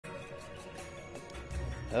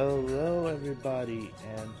Hello, everybody,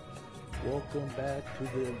 and welcome back to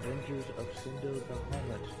the Adventures of Cynder the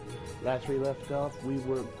Hermit. Last we left off, we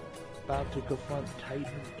were about to confront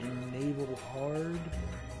Titan in Naval Hard.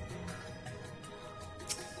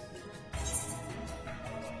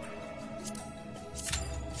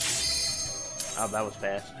 Oh, that was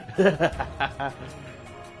fast.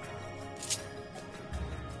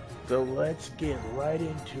 So let's get right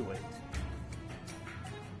into it.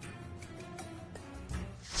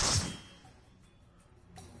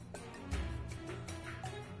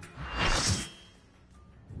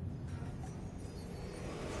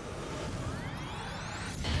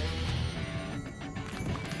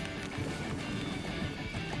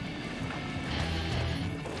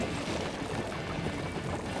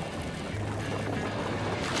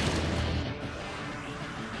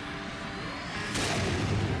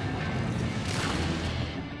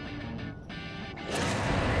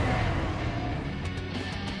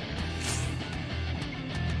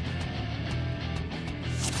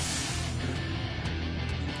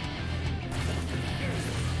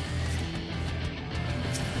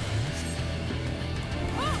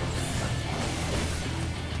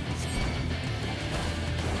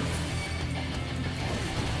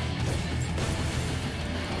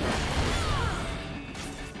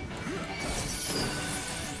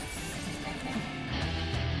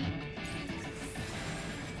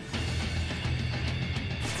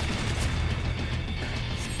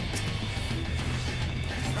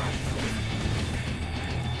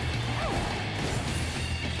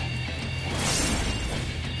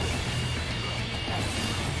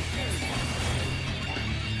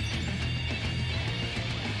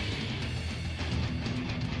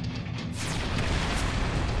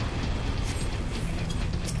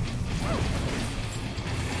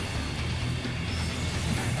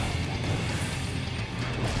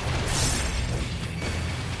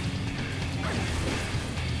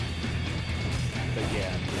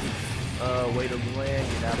 Way to land,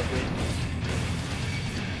 get out of it.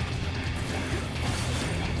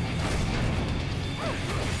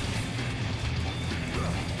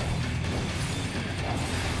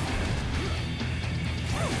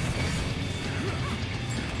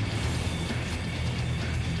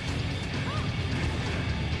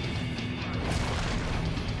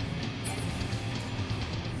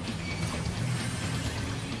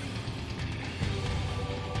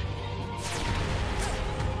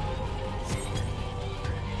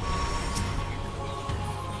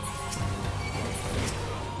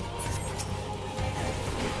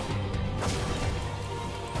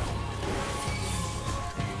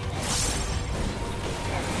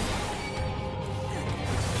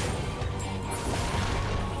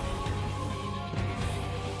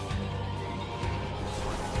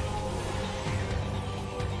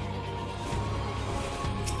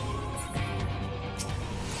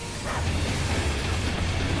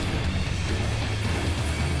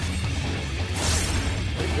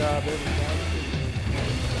 Good job, everybody.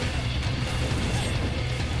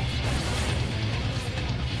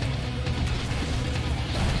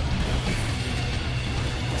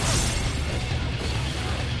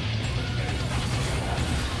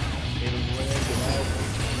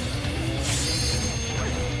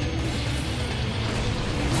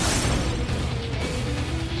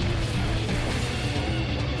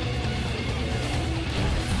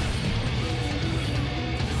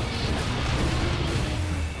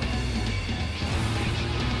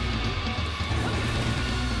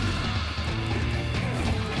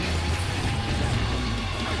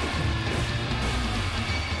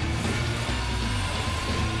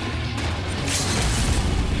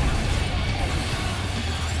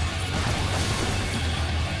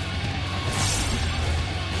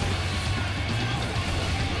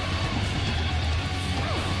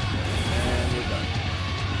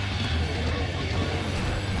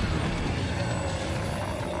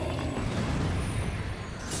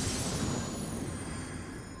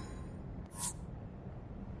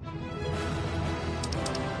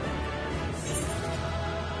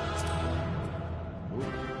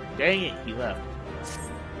 Dang it, he left.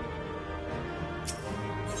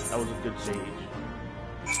 That was a good sage.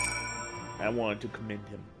 I wanted to commend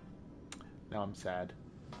him. Now I'm sad.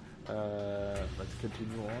 Let's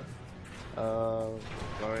continue on.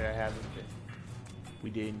 Sorry I haven't been.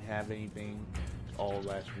 We didn't have anything all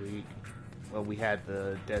last week. Well, we had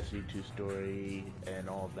the Destiny 2 story and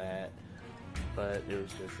all that. But it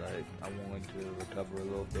was just like, I wanted to recover a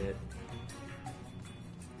little bit.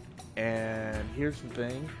 And here's the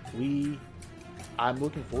thing, I'm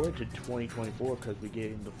looking forward to 2024 because we're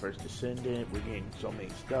getting the first Descendant, we're getting so many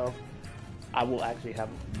stuff. I will actually have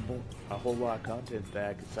a whole lot of content that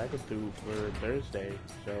I can cycle through for Thursday.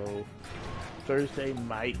 So Thursday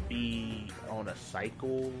might be on a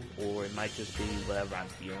cycle, or it might just be whatever I'm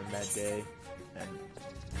feeling that day. And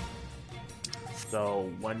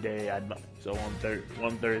so so on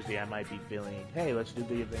one Thursday I might be feeling, hey, let's do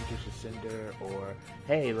the Adventures of Cinder, or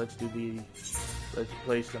hey, let's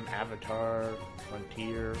play some Avatar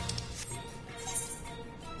Frontier.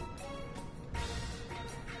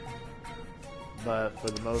 But for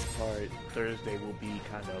the most part, Thursday will be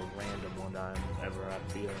kind of random whenever I'm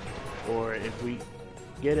feeling. Or if we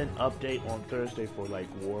get an update on Thursday for like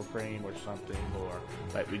Warframe or something, or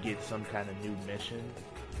like we get some kind of new mission,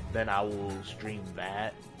 then I will stream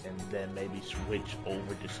that and then maybe switch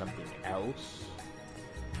over to something else.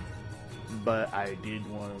 But I did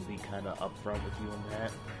want to be kind of upfront with you on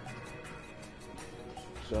that.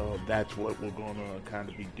 So that's what we're going to kind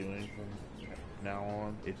of be doing from now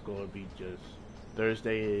on. It's going to be just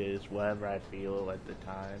Thursday is whatever I feel at the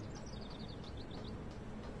time.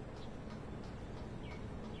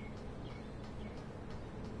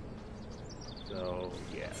 So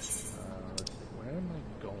yeah, where am I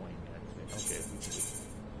going? Okay, we can just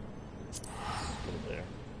go there.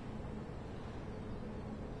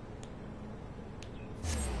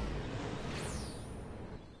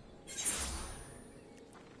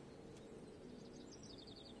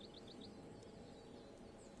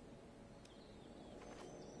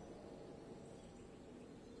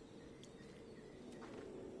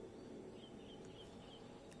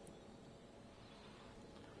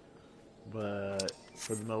 But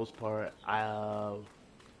for the most part, I'm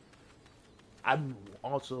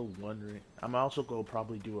also wondering. I'm also gonna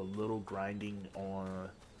probably do a little grinding on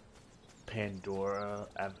Pandora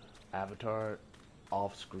Avatar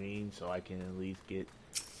off screen, so I can at least get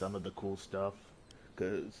some of the cool stuff.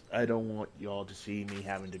 Cause I don't want y'all to see me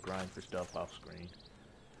having to grind for stuff off screen.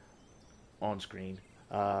 On screen.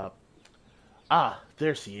 Uh,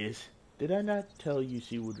 there she is. Did I not tell you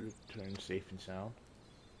she would return safe and sound?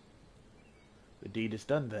 The deed is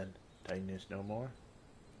done then. Titan is no more.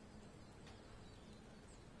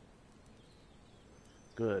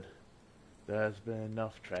 Good. There has been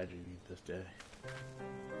enough tragedy this day.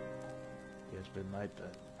 He has been like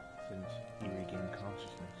that since he regained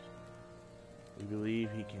consciousness. We believe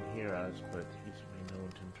he can hear us, but he's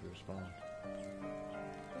reluctant to respond.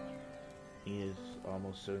 He is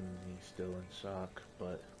almost certainly still in shock,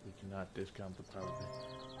 but we cannot discount the possibility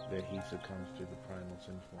that he succumbs to the primal's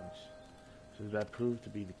influence. Should that prove to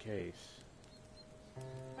be the case,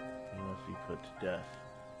 he must be put to death,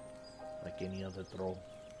 like any other thrall.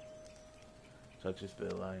 Such is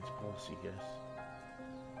the Alliance policy, yes.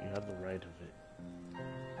 You have the right of it.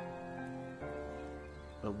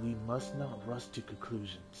 But we must not rush to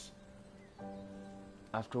conclusions.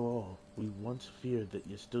 After all, we once feared that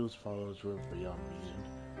Ystill's followers were beyond reason,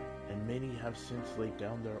 and many have since laid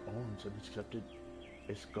down their arms and accepted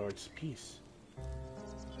Isgard's peace.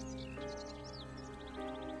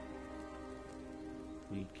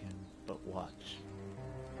 We can but watch,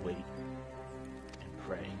 wait, and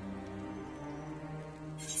pray.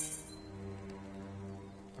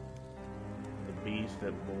 The bees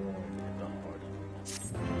that mourn in the heart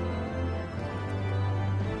of the mountain.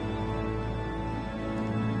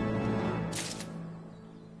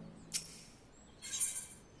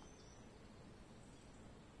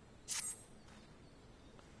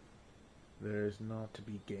 There is naught to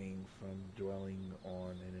be gained from dwelling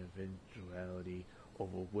on an eventuality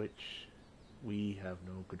over which we have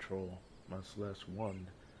no control, much less one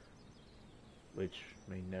which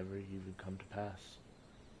may never even come to pass.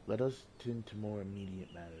 Let us tend to more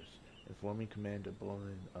immediate matters, informing Commander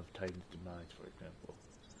Bolin of Titan's demise, for example.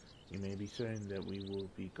 You may be certain that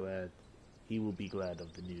he will be glad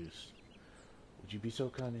of the news. Would you be so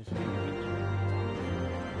kind as to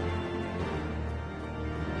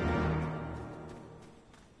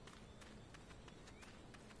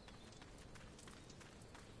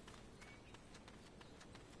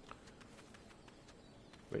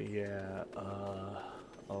But yeah,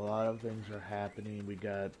 a lot of things are happening. We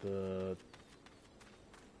got the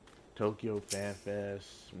Tokyo Fan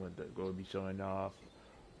Fest, when they're going to be showing off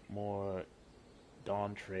more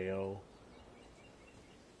Dawn Trail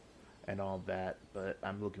and all that, but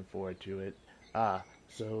I'm looking forward to it.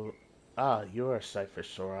 You're a sight for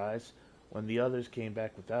sore eyes. When the others came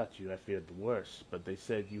back without you, I feared the worst, but they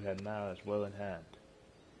said you had matters well in hand.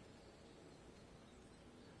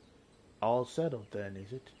 All settled then,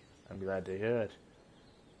 is it? I'm glad to hear it.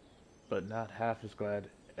 But not half as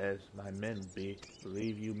glad as my men be,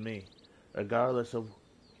 believe you me. Regardless of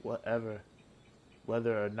whether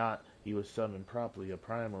or not he was summoned properly, a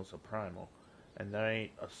primal's a primal. And there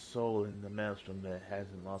ain't a soul in the maelstrom that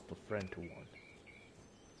hasn't lost a friend to one.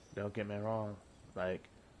 Don't get me wrong, like,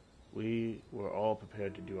 we were all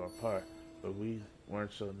prepared to do our part, but we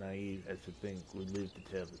weren't so naive as to think we'd live to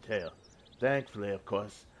tell the tale. Thankfully, of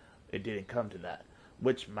course, it didn't come to that,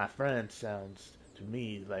 which, my friend, sounds to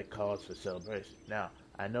me like cause for celebration. Now,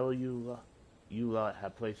 I know you lot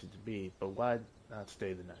have places to be, but why not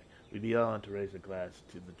stay the night? We'd be on to raise a glass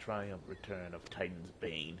to the triumphant return of Titan's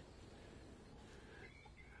Bane.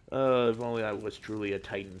 If only I was truly a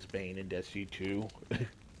Titan's Bane in Destiny 2.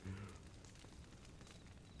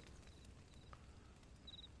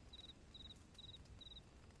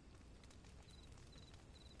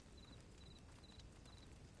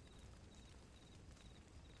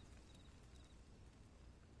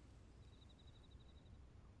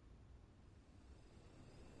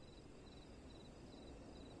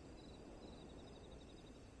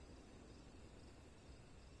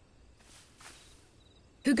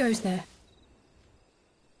 Who goes there?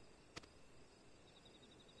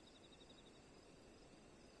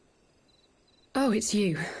 Oh, it's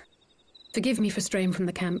you. Forgive me for straying from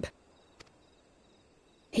the camp.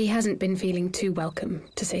 He hasn't been feeling too welcome,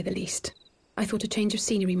 to say the least. I thought a change of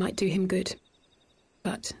scenery might do him good.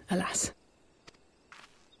 But, alas.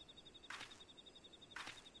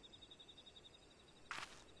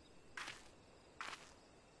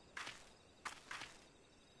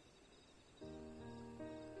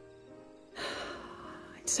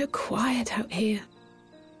 It's so quiet out here.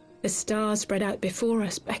 The stars spread out before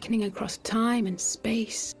us, beckoning across time and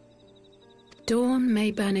space. Dawn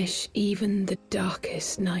may banish even the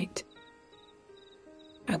darkest night.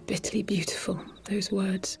 How bitterly beautiful, those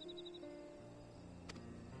words.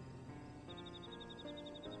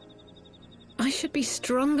 I should be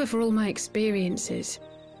stronger for all my experiences,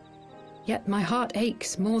 yet my heart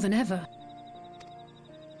aches more than ever.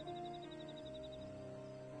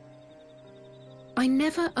 I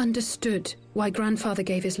never understood why Grandfather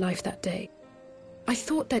gave his life that day. I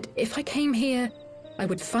thought that if I came here, I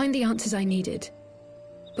would find the answers I needed.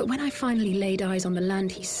 But when I finally laid eyes on the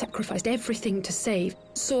land he sacrificed everything to save,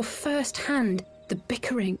 saw firsthand the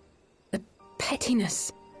bickering, the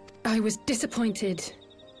pettiness, I was disappointed.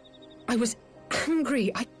 I was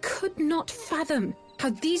angry. I could not fathom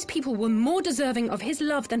how these people were more deserving of his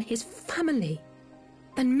love than his family,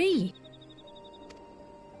 than me.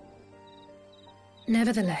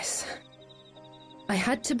 Nevertheless, I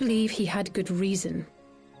had to believe he had good reason.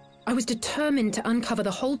 I was determined to uncover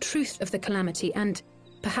the whole truth of the calamity and,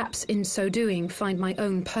 perhaps in so doing, find my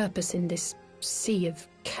own purpose in this sea of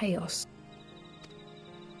chaos.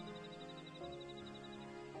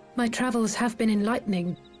 My travels have been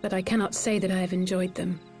enlightening, but I cannot say that I have enjoyed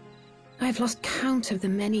them. I have lost count of the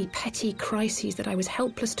many petty crises that I was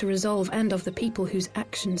helpless to resolve and of the people whose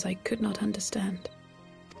actions I could not understand.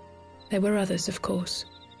 There were others, of course.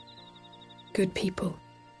 Good people.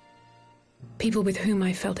 People with whom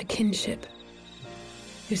I felt a kinship,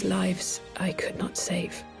 whose lives I could not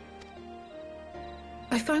save.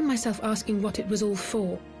 I found myself asking what it was all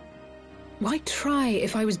for. Why try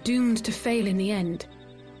if I was doomed to fail in the end?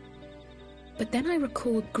 But then I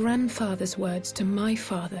recalled Grandfather's words to my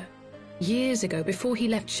father, years ago, before he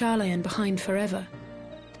left Charlayan behind forever.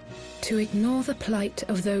 To ignore the plight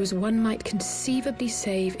of those one might conceivably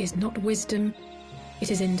save is not wisdom, it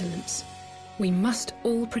is indolence. We must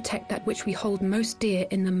all protect that which we hold most dear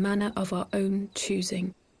in the manner of our own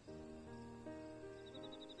choosing.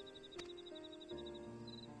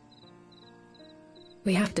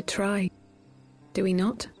 We have to try, do we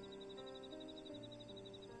not?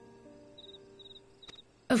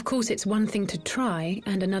 Of course, it's one thing to try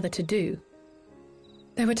and another to do.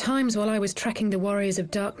 There were times while I was tracking the warriors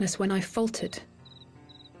of darkness when I faltered,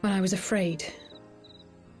 when I was afraid.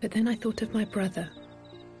 But then I thought of my brother,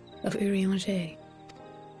 of Urianger.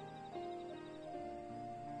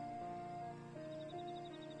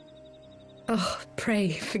 Oh,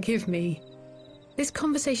 pray forgive me. This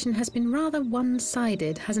conversation has been rather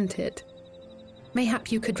one-sided, hasn't it?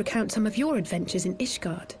 Mayhap you could recount some of your adventures in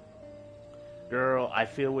Ishgard. Girl, I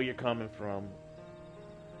feel where you're coming from.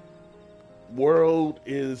 World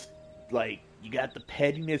is like, you got the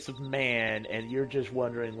pettiness of man, and you're just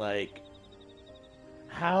wondering, like,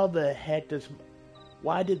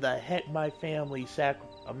 why did the heck my family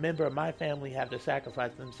a member of my family have to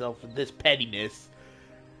sacrifice themselves for this pettiness?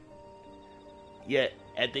 Yet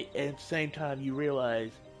at the same time, you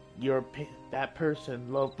realize that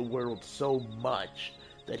person loved the world so much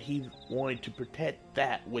that he wanted to protect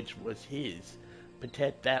that which was his,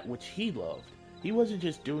 protect that which he loved. He wasn't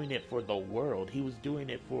just doing it for the world, he was doing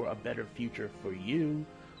it for a better future for you,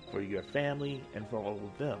 for your family, and for all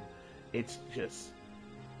of them. It's just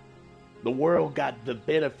the world got the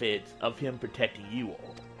benefits of him protecting you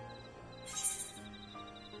all.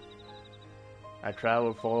 I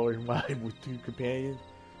traveled far and wide with 2 companions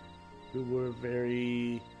who were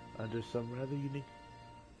very under some rather unique.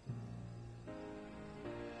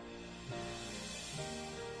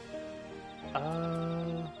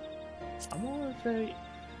 I'm gonna say,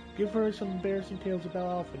 give her some embarrassing tales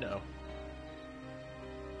about Alphino.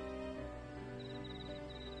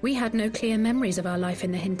 We had no clear memories of our life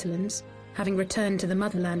in the hinterlands, having returned to the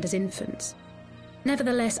motherland as infants.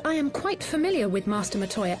 Nevertheless, I am quite familiar with Master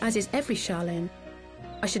Matoya, as is every Charlene.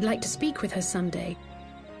 I should like to speak with her someday.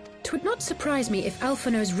 'Twould not surprise me if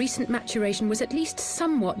Alphino's recent maturation was at least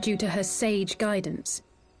somewhat due to her sage guidance.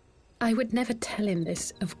 I would never tell him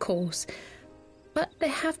this, of course, but there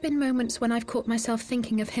have been moments when I've caught myself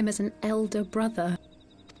thinking of him as an elder brother.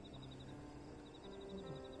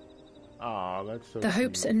 Ah, that's so The sweet.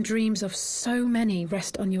 hopes and dreams of so many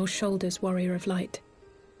rest on your shoulders, Warrior of Light.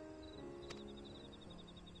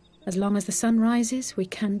 As long as the sun rises, we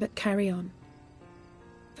can but carry on,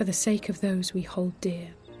 for the sake of those we hold dear.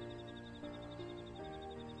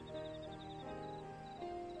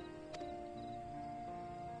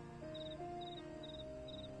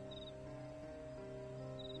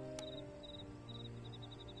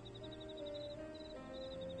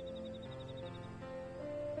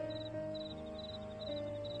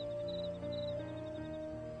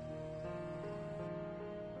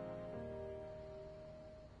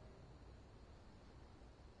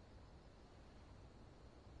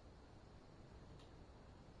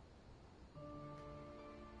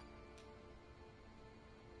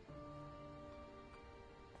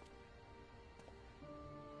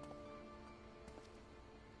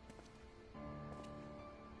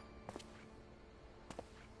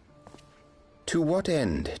 To what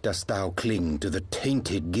end dost thou cling to the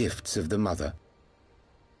tainted gifts of the Mother?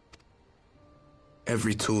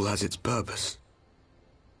 Every tool has its purpose.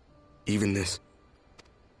 Even this.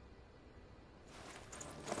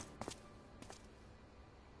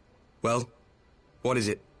 Well, what is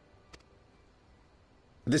it?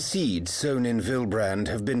 The seeds sown in Vilbrand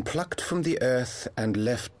have been plucked from the earth and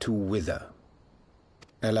left to wither.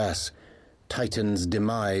 Alas, Titan's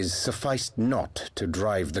demise sufficed not to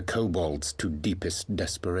drive the kobolds to deepest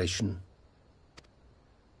desperation.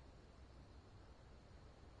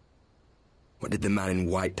 What did the man in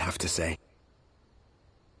white have to say?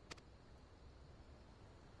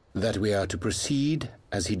 That we are to proceed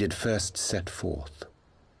as he did first set forth.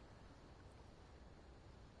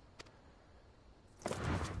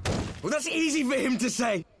 Well, that's easy for him to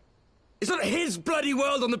say. It's not his bloody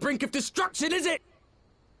world on the brink of destruction, is it?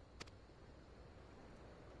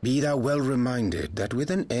 Be thou well reminded that with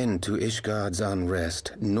an end to Ishgard's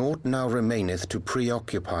unrest, naught now remaineth to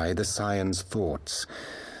preoccupy the Scion's thoughts,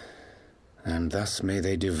 and thus may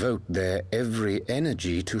they devote their every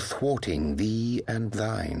energy to thwarting thee and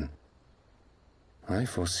thine. I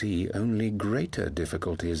foresee only greater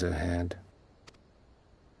difficulties ahead.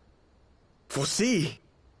 Foresee?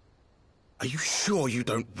 Are you sure you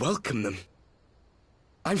don't welcome them?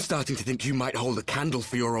 I'm starting to think you might hold a candle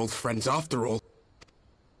for your old friends after all.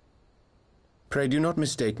 Pray do not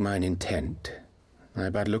mistake mine intent. I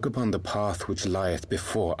but look upon the path which lieth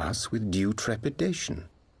before us with due trepidation.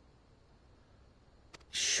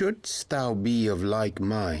 Shouldst thou be of like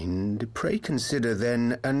mind, pray consider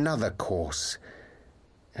then another course.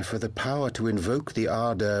 For the power to invoke the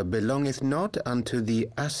ardour belongeth not unto the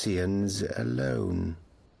Ascians alone.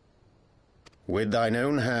 With thine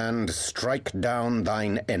own hand strike down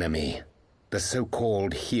thine enemy, the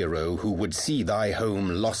so-called hero who would see thy home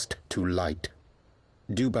lost to light.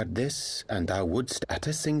 Do but this, and thou wouldst at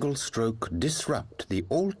a single stroke disrupt the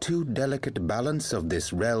all-too delicate balance of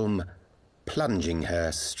this realm, plunging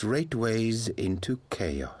her straightways into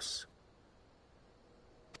chaos.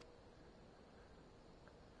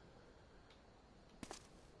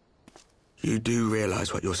 You do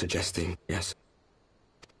realize what you're suggesting, yes?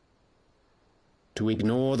 To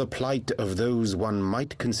ignore the plight of those one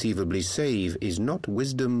might conceivably save is not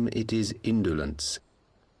wisdom, it is indolence.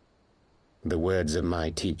 The words of my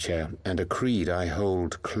teacher, and a creed I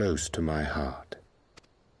hold close to my heart.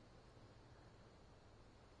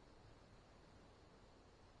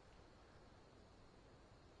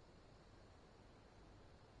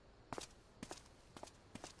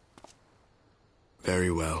 Very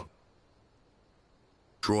well.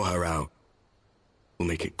 Draw her out. We'll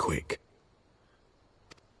make it quick.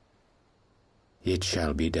 It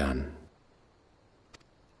shall be done.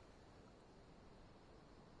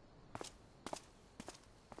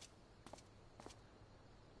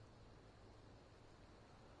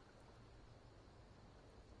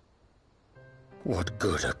 What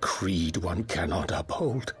good a creed one cannot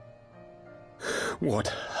uphold? What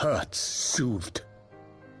hurts soothed?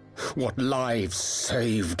 What lives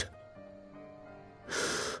saved?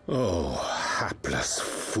 Oh, hapless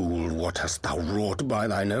fool, what hast thou wrought by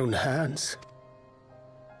thine own hands?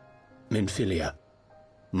 Minfilia,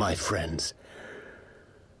 my friends,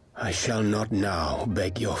 I shall not now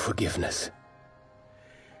beg your forgiveness.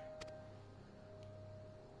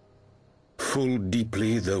 Full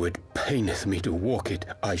deeply though it paineth me to walk it,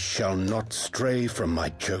 I shall not stray from my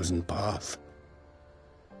chosen path.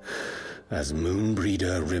 As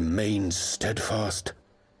Moonbreeder remains steadfast,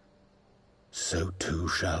 so too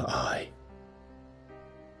shall I.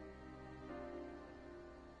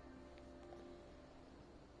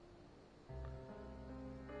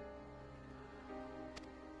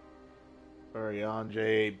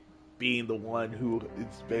 Urianger being the one who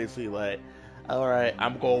is basically like, alright,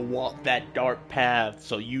 I'm gonna walk that dark path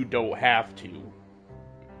so you don't have to.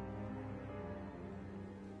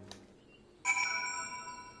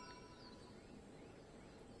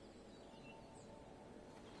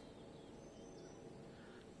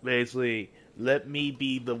 Basically, let me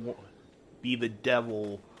be the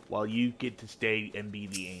devil while you get to stay and be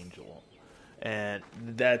the angel. And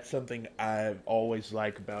that's something I've always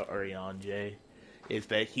liked about Urianger, is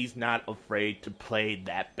that he's not afraid to play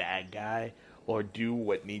that bad guy or do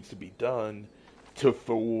what needs to be done to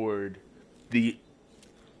forward the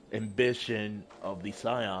ambition of the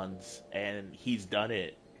Scions, and he's done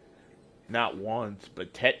it not once,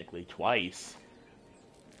 but technically twice.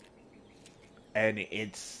 And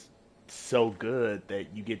it's so good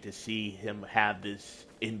that you get to see him have this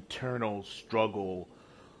internal struggle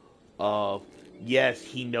of, yes,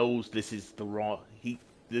 he knows this is the wrong,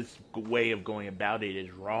 this way of going about it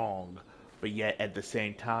is wrong, but yet at the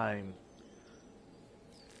same time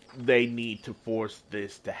they need to force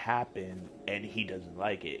this to happen, and he doesn't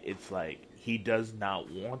like it. It's like he does not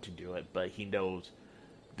want to do it, but he knows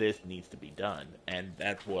this needs to be done, and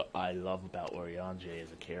that's what I love about Urianger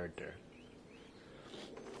as a character.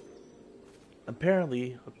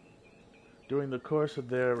 Apparently, during the course of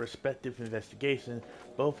their respective investigations,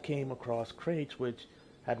 both came across crates which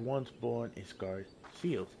had once borne Isgard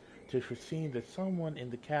seals. It was seen that someone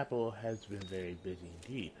in the capital has been very busy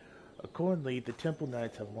indeed. Accordingly, the Temple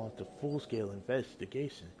Knights have launched a full-scale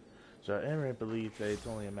investigation. Sir Emery believes that it's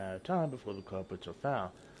only a matter of time before the culprits are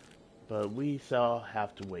found, but we shall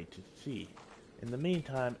have to wait to see. In the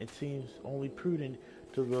meantime, it seems only prudent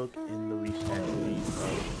to look in the recently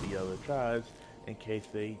of the other tribes in case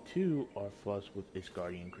they too are flush with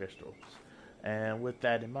Isgardian crystals. And with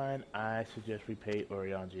that in mind, I suggest we pay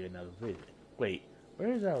Urianger another visit. Wait,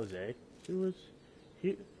 where is Alize? He was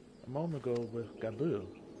here a moment ago with Gabu.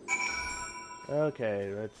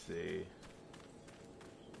 Okay, let's see.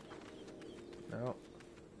 No.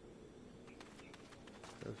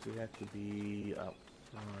 Does he have to be up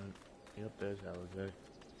front? Yep, there's Alize.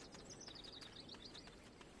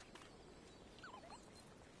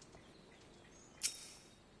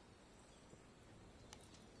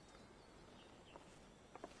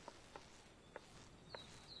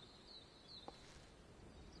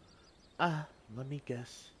 Ah, let me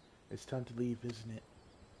guess. It's time to leave, isn't it?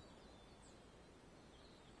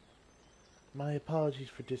 My apologies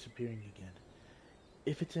for disappearing again.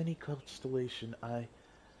 If it's any constellation, I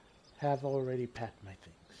have already packed my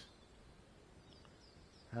things.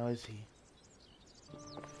 How is he?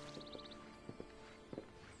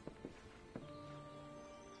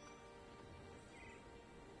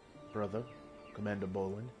 Brother, Commander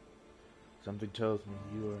Boland, something tells me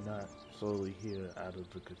you are not solely here out of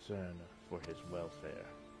the concern for his welfare.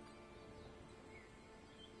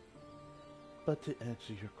 But to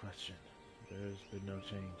answer your question, there has been no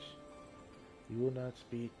change. He will not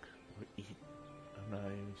speak or eat. I'm not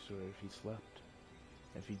even sure if he slept.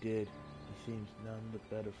 If he did, he seems none the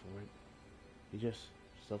better for it. He just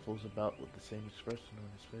shuffles about with the same expression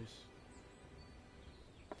on his face.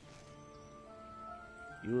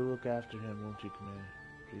 You will look after him, won't you, Commander?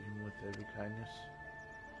 Treat him with every kindness.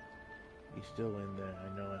 He's still in there,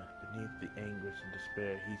 I know it. Beneath the anguish and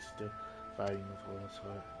despair, he's still fighting with all his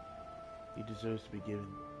heart. He deserves to be given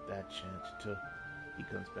that chance until he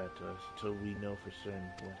comes back to us, until we know for certain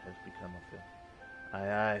what has become of him.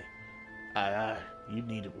 Aye, you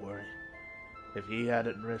needn't worry. If he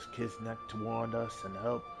hadn't risked his neck to warn us and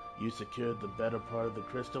help you secure the better part of the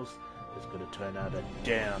crystals, it's gonna turn out a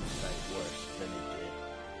damn sight worse than it did.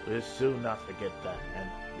 We'll soon not forget that, and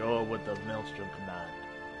nor would the Maelstrom Command.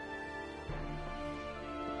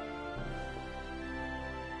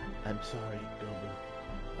 I'm sorry, Bilbo.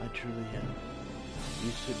 I truly am.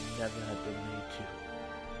 You should never have been made to.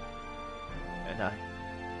 And And I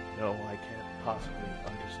know I can't possibly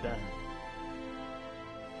understand.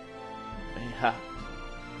 Anyhow,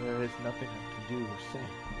 there is nothing I can do or say.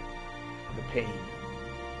 The pain,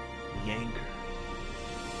 the anger,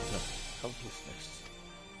 the helplessness.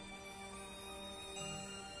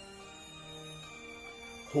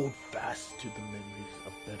 Hold fast to the memories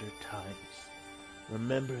of better times.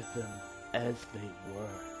 Remember them as they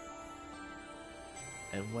were.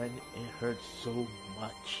 And when it hurts so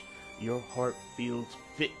much, your heart feels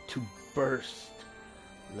fit to burst,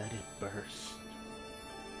 let it burst.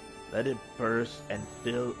 Let it burst and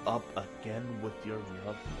fill up again with your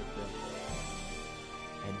love for them.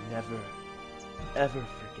 And never, ever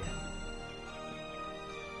forget.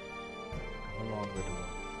 Come along, little one.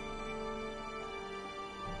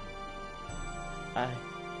 I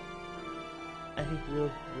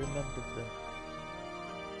will remember them.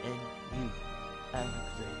 And you,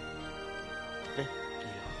 Alexei. Thank you.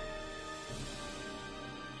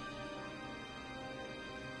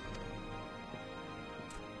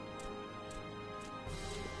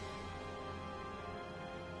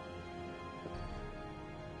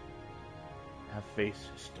 Have faith,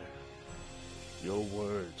 sister. Your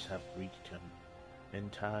words have reached him. In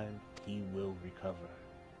time, he will recover.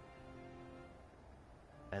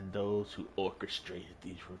 And those who orchestrated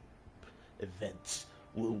these events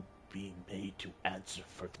will be made to answer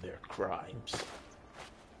for their crimes.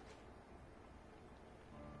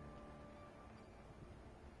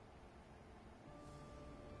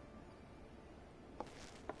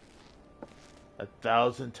 A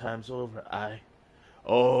thousand times over,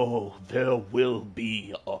 there will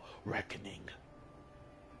be a reckoning.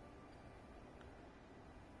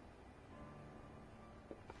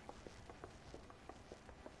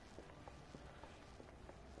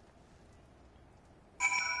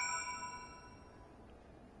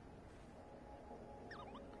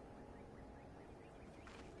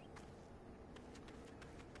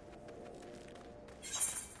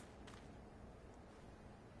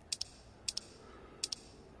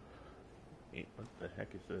 What the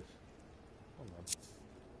heck is this? Hold on.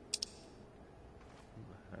 What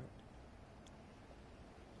the heck?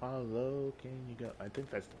 Follow, can you go? I think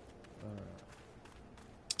that's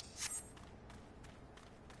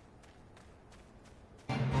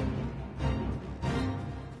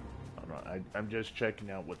hold on, I'm just checking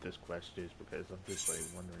out what this quest is because I'm just like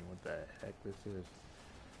wondering what the heck this is.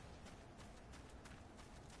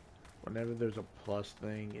 Whenever there's a plus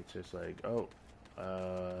thing, it's just like, oh,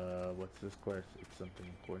 what's this quest? It's something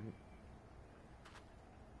important.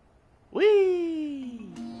 Whee!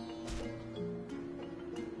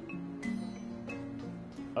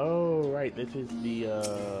 Oh, right, this is the,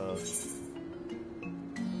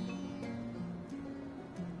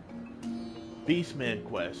 Beastman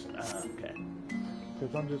quest. Ah, okay.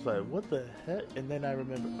 Because I'm just like, what the heck? And then I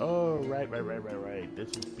remember, oh, right. This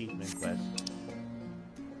is Beastman quest.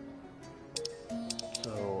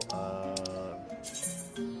 So,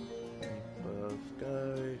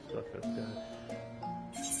 Sky.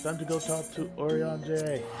 Time to go talk to Orion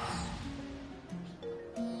J.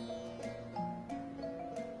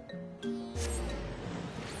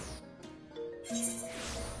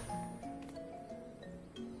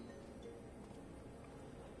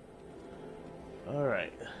 All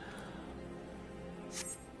right.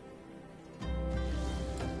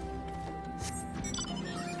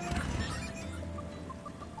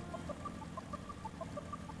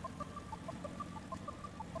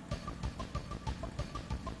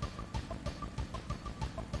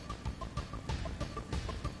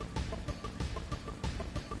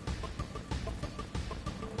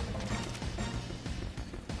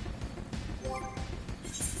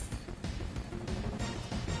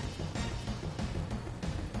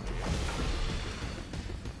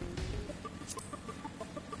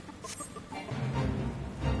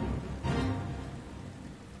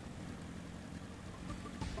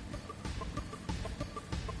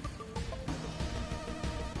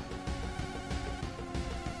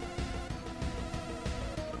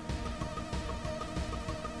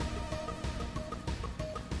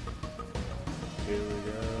 Here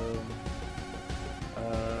we go.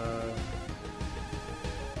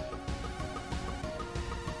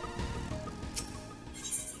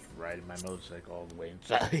 Riding my motorcycle all the way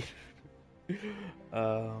inside.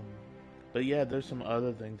 But yeah, there's some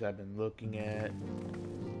other things I've been looking at.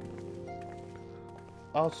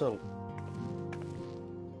 Also,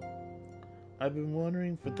 I've been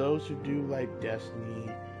wondering, for those who do like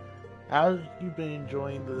Destiny, how have you been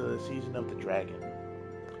enjoying the Season of the Dragon?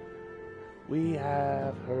 We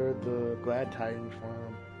have heard the glad tidings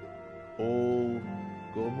from old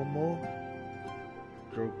Gormo?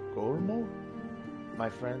 my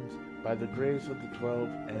friends, by the grace of the 12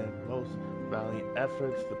 and most valiant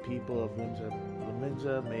efforts, the people of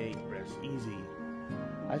Laminza may rest easy.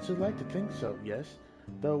 I should like to think so, yes,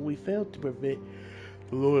 though we failed to prevent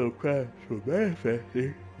the loyal crash from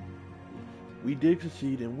manifesting. We did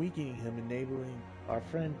succeed in weakening him, enabling our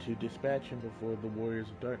friend to dispatch him before the warriors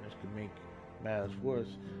of darkness could make matters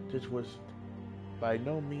worse. This was by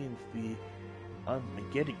no means the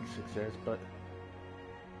unmitigating success, but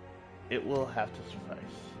it will have to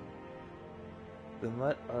suffice. Then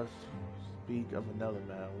let us speak of another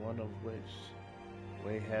matter, one of which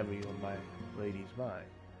weigh heavy on my lady's mind.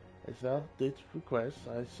 As thou didst request,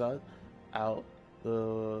 I sought out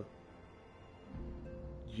the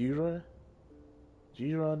Giron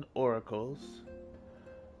oracles,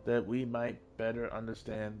 that we might better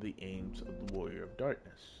understand the aims of the warrior of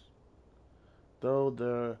darkness. Though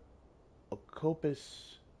the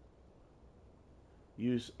Ocopus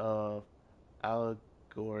use of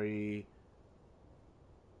allegory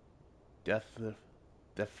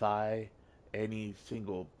defy any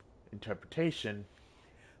single interpretation,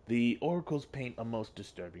 the oracles paint a most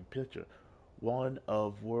disturbing picture, one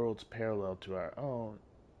of worlds parallel to our own,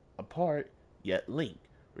 apart yet linked,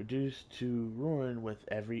 reduced to ruin with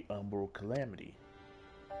every umbral calamity.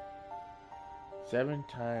 7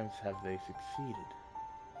 times have they succeeded.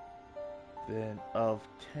 Then of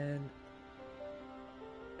 10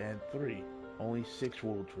 and 3, only 6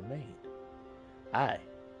 worlds remain. Aye,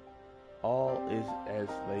 all is as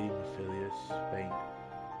Lady Maphilius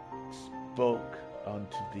spoke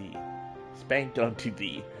unto thee. Spanked unto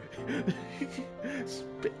thee.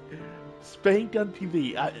 Spanked unto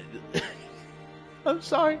thee. I'm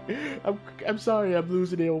sorry. I'm sorry. I'm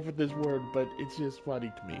losing it over this word, but it's just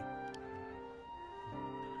funny to me.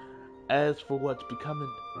 As for what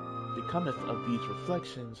becometh of these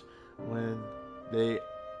reflections when they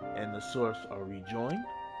and the source are rejoined,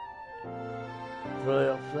 for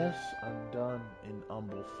their flesh undone in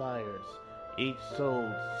humble fires, each soul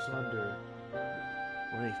sunder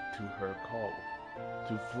wraith to her call,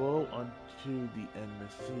 to flow unto the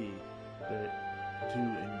endless sea, to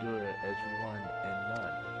endure as one and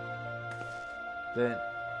none.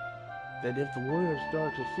 Then if the warriors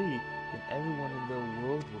start to see, then everyone in the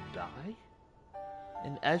world will die?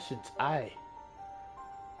 In essence,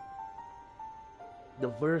 the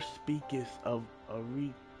verse speaketh of a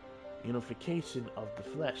reunification of the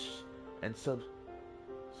flesh, and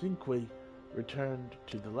subsequently returned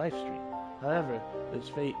to the life stream. However, this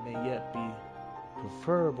fate may yet be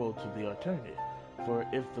preferable to the alternative, for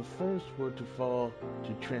if the first were to fall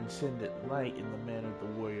to transcendent light in the manner the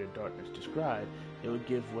warrior darkness described, it would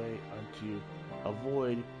give way unto a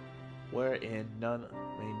void wherein none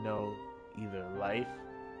may know either life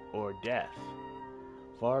or death.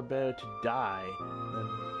 Far better to die than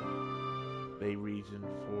they reason,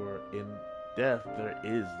 for in death there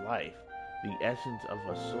is life, the essence of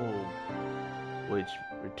a soul which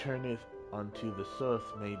returneth unto the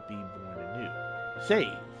source may be born anew,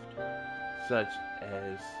 saved. Such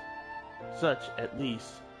at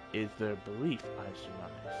least is their belief, I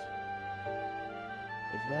surmise.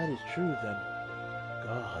 If that is true, then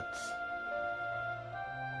gods.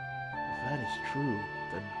 If that is true,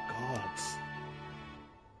 then gods.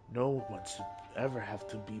 No one should ever have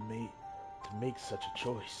to be made to make such a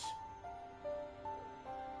choice.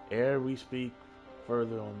 Ere we speak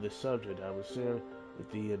further on this subject, I will share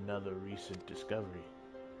with thee another recent discovery.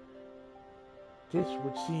 This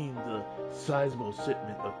would seem the sizable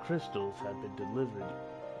shipment of crystals have been delivered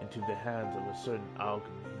into the hands of a certain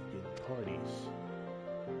Alchemian parties.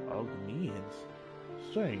 Alchemians?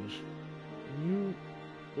 Strange. You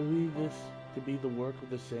believe this to be the work of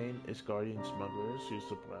the same Asgardian smugglers who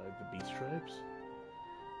supplied the beast tribes?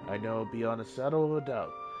 I know beyond a shadow of a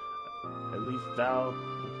doubt. At least thou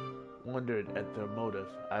wondered at their motive.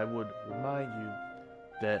 I would remind you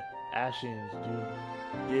that Ashians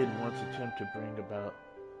did once attempt to bring about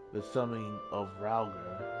the summoning of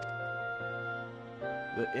Ralgar.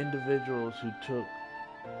 The individuals who took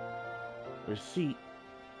receipt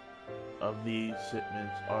of these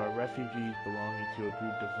shipments are refugees belonging to a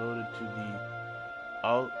group devoted to the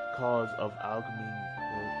cause of Alchemian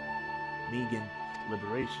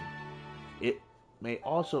liberation. It may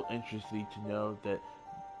also interest thee to know that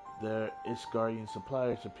their Asgardian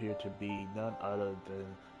suppliers appear to be none other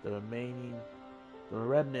than the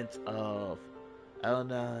remnants of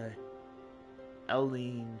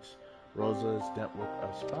Elen's Rosa's network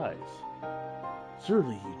of spies.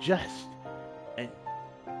 Surely you jest, and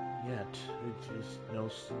yet it is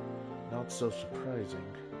not so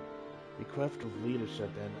surprising. Bereft of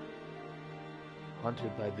leadership and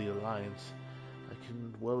haunted by the Alliance, I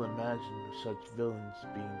can well imagine such villains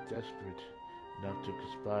being desperate enough to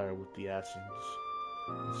conspire with the Assassins,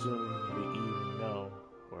 assuming they even know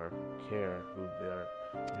or care who their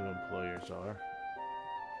new employers are.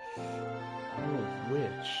 All of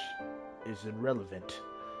which is irrelevant.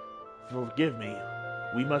 Forgive me,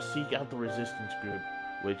 we must seek out the resistance group,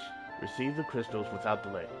 which received the crystals without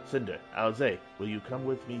delay. Cynder, Alze, will you come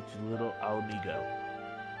with me to Little Alamigo?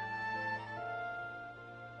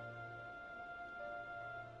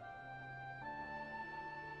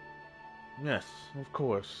 Yes, of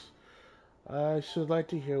course. I should like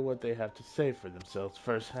to hear what they have to say for themselves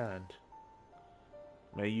firsthand.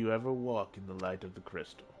 May you ever walk in the light of the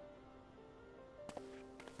crystal.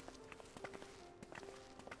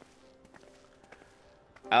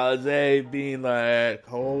 Alze being like,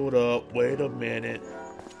 hold up, wait a minute.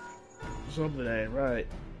 Something ain't right.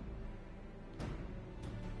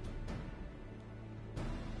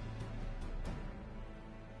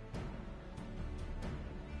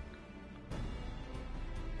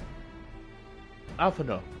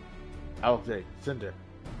 Alphino, Alze, Cynder,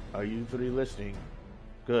 are you three listening?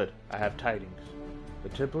 Good, I have tidings. The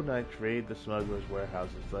Temple Knights raided the smugglers'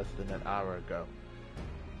 warehouses less than an hour ago.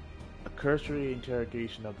 A cursory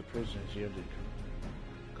interrogation of the prisoners yielded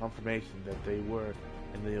confirmation that they were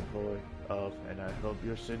in the employ of, and I hope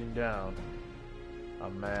you're sitting down,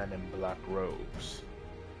 a man in black robes.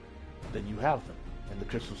 Then you have them, and the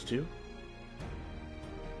crystals too?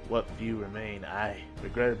 What few remain,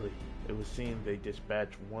 regrettably, it was seen they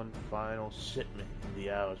dispatched one final shipment in the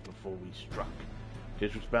hours before we struck.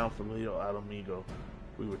 This was bound for Little Alamigo,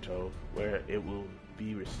 we were told, where it will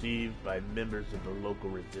be received by members of the local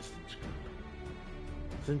resistance group.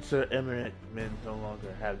 Since Sir Emirate men no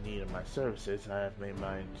longer have need of my services, I have made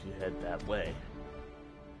mine to head that way.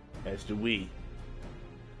 As do we.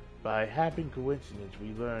 By happy coincidence,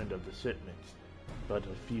 we learned of the shipments but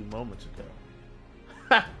a few moments ago.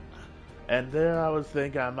 Ha! And there I was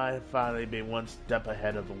thinking I might have finally been one step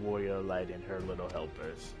ahead of the warrior light and her little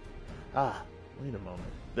helpers. Ah, wait a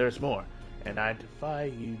moment. There's more, and I defy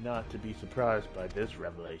you not to be surprised by this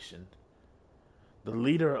revelation. The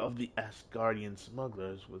leader of the Asgardian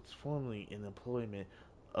smugglers was formerly in employment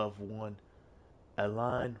of one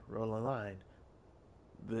Aline Roline,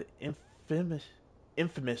 the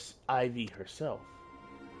infamous Ivy herself.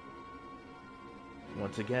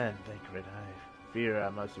 Once again, Thancred, I fear I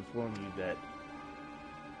must inform you that...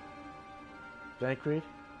 Thancred,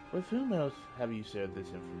 with whom else have you shared this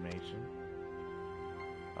information?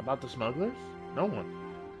 About the smugglers? No one.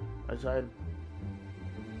 As I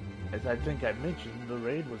think I mentioned, the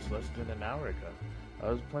raid was less than an hour ago.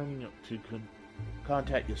 I was planning to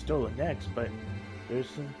contact Yastola next, but there's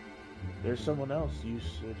someone else you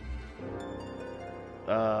should...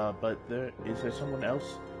 is there someone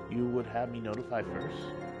else you would have me notify first?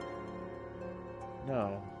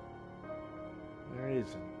 No, there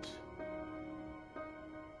isn't.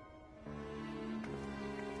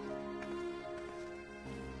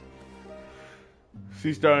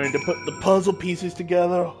 She's starting to put the puzzle pieces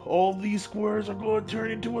together. All these squares are going to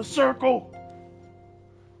turn into a circle.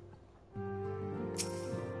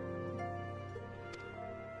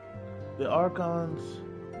 The Archons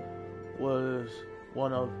was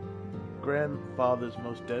one of grandfather's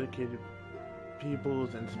most dedicated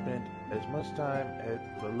pupils and spent as much time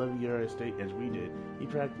at the Levier estate as we did. He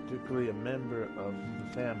practically a member of the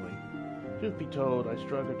family. Truth be told, I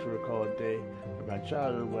struggle to recall a day of my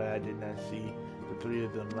childhood where I did not see the three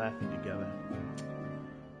of them laughing together.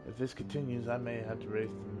 If this continues, I may have to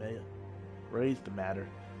raise the matter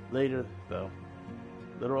later, though.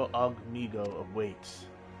 Little Alamigo awaits.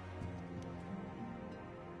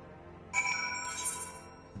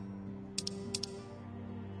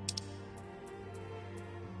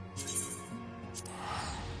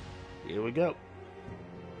 Here we go.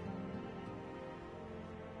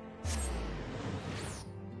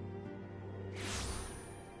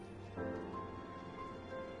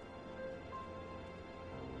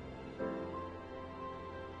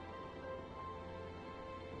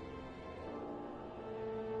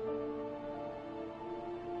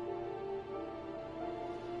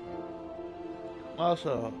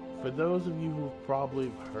 Also, for those of you who've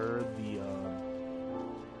probably heard the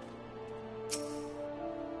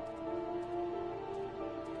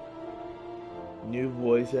new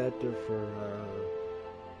voice actor for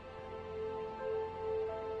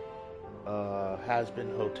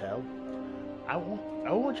Has-Been Hotel,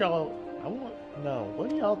 what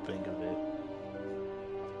do y'all think of it?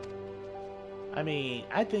 I mean,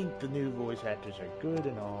 I think the new voice actors are good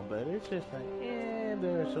and all, but it's just like,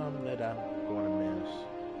 there are some that I'm going to miss.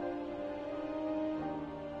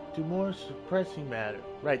 To more pressing matter,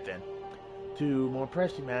 right then. To more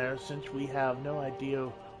pressing matters, since we have no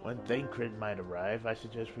idea when Thancred might arrive, I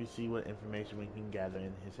suggest we see what information we can gather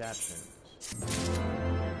in his absence.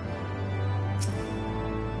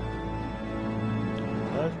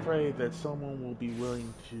 Let's pray that someone will be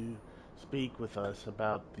willing to speak with us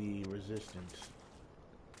about the resistance.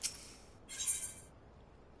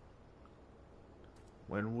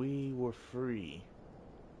 When we were free.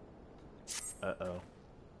 Uh-oh.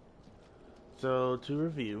 So, to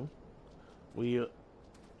review, we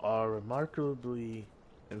are remarkably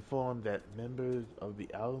informed that members of the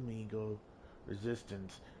Alamigo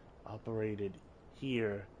resistance operated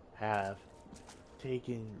here have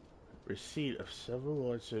taken receipt of several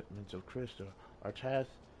large shipments of crystal, our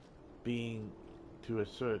task being to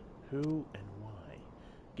assert who and why.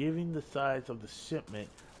 Given the size of the shipment,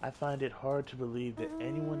 I find it hard to believe that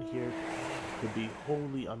anyone here could be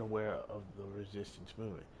wholly unaware of the resistance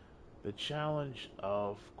movement. The challenge,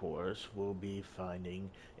 of course, will be finding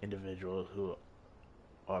individuals who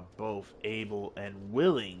are both able and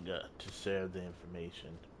willing to share the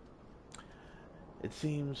information. It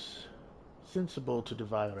seems sensible to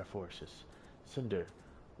divide our forces. Cynder,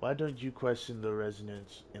 why don't you question the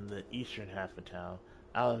residents in the eastern half of town?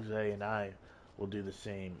 Alexei and I will do the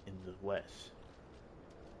same in the west.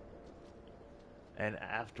 And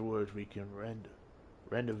afterwards we can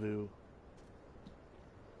rendezvous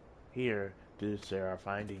here to share our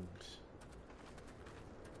findings.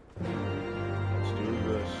 Let's do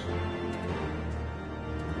this.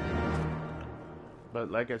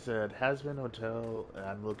 But like I said, Hazbin Hotel,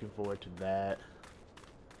 I'm looking forward to that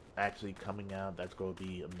actually coming out. That's going to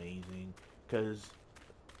be amazing. Because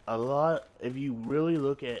if you really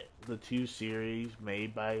look at the two series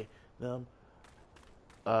made by them,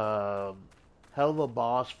 Hell of a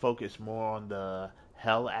Boss focused more on the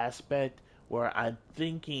hell aspect, where I'm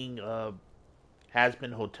thinking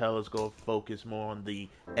Hazbin Hotel is going to focus more on the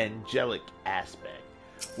angelic aspect,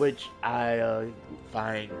 which I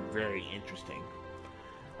find very interesting.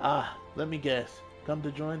 Let me guess. Come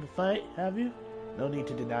to join the fight, have you? No need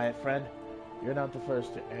to deny it, friend. You're not the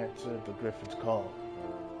first to answer the Griffin's call.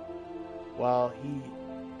 While he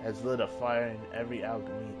has lit a fire in every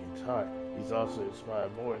Alchemican's heart, he's also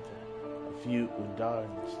inspired more than a few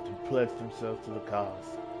Undarans to pledge themselves to the cause.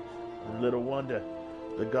 And little wonder,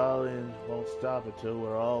 the Garleans won't stop until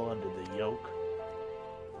we're all under the yoke.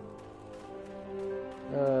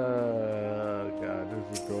 God,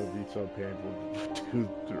 this is going to be so painful to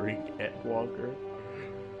drink Endwalker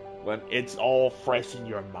when it's all fresh in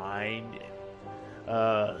your mind.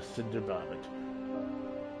 Cynder Bonnet,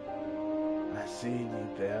 I see you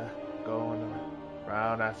there, going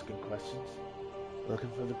around asking questions,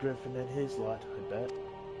 looking for the Griffin and his lot, I bet.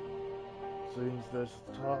 Seems there's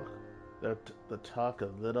the talk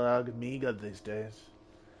of little Algamiga these days.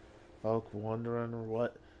 Folk wondering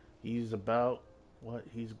what he's about, what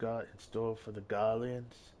he's got in store for the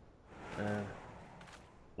Garleans, and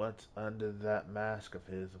what's under that mask of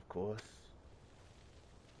his, of course.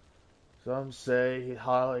 Some say he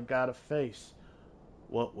hardly got a face,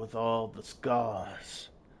 what with all the scars.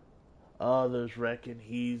 Others reckon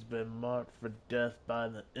he's been marked for death by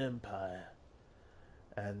the Empire,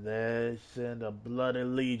 and they'd send a bloody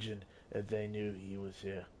legion if they knew he was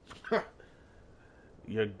here.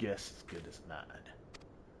 Your guess is good as mine.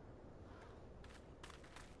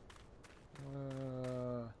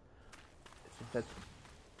 I think that's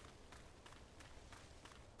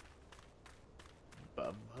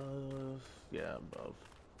above. Yeah, above.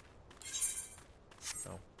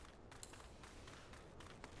 No.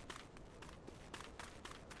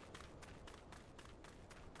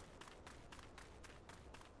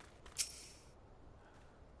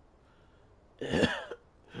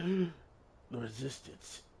 The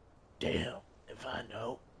resistance. Damn, if I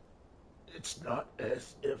know. It's not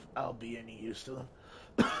as if I'll be any use to them.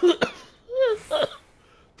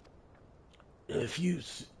 If you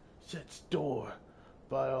set store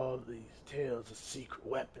by all these tales of secret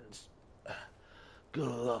weapons, good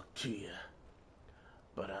luck to you.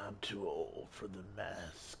 But I'm too old for the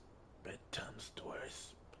masked bedtime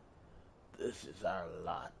stories. This is our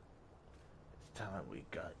lot. It's time we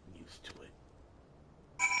got used to it.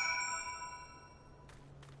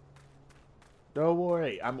 Don't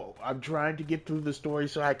worry, I'm trying to get through the story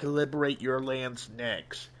so I can liberate your lands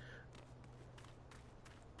next.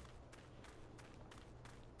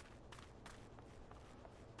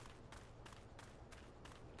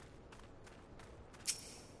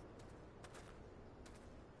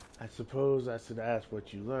 I suppose I should ask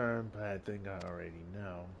what you learned, but I think I already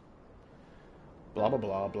know. Blah blah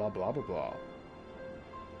blah blah blah blah blah.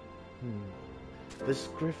 This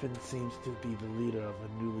Griffin seems to be the leader of a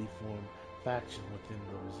newly formed faction within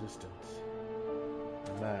the Resistance.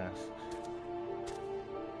 The Masks.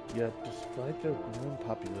 Yet, despite their growing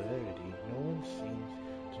popularity, no one seems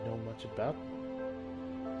to know much about them.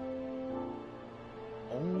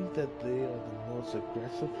 Only that they are the most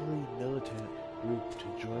aggressively militant group to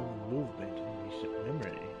join the movement in recent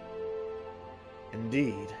memory.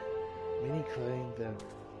 Indeed, many claim their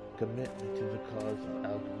commitment to the cause of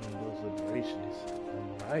Alchemy's liberation is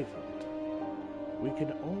unrivaled.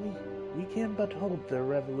 We can but hope their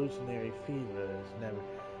revolutionary fever is never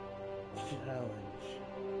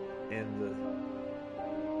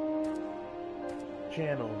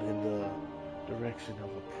channeled in the direction of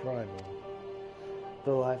a primal.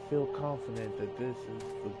 Though I feel confident that this is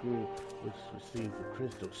the group which received the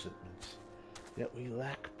crystal shipments, yet we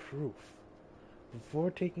lack proof.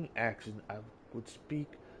 Before taking action, I would speak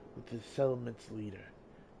with the settlement's leader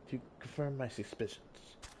to confirm my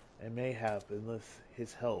suspicions. I may have enlist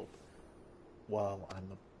his help while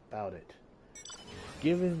I'm about it.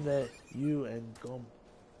 Given that you and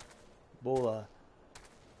Gombola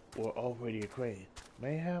were already acquainted,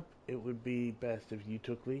 mayhap it would be best if you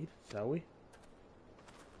took lead, shall we?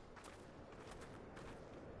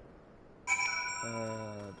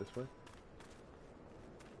 This way.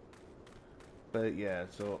 But yeah,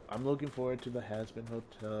 so I'm looking forward to the Has-Been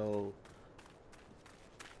Hotel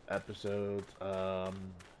episodes. I'm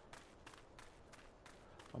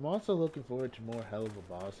also looking forward to more Hell of a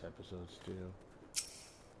Boss episodes too.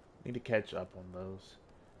 Need to catch up on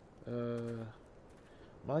those.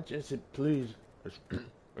 Much as it pleases,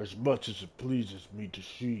 as much as it pleases me to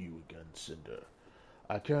see you again, Cynder,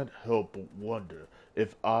 I can't help but wonder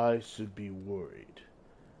if I should be worried.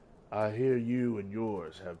 I hear you and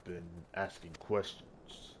yours have been asking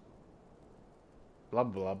questions. Blah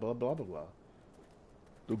blah blah blah blah blah.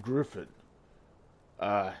 The Griffin.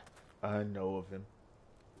 I know of him.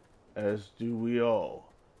 As do we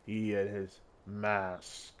all. He and his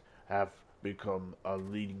mask have become a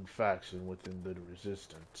leading faction within the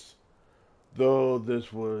Resistance. Though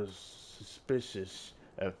this was suspicious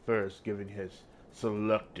at first, given his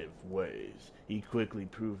selective ways, he quickly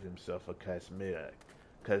proved himself a charismatic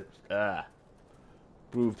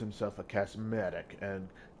and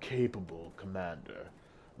capable commander.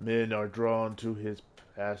 Men are drawn to his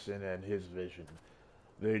passion and his vision.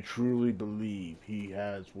 They truly believe he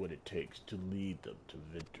has what it takes to lead them to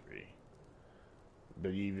victory.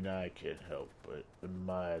 But even I can't help but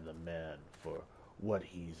admire the man for what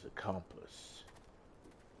he's accomplished.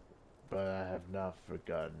 But I have not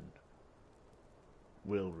forgotten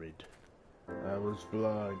Wilrid. I was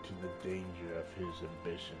blind to the danger of his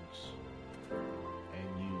ambitions, and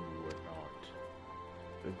you were not.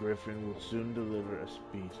 The Griffin will soon deliver a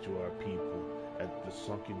speech to our people at the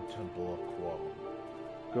sunken temple of Qualm.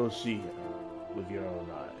 Go see him with your own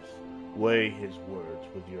eyes. Weigh his words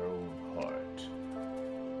with your own heart.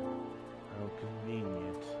 How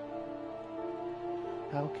convenient.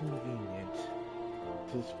 How convenient.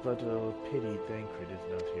 'Tis but a pity Thancred is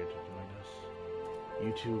not here to join us.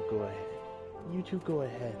 You two go ahead. You two go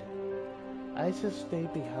ahead. I shall stay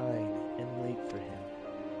behind and wait for him.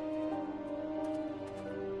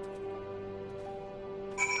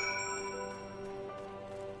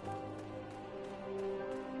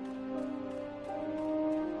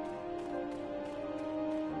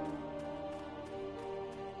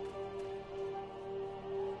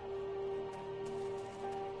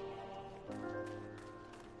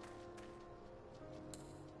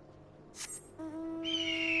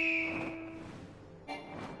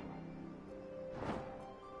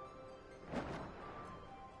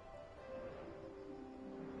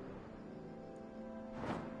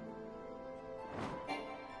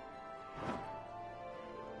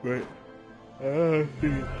 But I've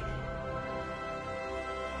been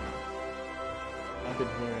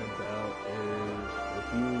hearing about is if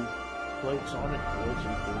you play Sonic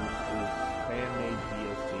Forces, there's this fan-made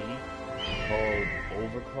DLC called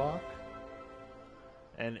Overclock,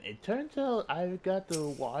 and it turns out I got to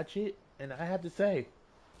watch it, and I have to say,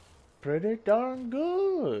 pretty darn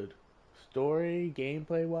good. Story,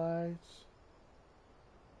 gameplay-wise.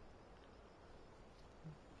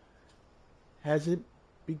 Has it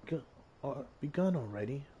begun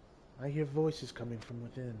already? I hear voices coming from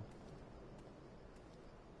within.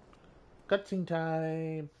 Cutscene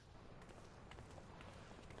time!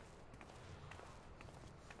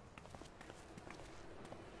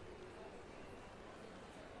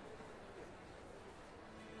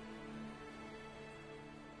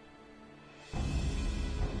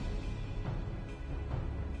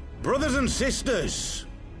 Brothers and sisters,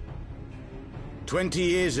 20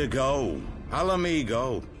 years ago,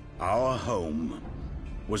 Alamigo, our home,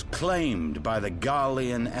 was claimed by the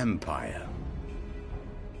Garlean Empire.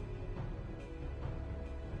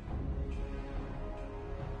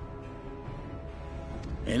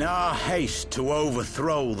 In our haste to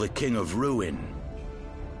overthrow the King of Ruin,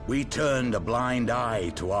 we turned a blind eye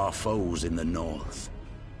to our foes in the north.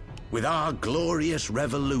 With our glorious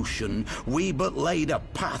revolution, we but laid a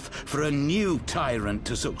path for a new tyrant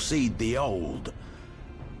to succeed the old.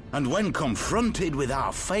 And when confronted with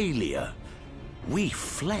our failure, we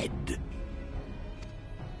fled.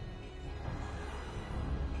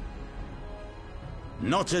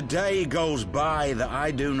 Not a day goes by that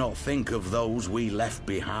I do not think of those we left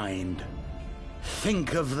behind.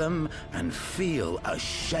 Think of them and feel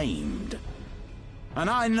ashamed. And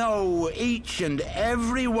I know each and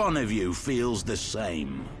every one of you feels the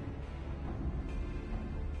same.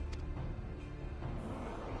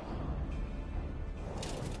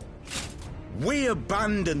 We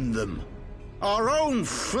abandoned them, our own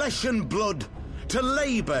flesh and blood, to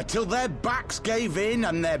labor till their backs gave in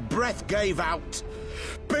and their breath gave out,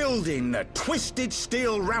 building the twisted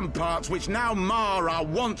steel ramparts which now mar our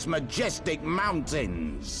once majestic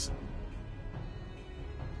mountains.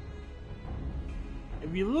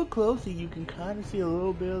 If you look closely, you can kind of see a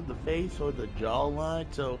little bit of the face or the jawline,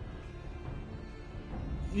 so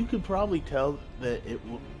you could probably tell that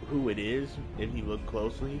who it is if you look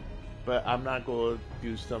closely. But I'm not going to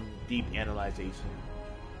do some deep analyzation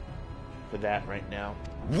for that right now.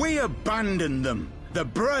 We abandoned them, the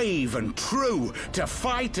brave and true, to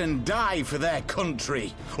fight and die for their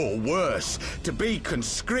country. Or worse, to be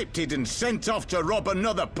conscripted and sent off to rob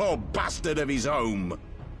another poor bastard of his home.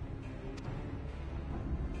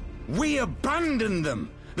 We abandoned them,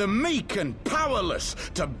 the meek and powerless,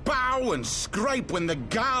 to bow and scrape when the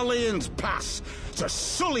Garleans pass, to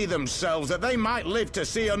sully themselves that they might live to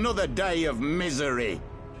see another day of misery.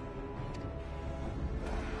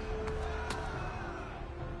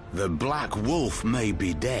 The Black Wolf may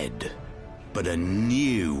be dead, but a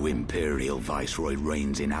new Imperial Viceroy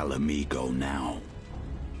reigns in Alamigo now.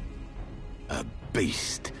 A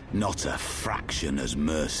beast, not a fraction as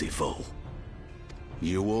merciful.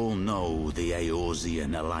 You all know the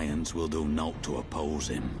Eorzean Alliance will do naught to oppose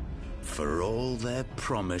him. For all their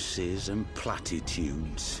promises and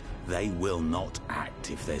platitudes, they will not act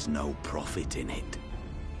if there's no profit in it.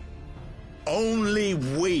 Only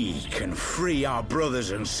we can free our brothers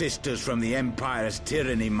and sisters from the Empire's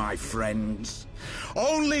tyranny, my friends.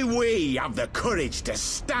 Only we have the courage to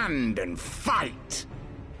stand and fight.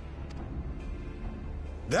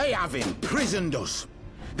 They have imprisoned us.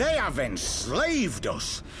 They have enslaved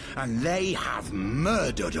us, and they have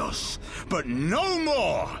murdered us, but no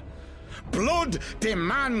more! Blood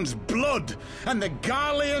demands blood, and the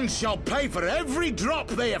Garleans shall pay for every drop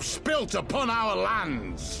they have spilt upon our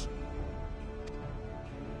lands!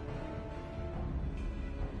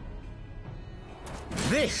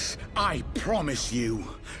 This I promise you,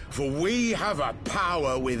 for we have a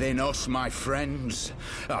power within us, my friends.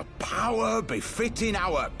 A power befitting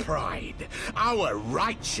our pride, our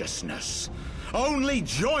righteousness. Only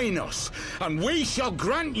join us, and we shall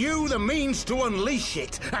grant you the means to unleash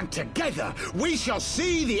it, and together we shall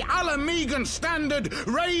see the Alamigan standard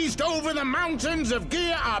raised over the mountains of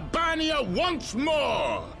Gia Arbania once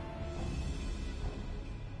more!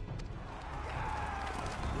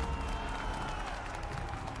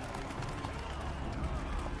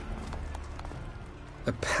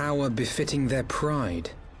 A power befitting their pride.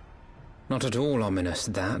 Not at all ominous,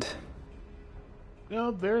 that. Yeah,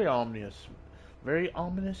 very ominous. Very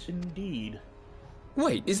ominous indeed.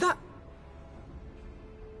 Wait, is that...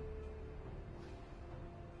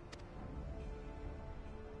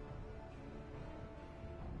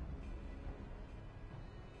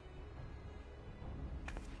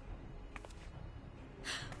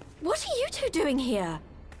 What are you two doing here?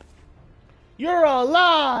 You're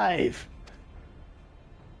alive!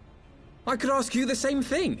 I could ask you the same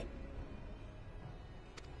thing.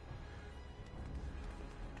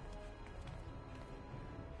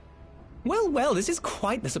 Well, well, this is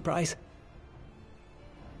quite the surprise.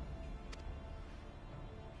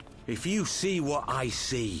 If you see what I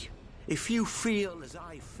see, if you feel as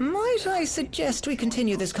I feel... Might I suggest we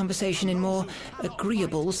continue this conversation in more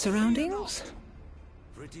agreeable surroundings?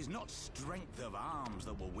 For it is not strength of arms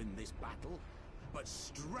that will win this battle, but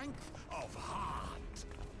strength of heart.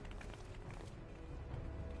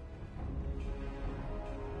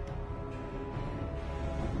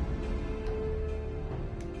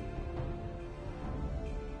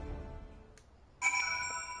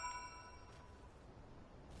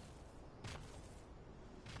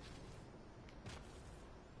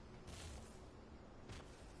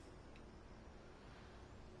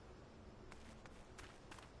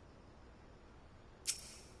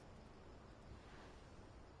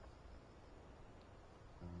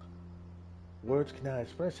 Words cannot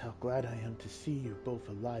express how glad I am to see you both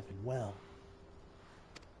alive and well.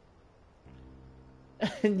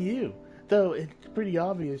 And you, though it's pretty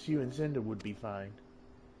obvious you and Cynder would be fine.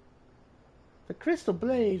 The Crystal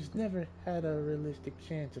Blades never had a realistic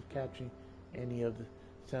chance of capturing any of the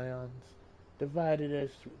Scions, divided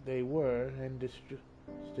as they were and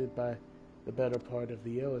distrusted by the better part of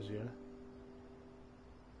the Eosia.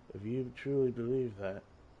 If you truly believe that,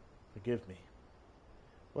 forgive me.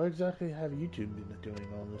 What exactly have you two been doing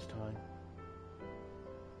all this time?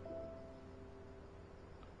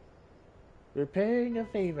 Repaying a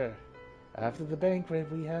favor. After the banquet,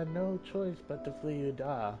 we had no choice but to flee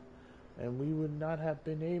Uda, and we would not have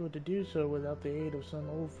been able to do so without the aid of some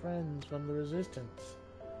old friends from the Resistance.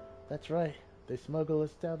 That's right, they smuggled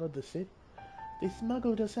us out of the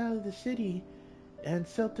city. And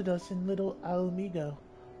sheltered us in little Alamigo,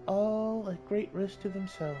 all at great risk to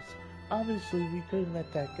themselves. Obviously, we couldn't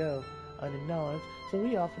let that go unacknowledged, so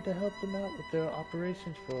we offered to help them out with their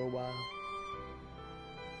operations for a while.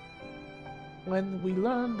 When we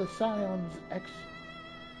learned the Scion's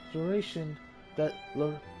exploration that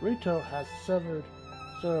Laruto has served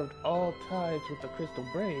all ties with the Crystal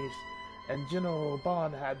Braves, and General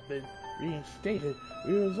Bond had been reinstated,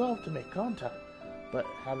 we resolved to make contact, but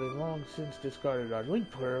having long since discarded our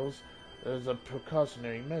link pearls as a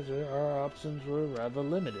precautionary measure, our options were rather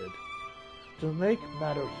limited. To make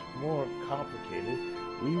matters more complicated,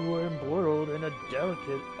 we were embroiled in a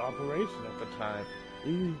delicate operation at the time,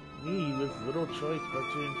 leaving me with little choice but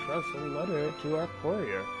to entrust a letter to our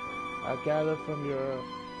courier. I gather from your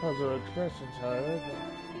puzzled expressions, however,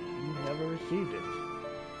 that you never received it.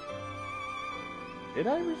 Did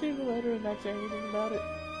I receive a letter and not say anything about it?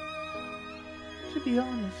 To be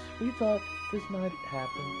honest, we thought this might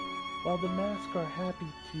happen. While the masks are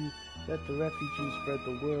happy to let the refugees spread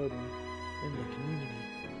the word in the community,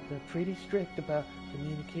 they're pretty strict about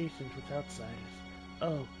communications with outsiders.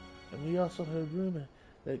 Oh, and we also heard rumor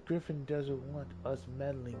that Griffin doesn't want us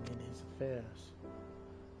meddling in his affairs.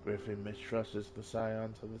 Griffin mistrusts the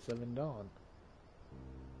Scions of the Seven Dawn.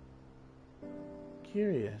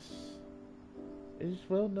 Curious. It is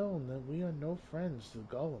well known that we are no friends to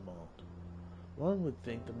Golemald. One would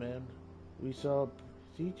think the man we saw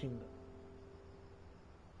beseeching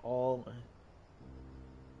all and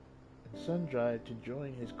sundry to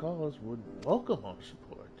join his cause would welcome our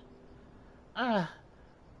support. I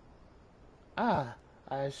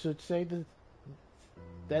should say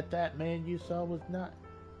that man you saw was not,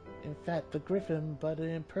 in fact, the Griffin, but an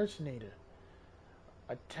impersonator.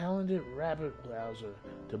 A talented rabbit-rouser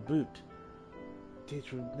to boot.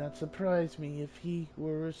 It would not surprise me if he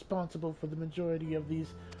were responsible for the majority of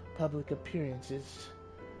these public appearances.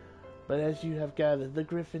 But as you have gathered, the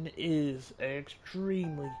Griffin is an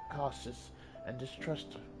extremely cautious and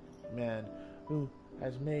distrustful man who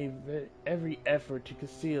has made every effort to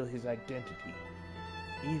conceal his identity.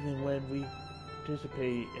 Even when we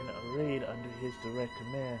participated in a raid under his direct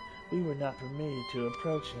command, we were not permitted to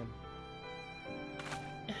approach him.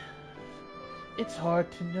 It's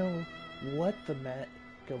hard to know what to make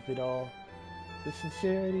of it all. The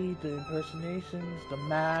sincerity, the impersonations, the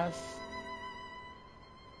masks.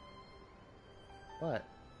 What?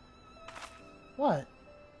 What?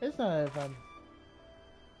 It's not as if I'm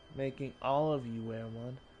making all of you wear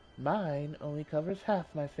one. Mine only covers half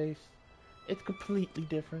my face. It's completely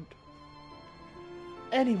different.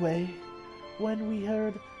 Anyway, when we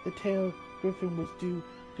heard the tale Griffin was due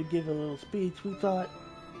to give a little speech, we thought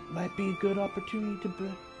it might be a good opportunity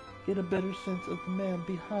to get a better sense of the man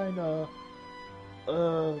behind,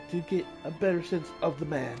 to get a better sense of the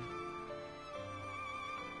man.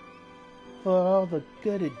 For all the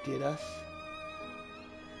good it did us.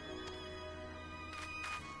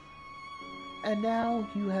 And now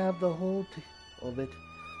you have the whole of it.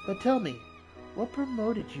 But tell me, what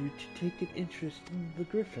promoted you to take an interest in the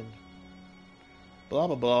Griffin? Blah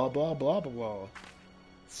blah blah blah blah blah.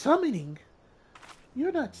 Summoning?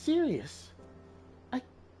 You're not serious. I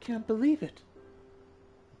can't believe it.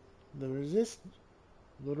 The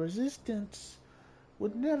Resistance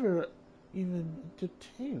would never even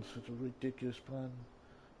entertain such a ridiculous plan.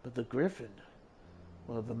 But the Griffin,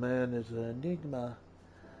 well, the man is an enigma.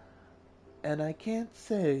 And I can't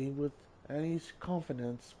say with any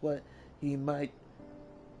confidence what he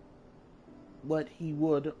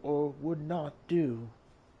would or would not do.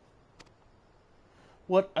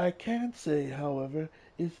 What I can say, however,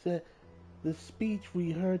 is that the speech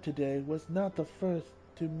we heard today was not the first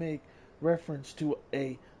to make reference to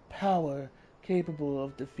a power capable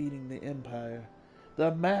of defeating the Empire.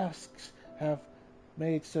 The masks have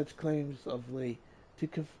made such claims of late.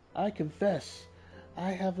 I confess,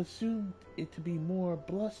 I have assumed it to be more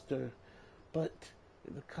bluster, but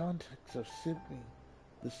in the context of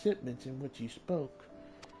the shipments in which you spoke,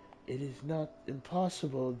 it is not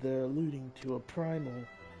impossible they're alluding to a primal.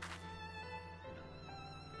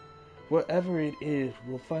 Wherever it is,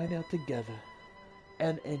 we'll find out together.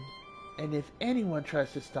 And if anyone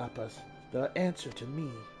tries to stop us, they'll answer to me.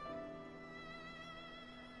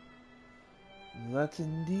 That's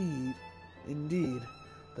indeed.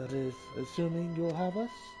 That is, assuming you'll have us.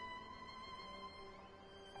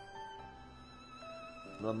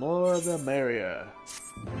 The more the merrier.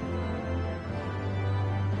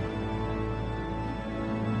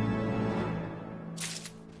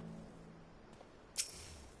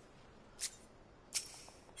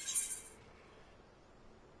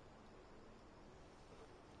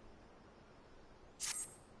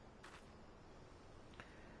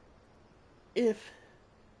 If,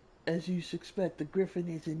 as you suspect, the Griffin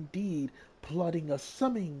is indeed plotting a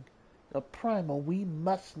summing of primal, we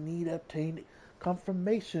must need obtain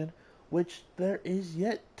confirmation, which there is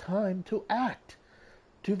yet time to act.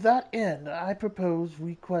 To that end, I propose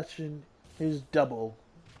we question his double.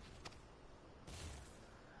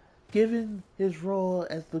 Given his role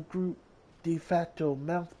as the group de facto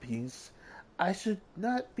mouthpiece, I should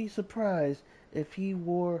not be surprised if he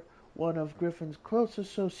were one of Griffin's close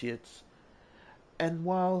associates. And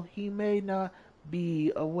while he may not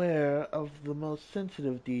be aware of the most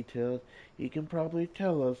sensitive details, he can probably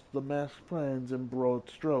tell us the masked plans in broad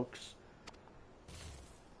strokes.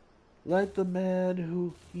 Like the man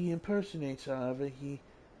who he impersonates, however, he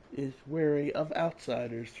is wary of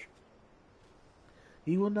outsiders.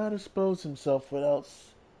 He will not expose himself without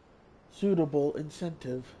suitable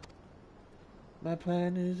incentive. My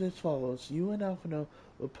plan is as follows. You and Alphino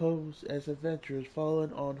will pose as adventurers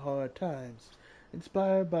fallen on hard times,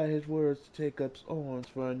 inspired by his words to take up arms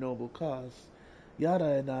for a noble cause. Yada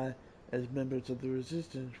and I, as members of the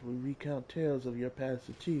Resistance, will recount tales of your past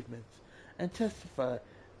achievements and testify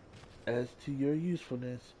as to your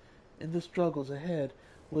usefulness in the struggles ahead.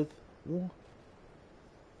 With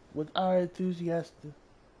our enthusiastic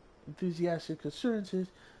assurances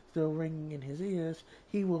still ringing in his ears,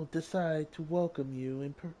 he will decide to welcome you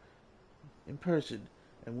in person,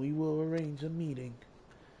 and we will arrange a meeting.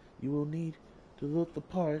 You will need to look the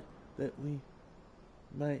part that we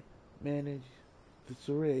might manage the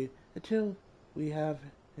charade until we have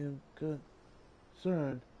him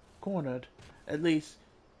cornered. At least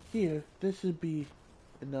here, this should be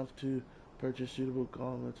enough to purchase suitable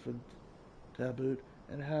garments for Taboo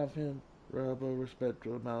and have him rub a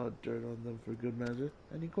respectful amount of dirt on them for good measure.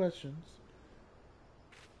 Any questions?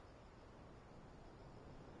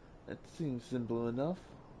 That seems simple enough.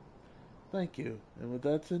 Thank you. And with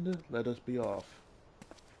that, Cynder, let us be off.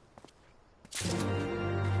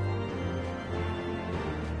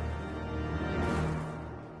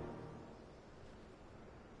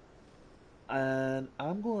 And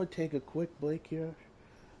I'm going to take a quick break here.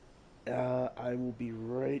 I will be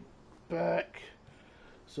right back.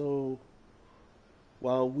 So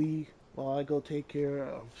while I go take care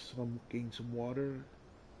of getting some water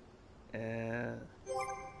and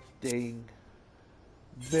staying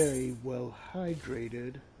very well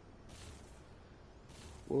hydrated,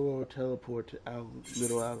 we'll teleport to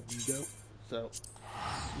little Alamigo. So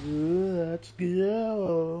let's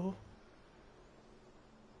go.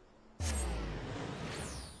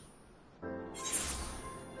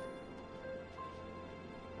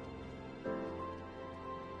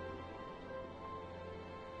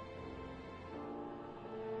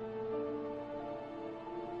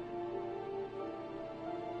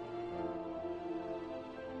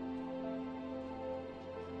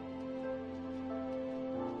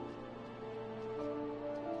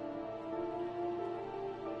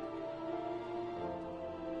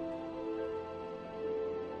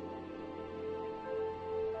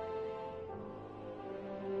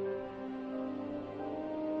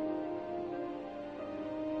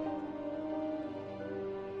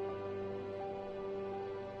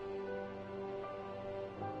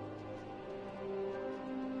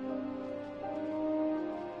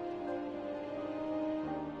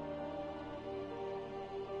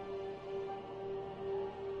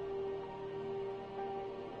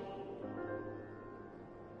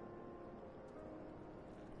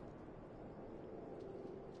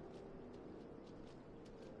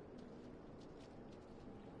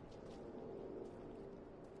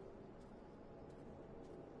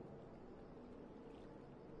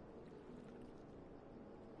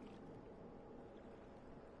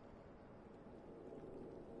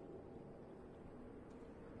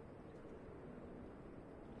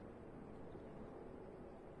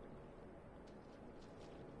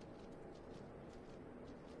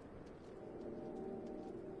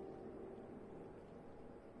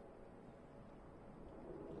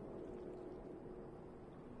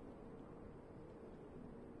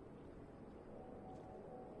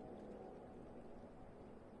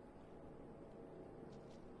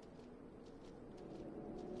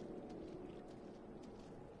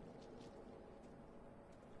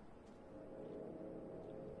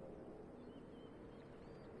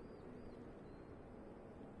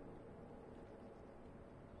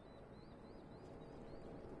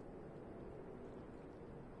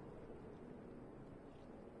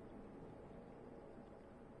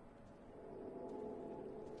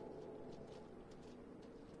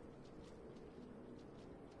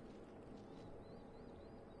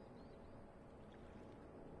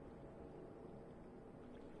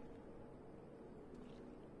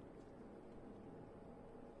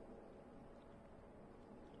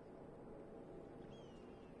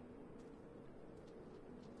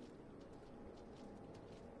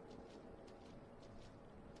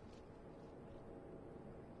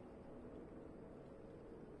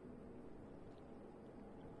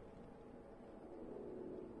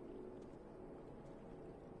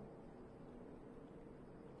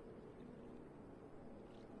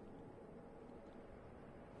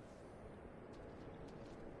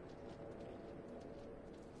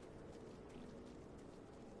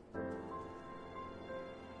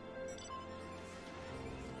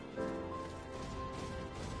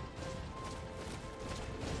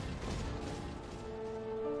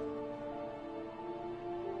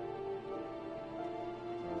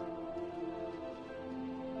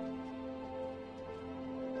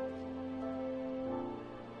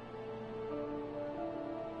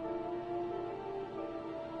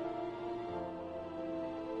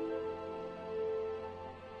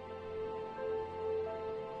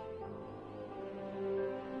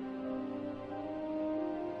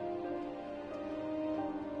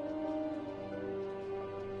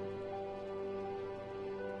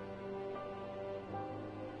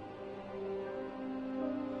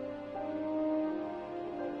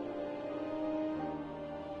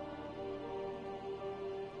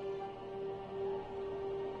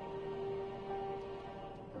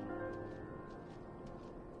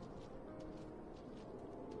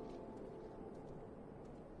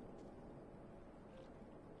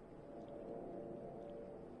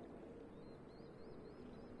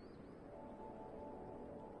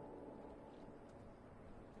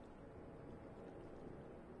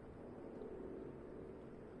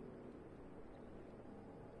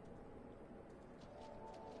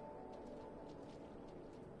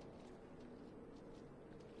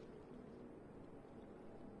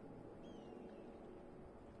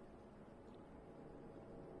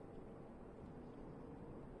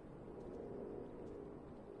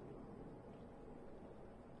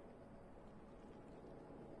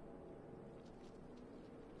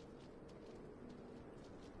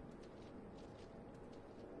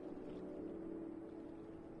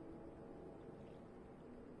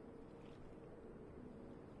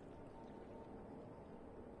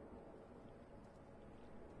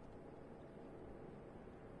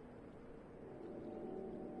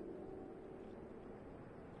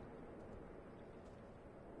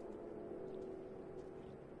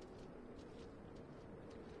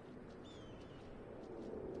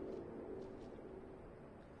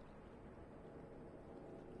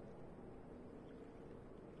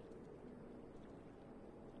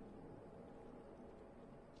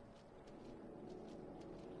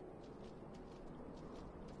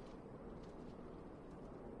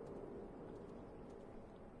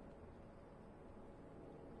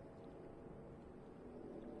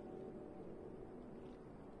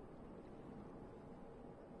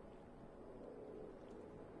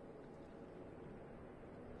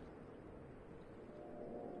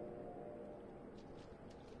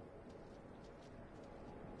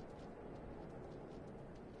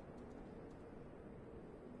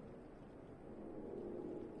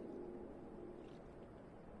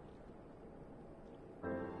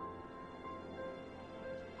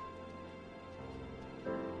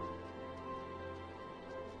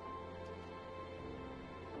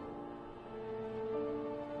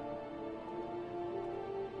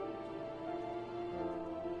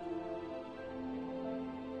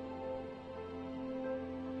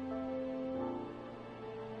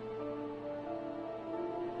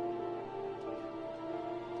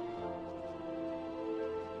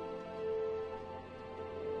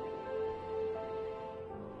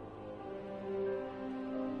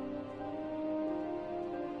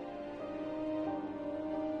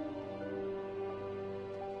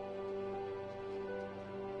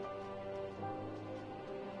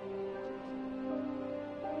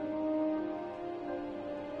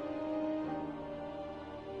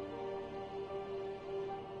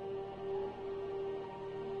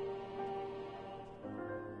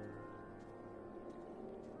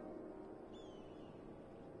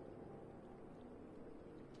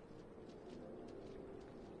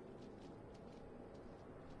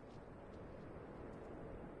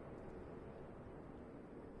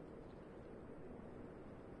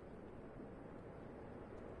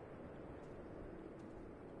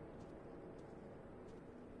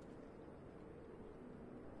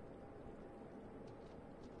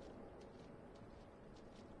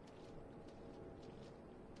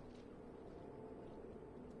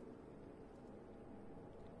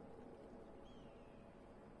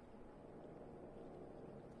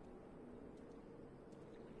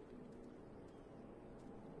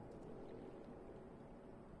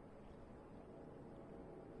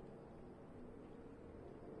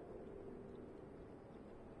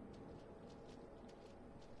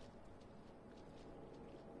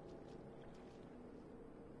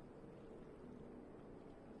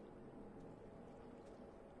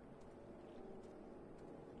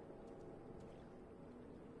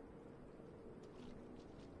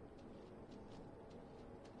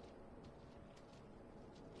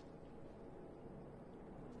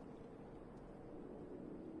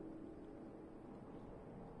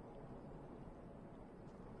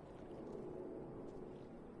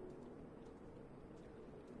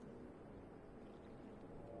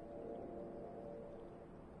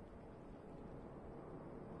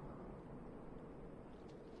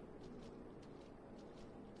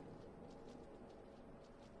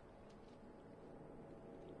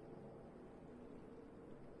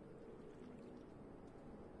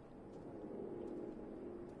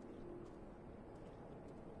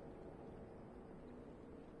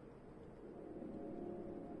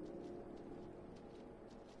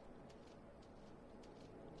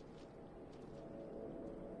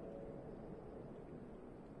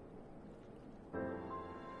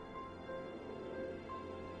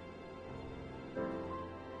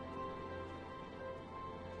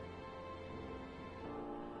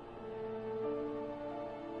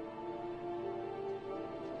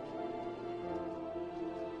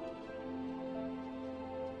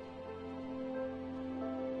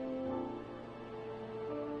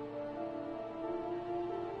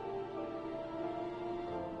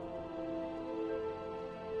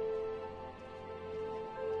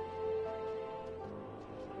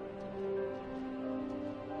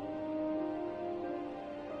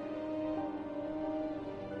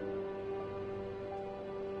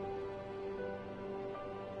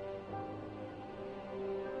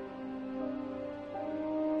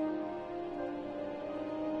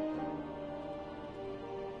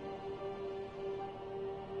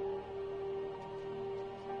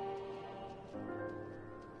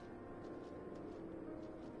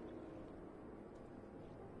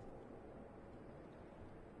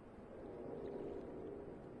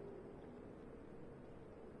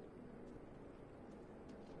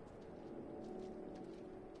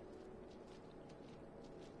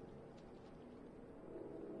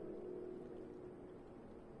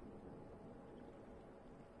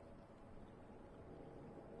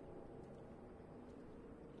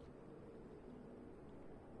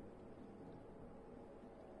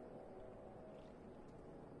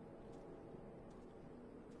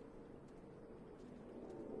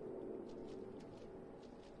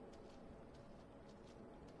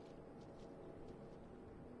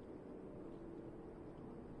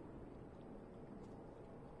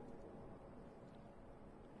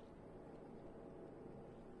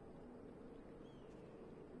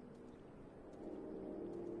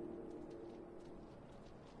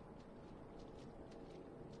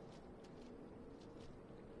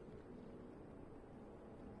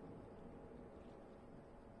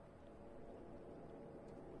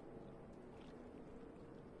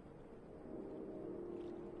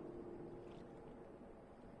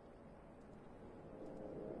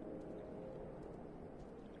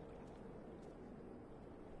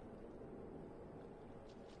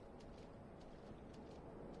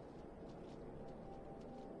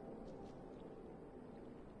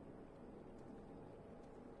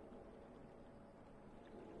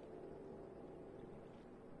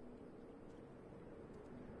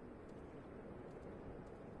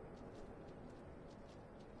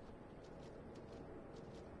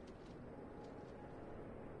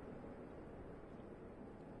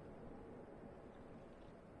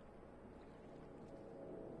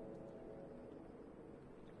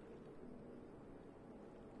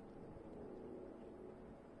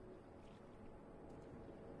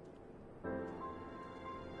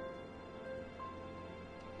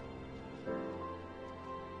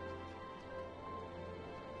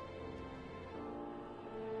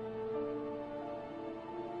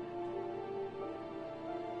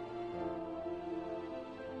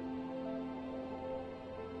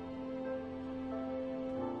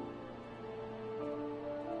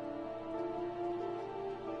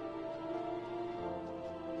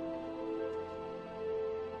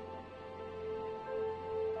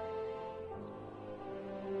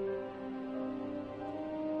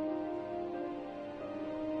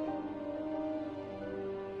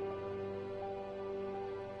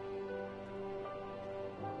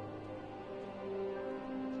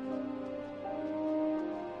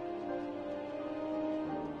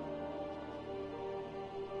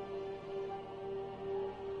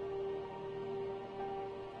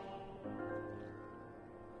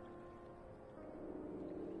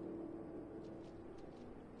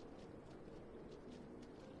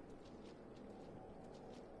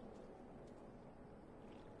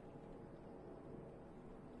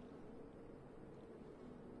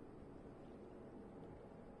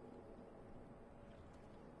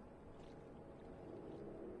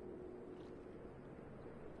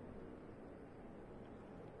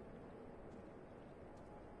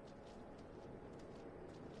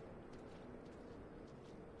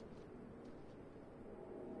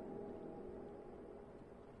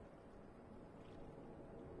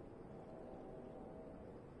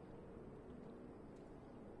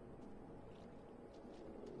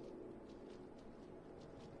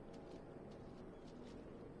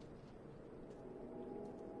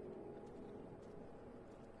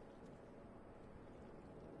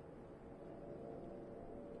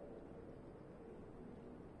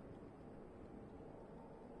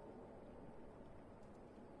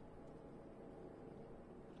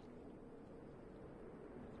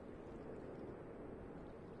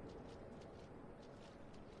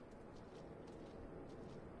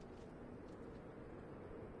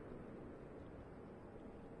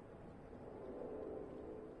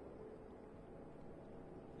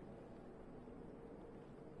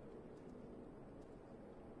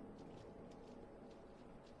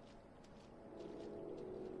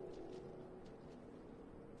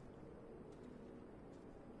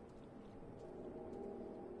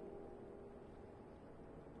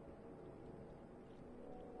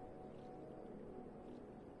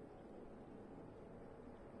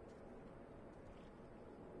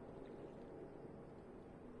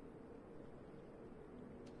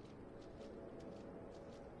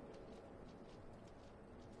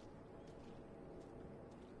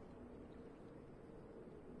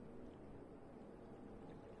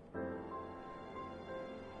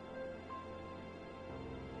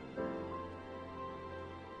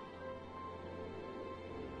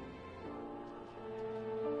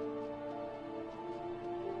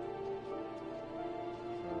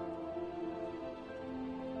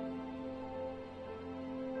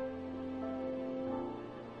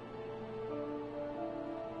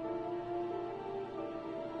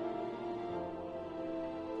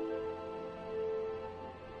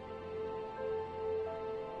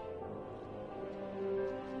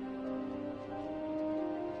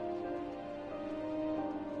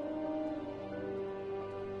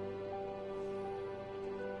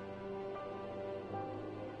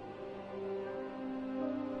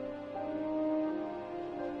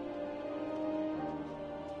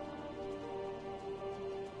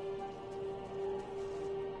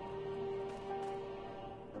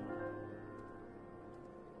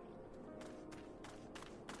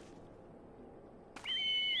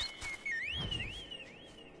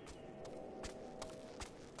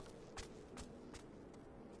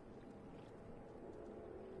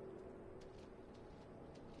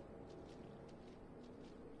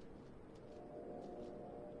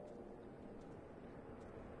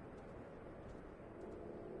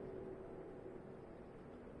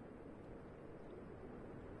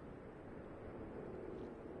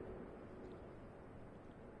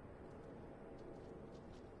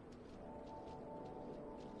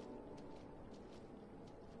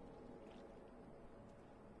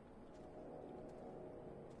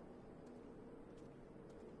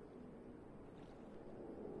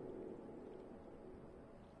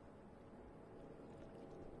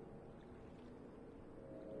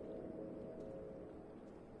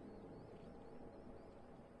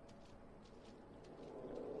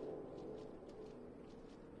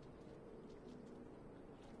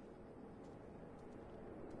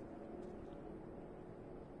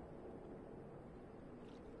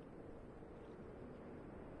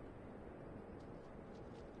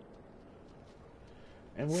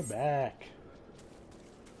 And we're back.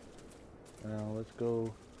 Now let's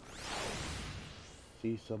go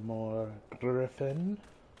see some more Griffin.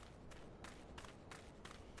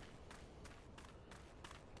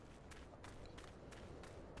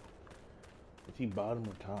 Is he bottom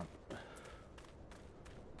or top?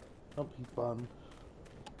 Oh, he's bottom.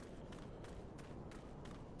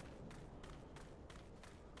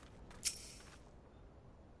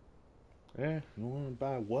 Yeah, you want to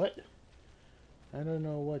buy what? I don't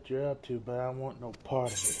know what you're up to, but I want no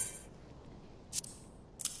part of it.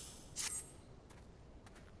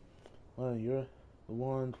 Well, you're the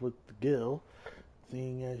ones with the gill,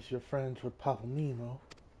 seeing as you're friends with Papa Nemo.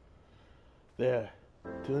 There,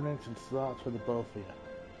 tunics and slots for the both of you.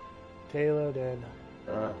 Tailored and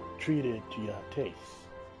treated to your tastes.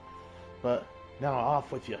 But now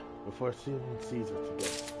off with you, before someone sees us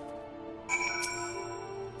again.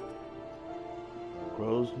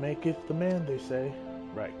 Crows maketh the man, they say.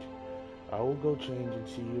 Right. I will go change and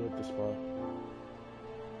see you at the spot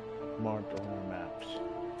marked on our maps.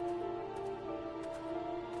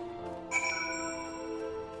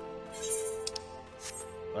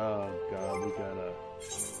 Oh god, we gotta...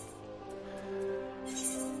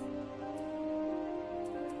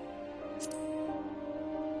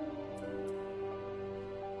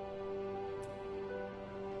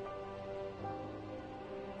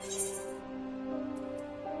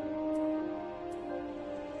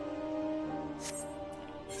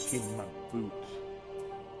 Give me my boots.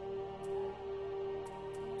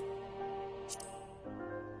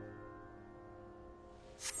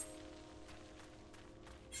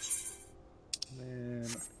 Man,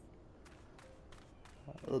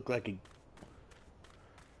 I look like a...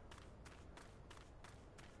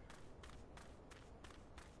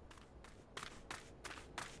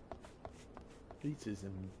 This is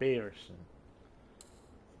embarrassing.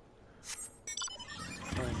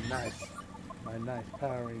 My nice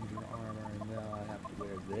Power Ranger armor, and now I have to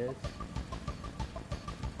wear this.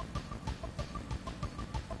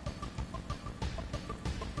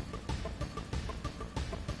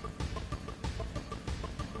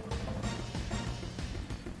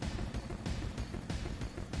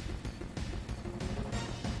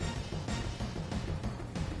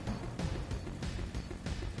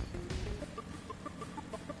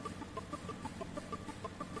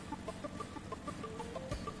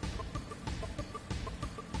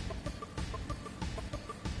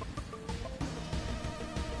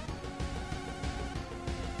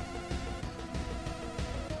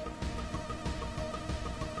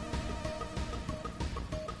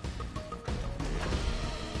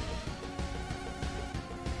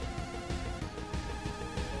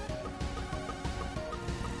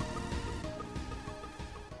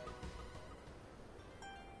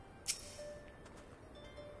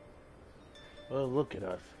 Well, look at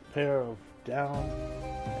us. A pair of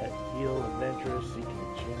down-at-heel adventurers seeking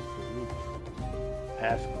a chance to reach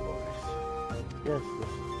past glories. Yes, this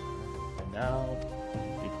is it. And now,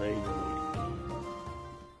 we play the waiting game.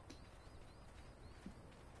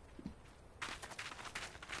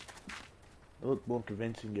 It looked more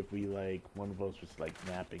convincing if we, like, one of us was, like,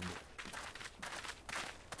 napping.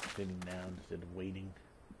 Sitting down instead of waiting.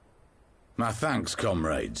 My thanks,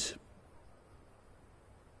 comrades.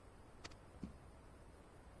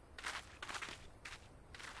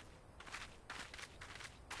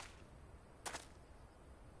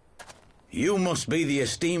 You must be the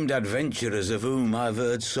esteemed adventurers of whom I've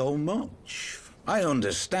heard so much. I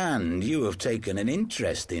understand you have taken an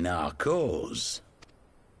interest in our cause.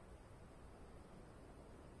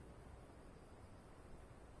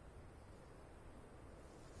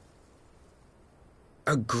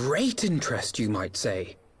 A great interest, you might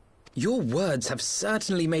say. Your words have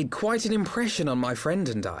certainly made quite an impression on my friend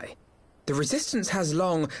and I. The Resistance has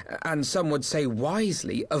long, and some would say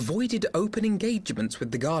wisely, avoided open engagements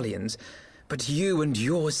with the Garleans, but you and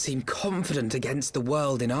yours seem confident against the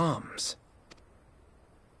world in arms.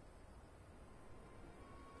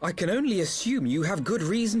 I can only assume you have good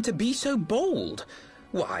reason to be so bold.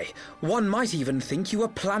 Why, one might even think you are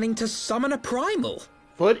planning to summon a primal.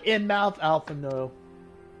 Foot in mouth, Alpha, no.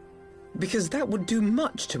 Because that would do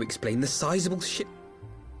much to explain the sizable ship.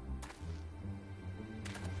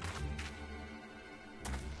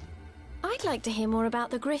 I'd like to hear more about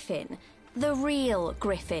the Griffin. The real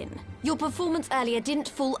Griffin. Your performance earlier didn't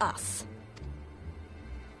fool us.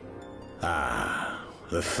 Ah,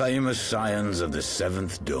 the famous scions of the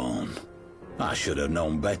Seventh Dawn. I should have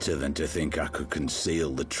known better than to think I could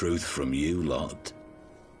conceal the truth from you lot.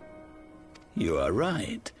 You are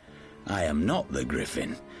right. I am not the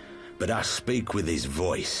Griffin, but I speak with his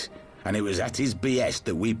voice, and it was at his behest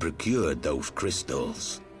that we procured those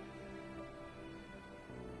crystals.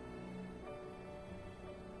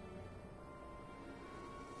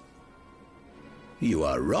 You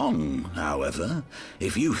are wrong, however,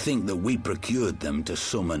 if you think that we procured them to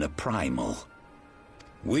summon a primal.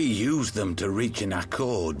 We used them to reach an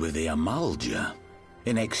accord with the Amalja.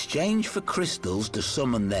 In exchange for crystals to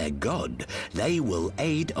summon their god, they will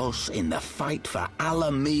aid us in the fight for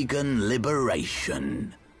Alamegan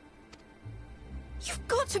liberation. You've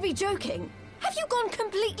got to be joking. Have you gone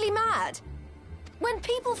completely mad? When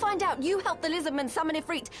people find out you helped the Lizardmen summon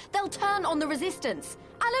Ifrit, they'll turn on the Resistance.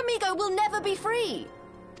 Alamigo will never be free.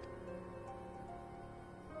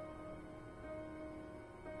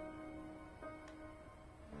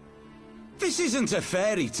 This isn't a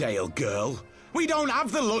fairy tale, girl. We don't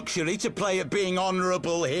have the luxury to play at being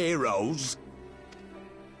honourable heroes.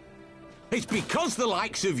 It's because the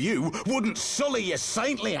likes of you wouldn't sully your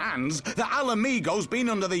saintly hands that Alamigo's been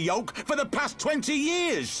under the yoke for the past 20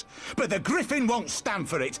 years. But the Griffin won't stand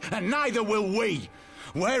for it, and neither will we.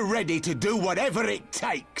 We're ready to do whatever it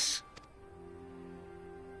takes.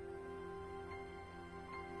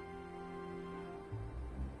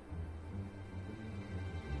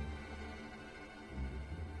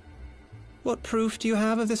 What proof do you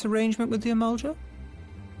have of this arrangement with the Amalja?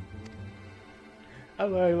 I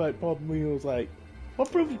like Bob Wheels, like,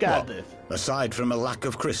 what proof you got of this? Aside from a lack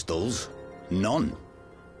of crystals, none.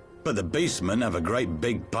 But the Beastmen have a great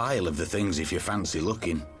big pile of the things if you fancy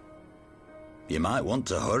looking. You might want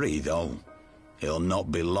to hurry, though. It'll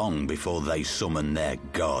not be long before they summon their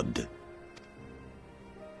god.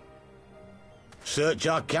 Search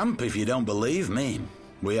our camp if you don't believe me.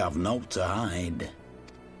 We have naught to hide.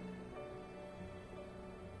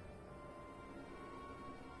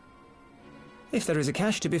 If there is a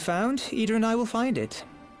cache to be found, Ida and I will find it.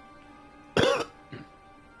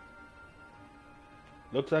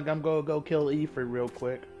 Looks like I'm gonna go kill Ifrit real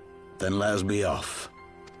quick. Then let us be off.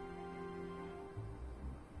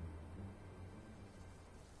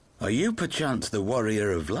 Are you perchance the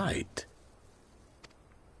Warrior of Light?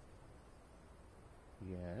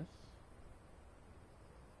 Yes.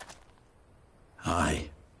 Aye,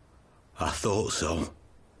 I thought so.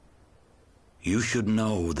 You should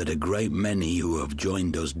know that a great many who have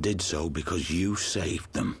joined us did so because you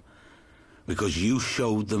saved them. Because you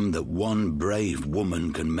showed them that one brave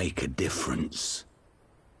woman can make a difference.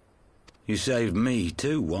 You saved me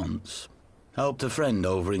too once. Helped a friend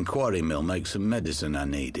over in Quarry Mill make some medicine I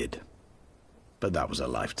needed. But that was a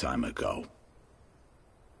lifetime ago.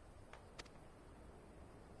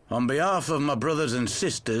 On behalf of my brothers and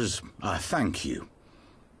sisters, I thank you.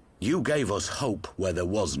 You gave us hope where there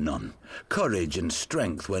was none, courage and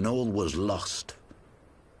strength when all was lost.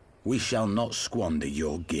 We shall not squander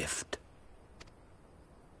your gift.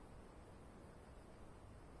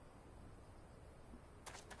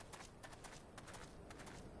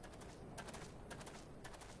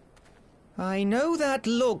 I know that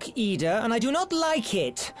look, Ida, and I do not like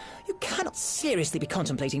it. You cannot seriously be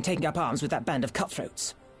contemplating taking up arms with that band of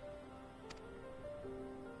cutthroats.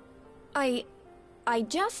 I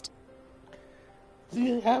just...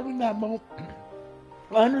 See, having that moment...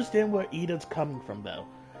 I understand where Ida's coming from, though.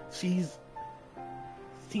 She's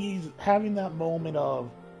having that moment of,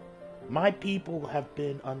 my people have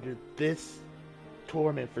been under this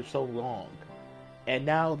torment for so long. And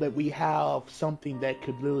now that we have something that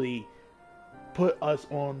could really put us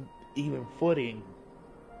on even footing,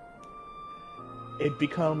 it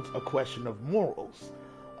becomes a question of morals.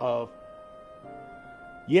 Of,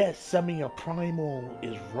 yes, summoning a primal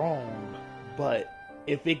is wrong, but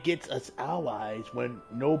if it gets us allies when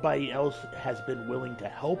nobody else has been willing to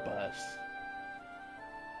help us,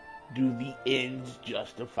 do the ends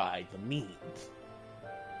justify the means?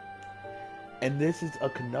 And this is a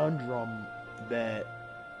conundrum that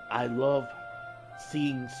I love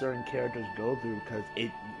seeing certain characters go through, because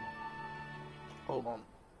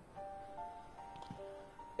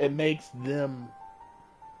it makes them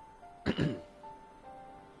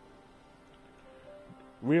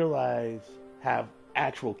realize, have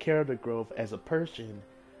actual character growth as a person,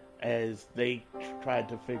 as they try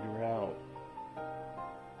to figure out,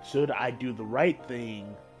 should I do the right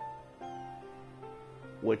thing,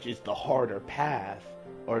 which is the harder path,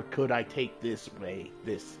 or could I take this way,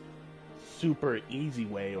 this super easy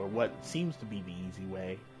way, or what seems to be the easy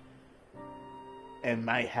way, and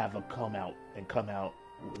might have a come out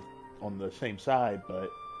on the same side, but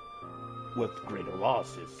with greater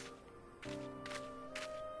losses.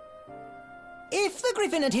 If the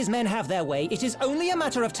Griffin and his men have their way, it is only a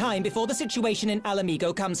matter of time before the situation in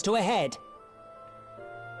Alamigo comes to a head.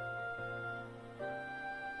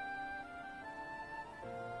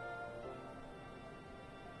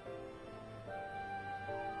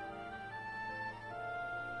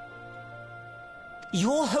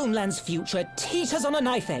 Your homeland's future teeters on a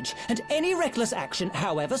knife edge, and any reckless action,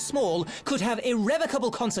 however small, could have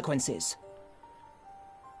irrevocable consequences.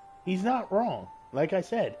 He's not wrong. Like I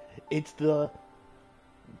said, it's the...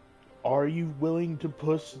 Are you willing to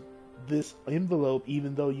push this envelope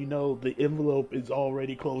even though you know the envelope is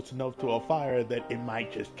already close enough to a fire that it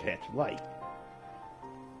might just catch light?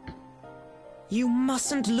 You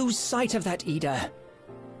mustn't lose sight of that, Ida.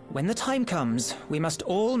 When the time comes, we must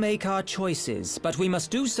all make our choices, but we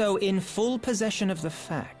must do so in full possession of the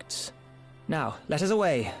facts. Now, let us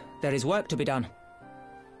away. There is work to be done.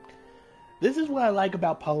 This is what I like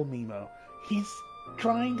about Palomino. He's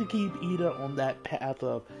trying to keep Ida on that path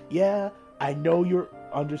of, yeah, I know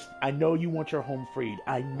I know you want your home freed.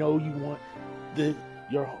 I know you want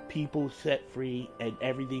your people set free and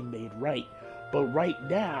everything made right. But right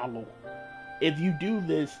now, if you do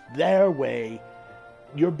this their way,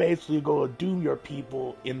 you're basically going to doom your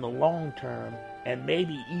people in the long term and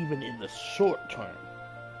maybe even in the short term.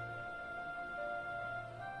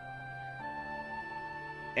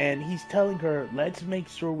 And he's telling her, let's make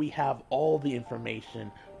sure we have all the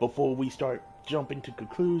information before we start jumping to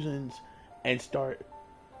conclusions and start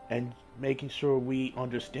and making sure we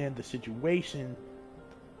understand the situation,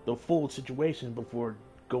 the full situation, before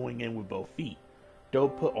going in with both feet.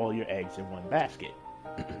 Don't put all your eggs in one basket.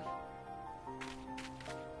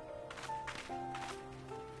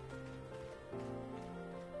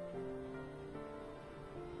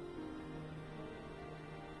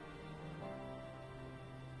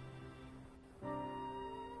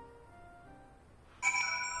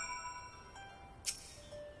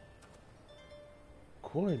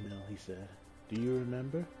 Quarry mill, he said. Do you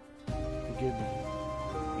remember? Forgive me.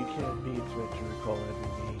 You can't be expected to recall every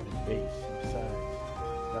name and face. Besides,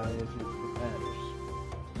 science is what matters.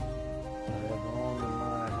 I have long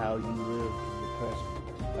admired how you live in the present,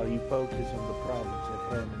 how you focus on the problems at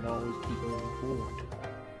hand and always keep moving forward.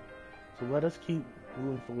 So let us keep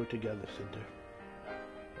moving forward together, Cynder.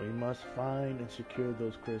 We must find and secure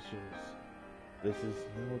those crystals. This is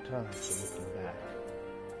no time for looking back.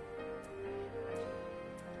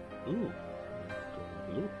 Ooh.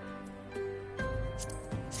 Blue.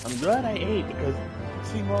 I'm glad I ate because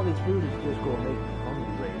seeing all this food is just gonna make me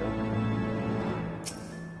hungry later.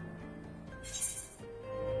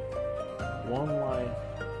 One life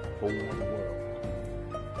for one world.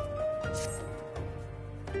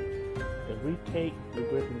 If we take the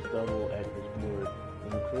Griffin's double at his word,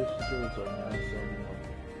 then the crystals are now somewhere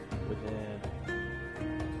within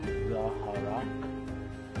the Harak,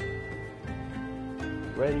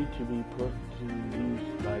 ready to be put to use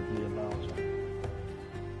by the Amalta.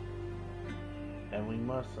 And we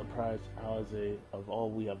must apprise Alize of all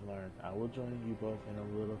we have learned. I will join you both in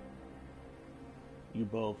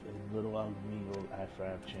Little Amigo after I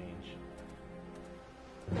have changed.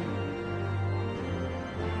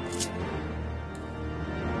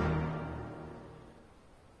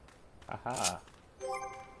 Aha.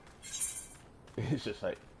 It's just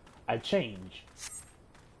like, I change.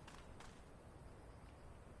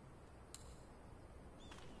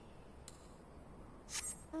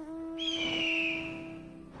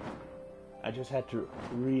 I just had to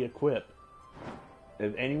re-equip.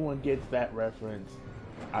 If anyone gets that reference,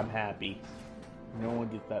 I'm happy. If no one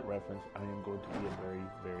gets that reference, I am going to be a very,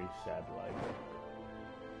 very sad life.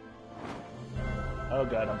 Oh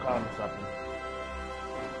god, I'm caught in something.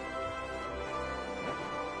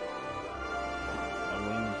 And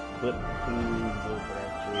we flip to the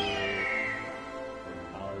branches.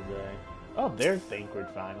 Holiday. Oh, there's Thancred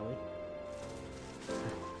finally.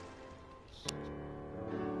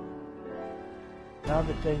 Now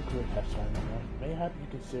that Thancred has found out, mayhap you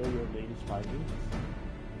consider your latest findings?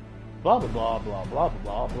 Blah blah blah blah blah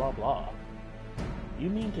blah blah blah. You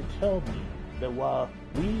mean to tell me that while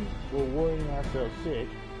we were worrying ourselves sick,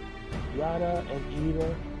 Yada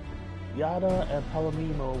and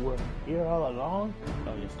Palomino were here all along?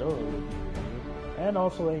 Oh, you still and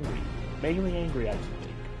also angry. Mainly angry, I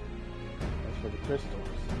think. As for the crystals,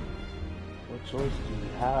 what choice do we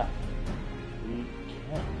have? We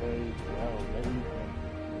can't very well let them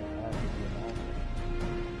have the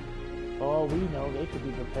announcement. For all we know, they could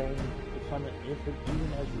be preparing to come an infant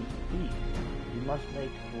even as we speak. We must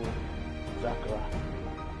make for Zakara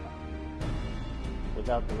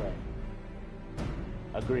without delay.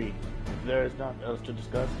 Agreed. If there is nothing else to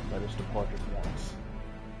discuss, let us depart at once.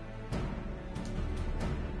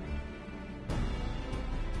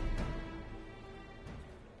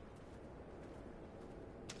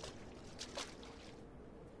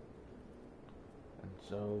 And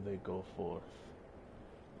so they go forth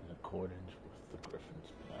in accordance with the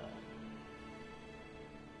Griffin's plan.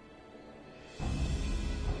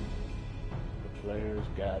 players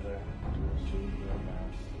gather to receive their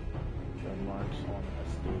mass. Their marks on a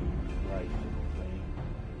stage bright in flame.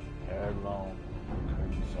 Ere long, the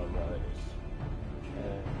curtains are raised,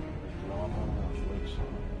 and the drama of which I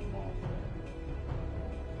am author.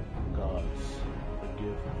 Gods,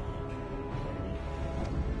 forgive me for me.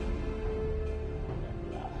 At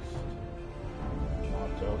last,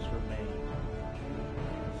 naught else remained.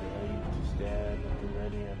 Save to stand at the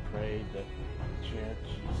ready and pray that church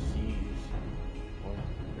sees, for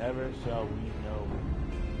never shall we know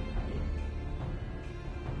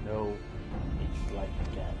it's like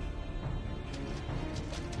again.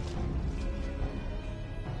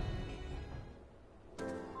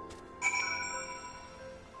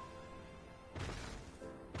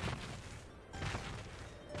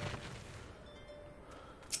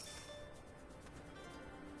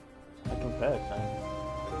 I confess, I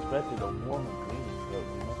expected a warm greeting, but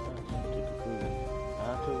we must not seem to conclude.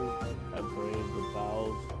 Not until we have braved the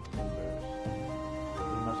bowels of embers.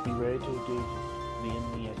 We must be ready to engage the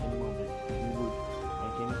enemy at any moment. If you would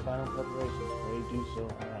make any final preparations, pray do so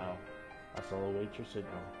now. I shall await your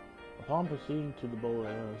signal. Upon proceeding to the bowl,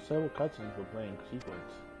 several cutscenes were playing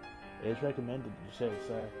sequence. It is recommended that you set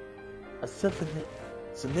aside a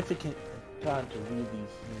significant time to view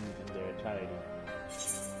these scenes in their entirety.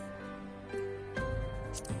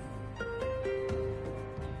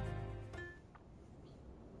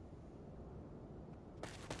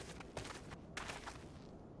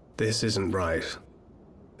 This isn't right.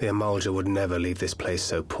 The Emulger would never leave this place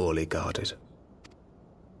so poorly guarded.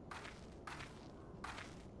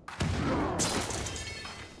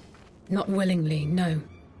 Not willingly, no.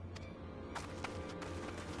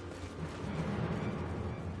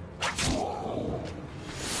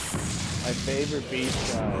 My favorite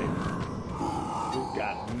beast guy who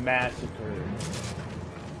got massacred.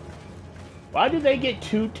 Why do they get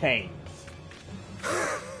 2 tanks?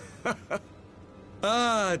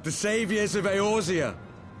 Ah, the saviors of Eorzea.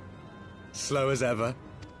 Slow as ever.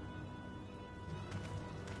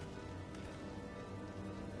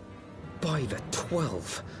 By the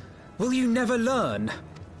 12. Will you never learn?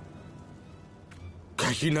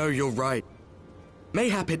 You know, you're right.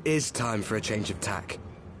 Mayhap it is time for a change of tack.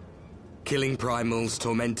 Killing primals,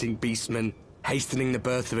 tormenting beastmen, hastening the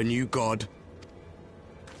birth of a new god.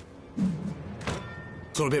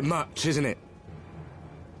 It's all a bit much, isn't it?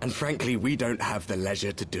 And frankly, we don't have the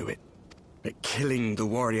leisure to do it. But killing the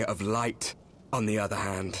warrior of light, on the other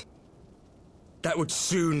hand, that would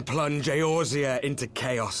soon plunge Eorzea into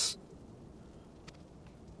chaos.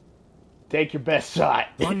 Take your best shot.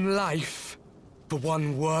 One life for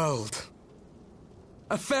one world.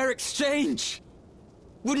 A fair exchange.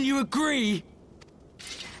 Wouldn't you agree?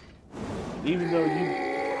 Even though you...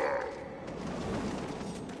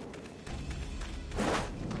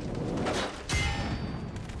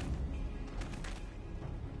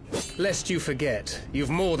 Lest you forget, you've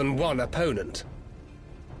more than one opponent.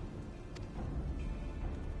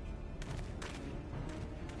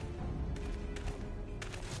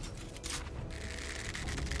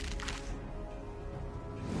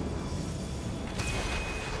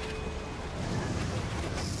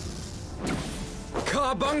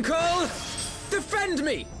 Carbuncle! Defend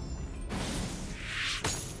me!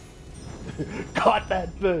 Caught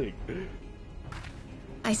that thing!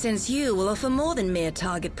 I sense you will offer more than mere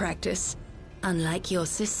target practice, unlike your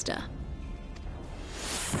sister.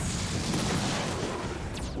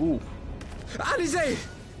 Ooh. Alize!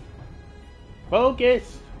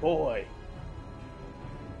 Focus, boy.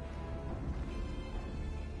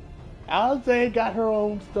 Alize got her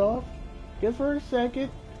own stuff. Give her a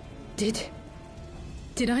second. Did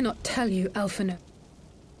I not tell you, Alphino?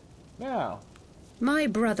 Now. My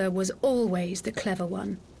brother was always the clever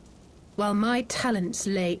one, while my talents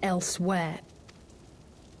lay elsewhere.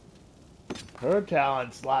 Her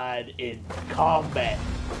talents lied in combat.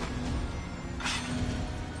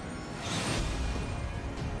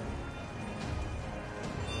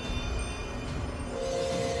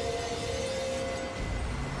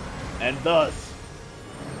 And thus,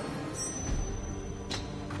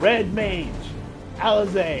 Red Mage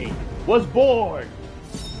Alize was born.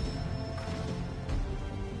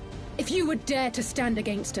 If you would dare to stand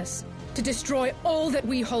against us, to destroy all that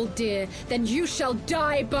we hold dear, then you shall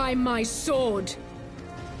die by my sword.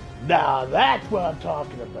 Now that's what I'm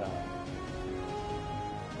talking about.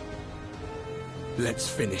 Let's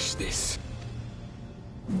finish this.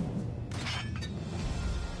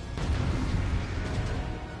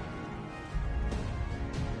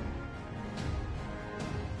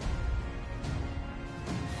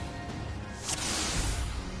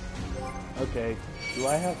 Okay, do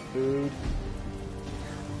I have food?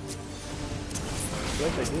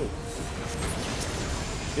 Yes, I do.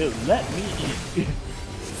 Dude, let me eat.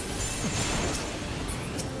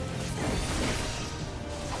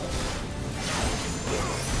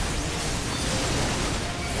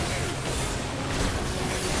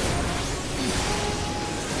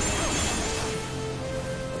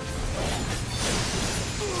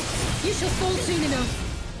 You shall fall soon enough.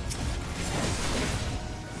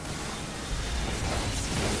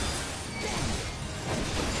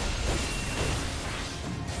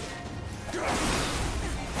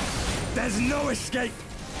 There's no escape!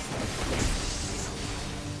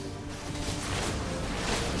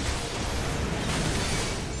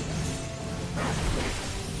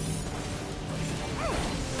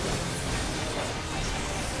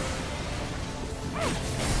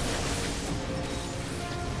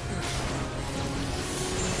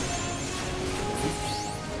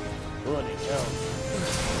 Bloody hell.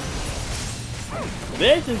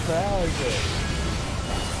 This is how I go.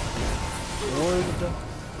 Wars of the...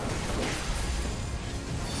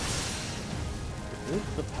 Is this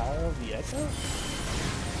the power of the echo?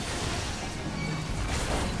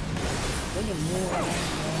 Bringing more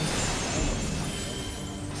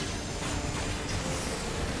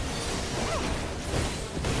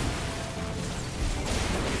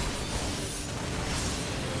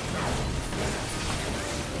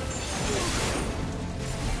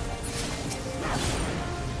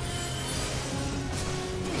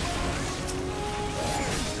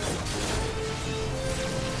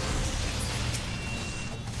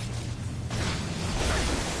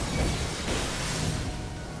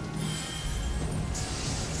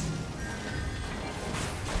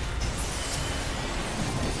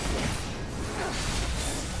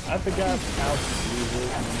I forgot how to do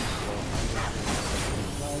this.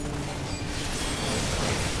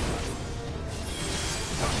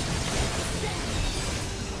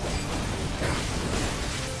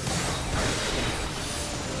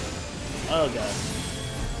 Oh god.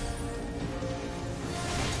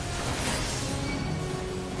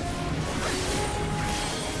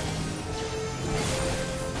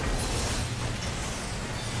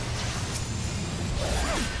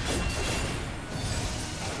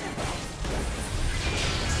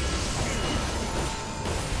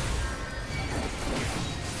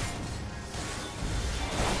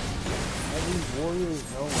 Warriors,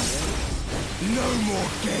 no more. No more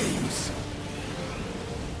games!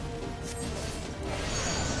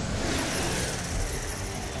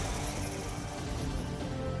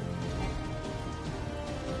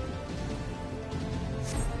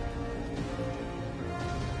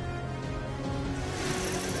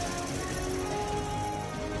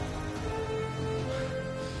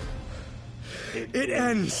 It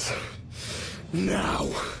ends now.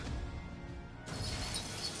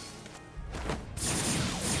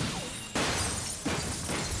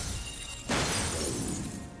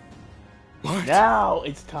 What? Now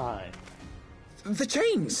it's time. The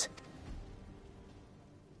chains!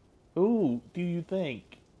 Who do you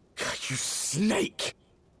think? You snake!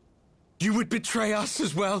 You would betray us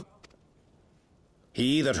as well?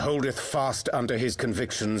 He that holdeth fast unto his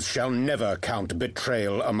convictions shall never count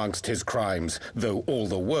betrayal amongst his crimes, though all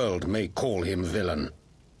the world may call him villain.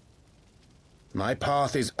 My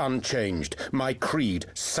path is unchanged, my creed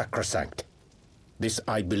sacrosanct. This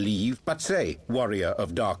I believe, but say, warrior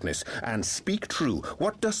of darkness, and speak true,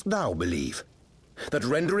 what dost thou believe? That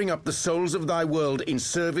rendering up the souls of thy world in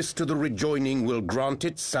service to the rejoining will grant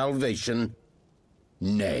it salvation?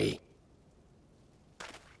 Nay.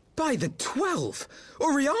 By the 12!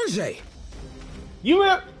 Oriange!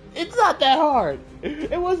 It's not that hard.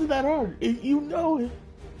 It wasn't that hard. You know it.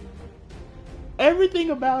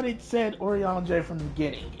 Everything about it said Oriange from the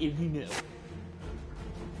beginning, if you knew.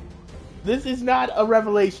 This is not a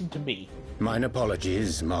revelation to me. Mine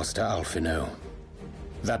apologies, Master Alphino.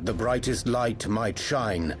 That the brightest light might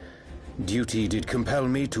shine, duty did compel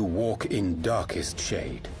me to walk in darkest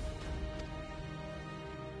shade.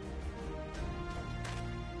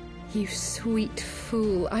 You sweet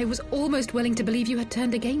fool. I was almost willing to believe you had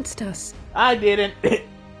turned against us. I didn't.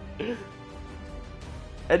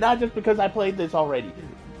 And not just because I played this already.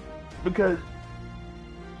 Because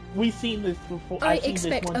we've seen this before. I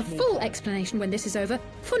expect a full explanation when this is over.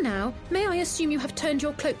 For now, may I assume you have turned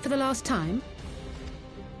your cloak for the last time?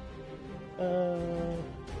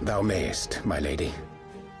 Thou mayest, my lady.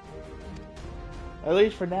 At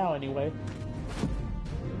least for now, anyway.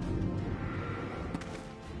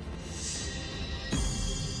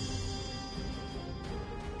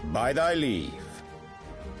 By thy leave.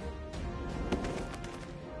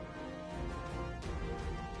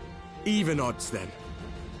 Even odds, then.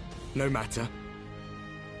 No matter.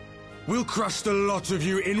 We'll crush the lot of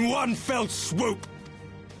you in one fell swoop!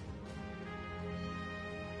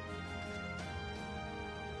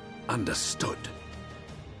 Understood.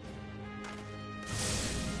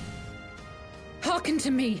 Hearken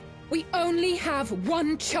to me. We only have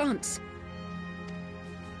one chance.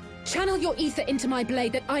 Channel your ether into my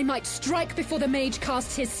blade that I might strike before the mage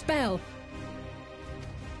casts his spell.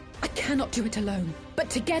 I cannot do it alone, but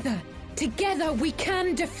together we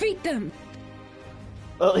can defeat them.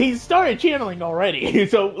 Well, he's started channeling already,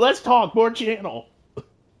 so let's talk more channel.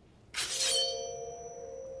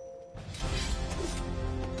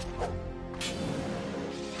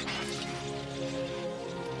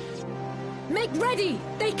 Make ready!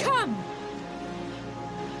 They come!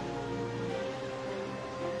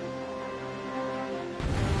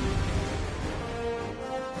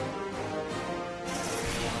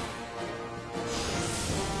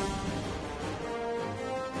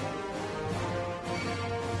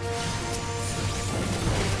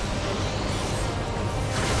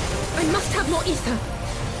 I must have more ether!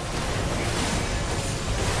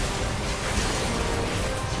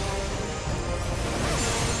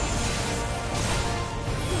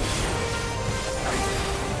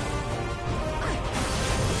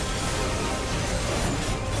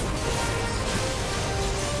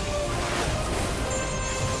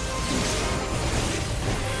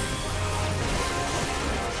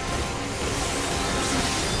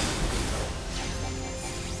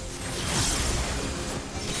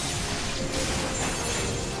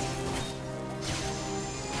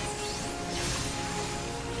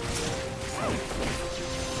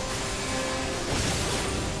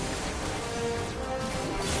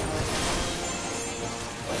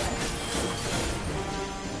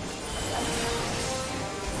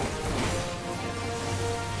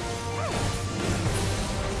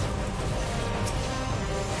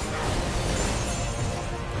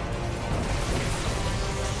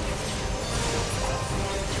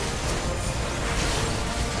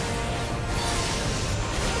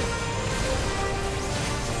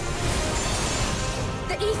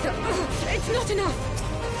 Ether! It's not enough!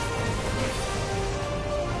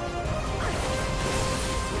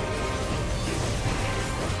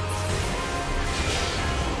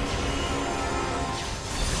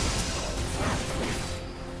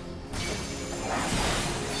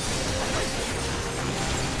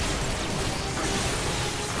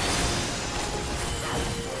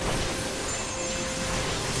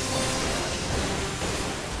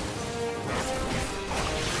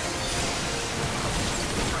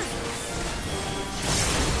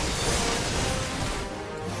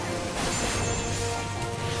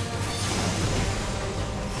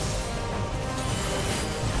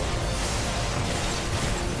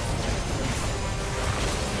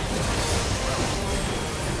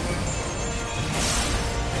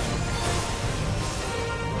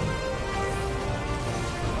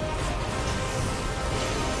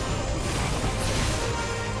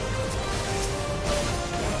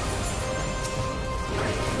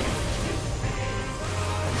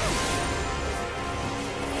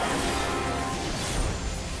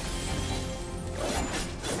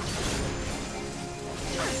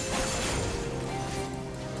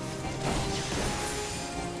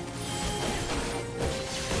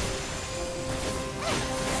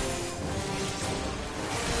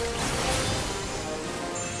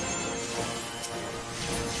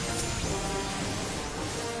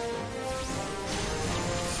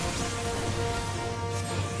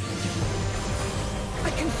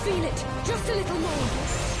 Feel it! Just a little more!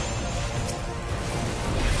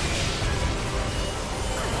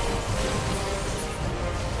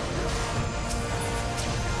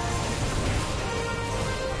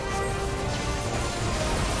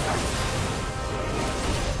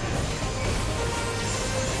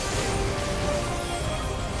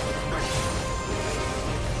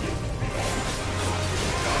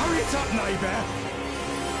 Hurry it up, neighbour!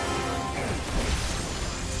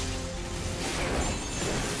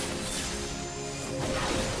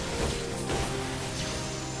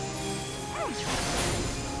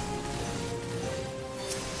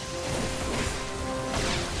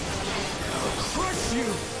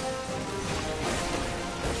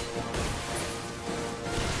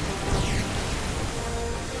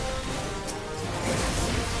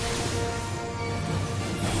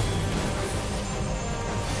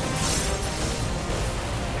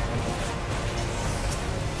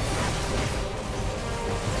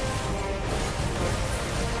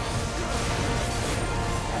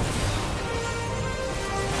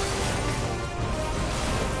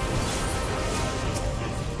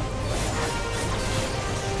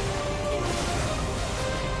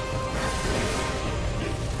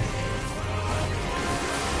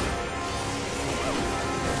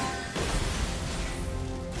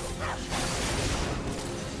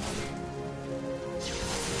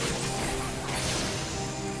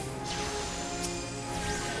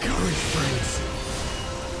 Courage, friends.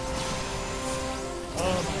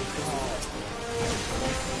 Oh my god.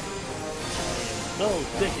 I am so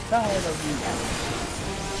sick and tired of you.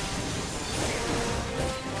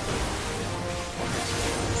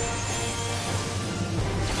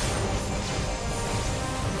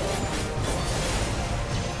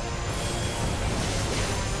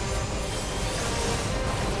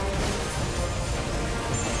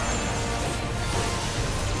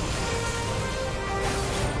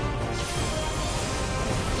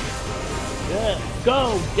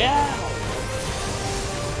 Go down!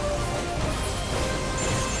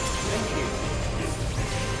 Thank you.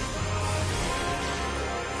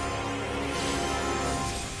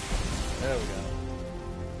 There we go.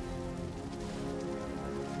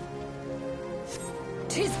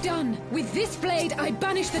 'Tis done! With this blade I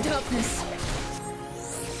banish the darkness!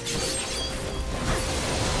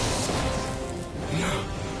 No.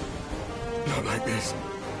 Not like this.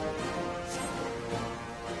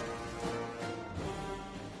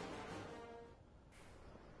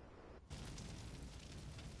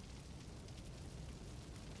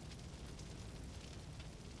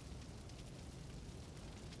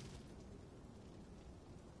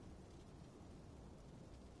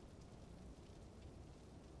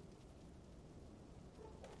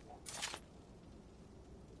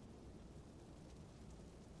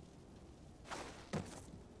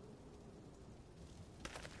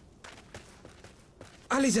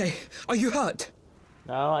 Alize, are you hurt?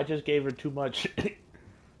 No, I just gave her too much.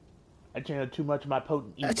 I channeled too much of my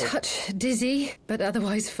potent evil. A touch dizzy, but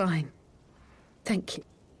otherwise fine. Thank you.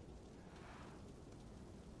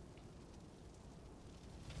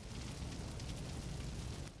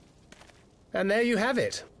 And there you have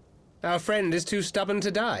it. Our friend is too stubborn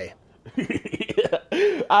to die.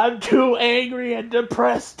 I'm too angry and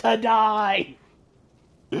depressed to die.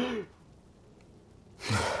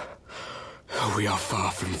 We are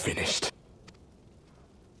far from finished.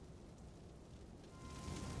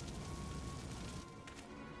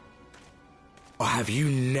 Or have you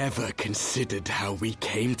never considered how we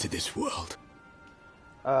came to this world?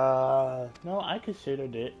 No, I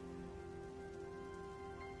considered it.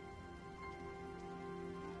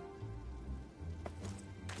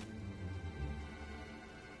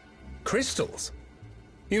 Crystals?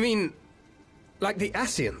 You mean, like the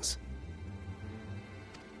Ascians?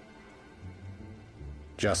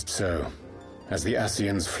 Just so. As the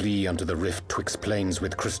Ascians flee unto the rift twixt planes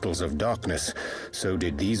with crystals of darkness, so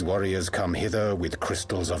did these warriors come hither with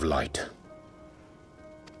crystals of light.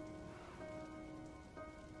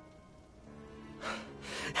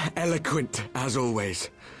 Eloquent, as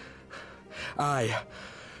always. Aye,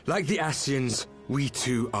 like the Ascians, we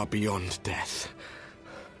too are beyond death.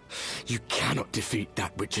 You cannot defeat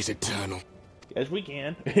that which is eternal. Yes, we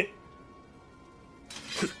can.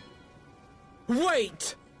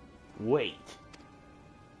 Wait! Wait.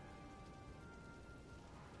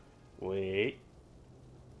 Wait.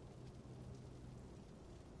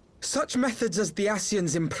 Such methods as the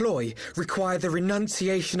Ascians employ require the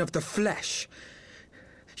renunciation of the flesh.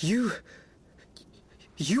 You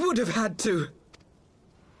would have had to...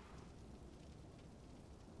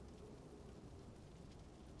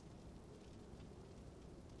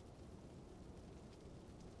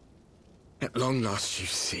 At long last, you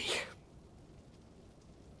see.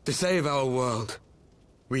 To save our world,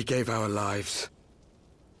 we gave our lives.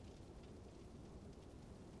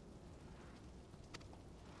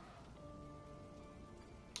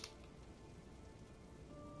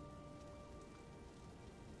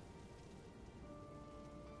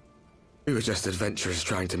 We were just adventurers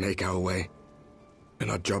trying to make our way. An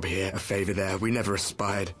odd job here, a favor there. We never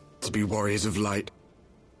aspired to be warriors of light.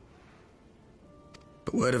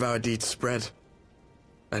 But word of our deeds spread,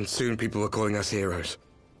 and soon people were calling us heroes.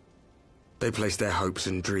 They placed their hopes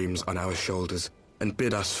and dreams on our shoulders, and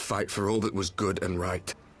bid us fight for all that was good and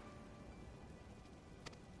right.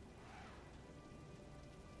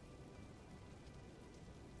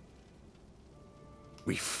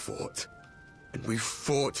 We fought, and we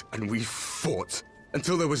fought, and we fought,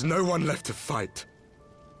 until there was no one left to fight.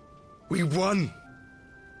 We won!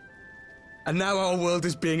 And now our world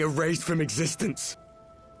is being erased from existence.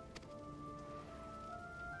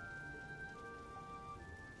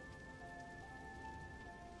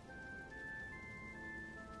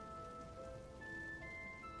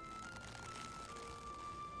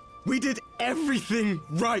 We did everything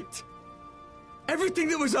right. Everything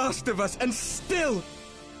that was asked of us, and still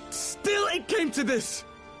it came to this.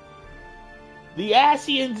 The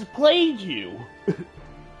Ascians played you.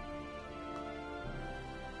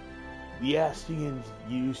 The Ascians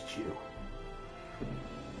used you.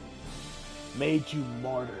 made you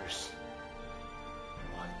martyrs.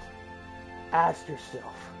 What? Ask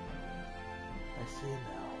yourself. I see now.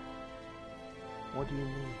 What do you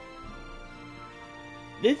mean?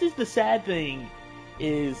 This is the sad thing,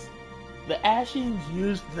 is the Ashians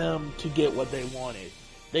used them to get what they wanted.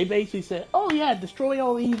 They basically said, oh yeah, destroy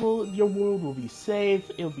all evil, your world will be safe,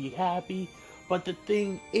 it'll be happy. But the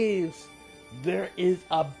thing is, there is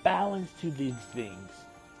a balance to these things.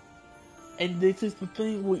 And this is the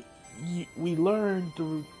thing we learn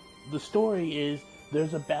through the story is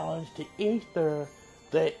there's a balance to Aether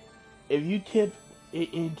that if you tip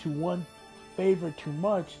it into one favor too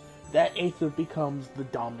much, that Aether becomes the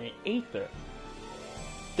dominant Aether.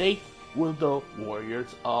 They were the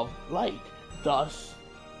warriors of light. Thus,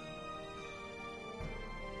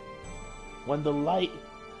 when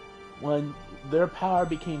their power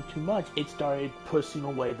became too much, it started pushing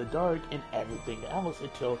away the dark and everything else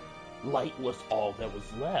until light was all that was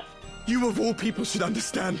left. You of all people should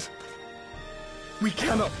understand. We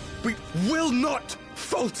will not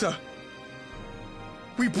falter.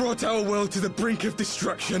 We brought our world to the brink of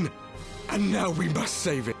destruction, and now we must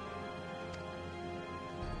save it.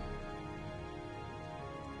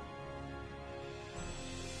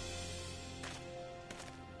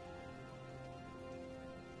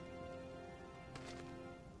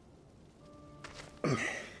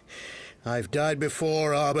 I've died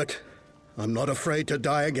before, Arbet. I'm not afraid to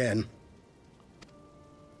die again.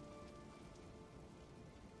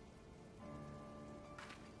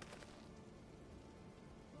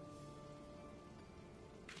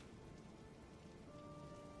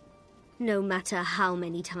 No matter how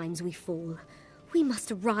many times we fall, we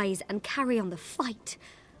must rise and carry on the fight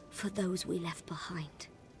for those we left behind.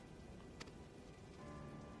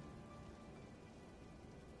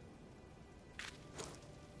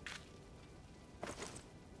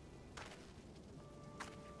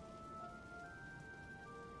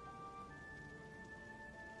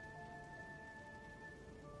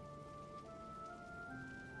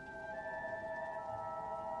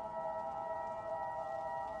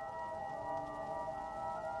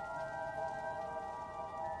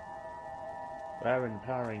 I have an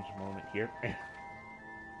Power Ranger moment here.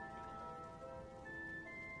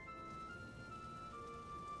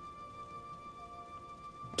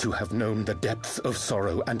 To have known the depth of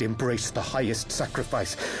sorrow and embraced the highest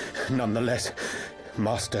sacrifice. Nonetheless,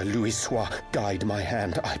 Master Louis-Soix, guide my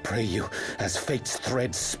hand, I pray you, as fate's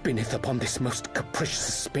thread spinneth upon this most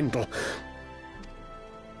capricious spindle.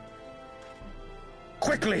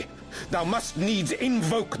 Quickly! Thou must needs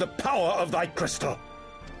invoke the power of thy crystal.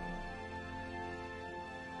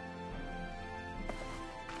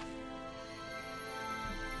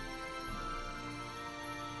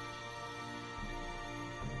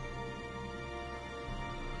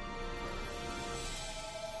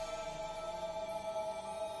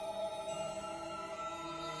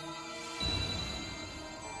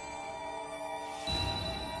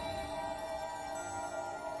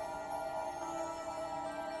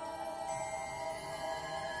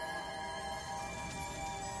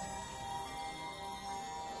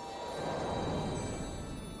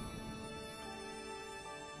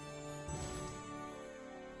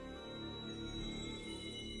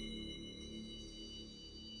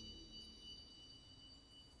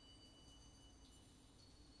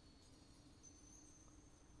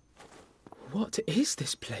 What is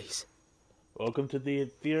this place? Welcome to the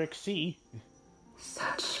Etheric Sea.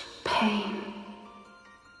 Such pain.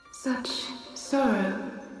 Such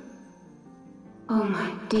sorrow. Oh,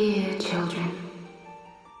 my dear children.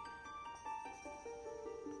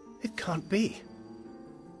 It can't be.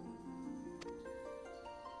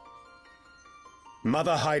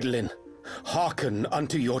 Mother Heidelin, hearken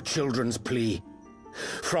unto your children's plea.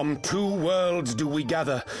 From two worlds do we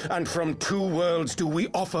gather, and from two worlds do we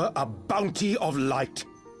offer a bounty of light.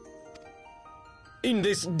 In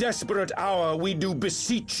this desperate hour we do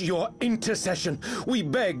beseech your intercession. We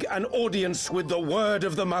beg an audience with the word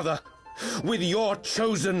of the Mother, with your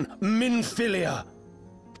chosen Minfilia.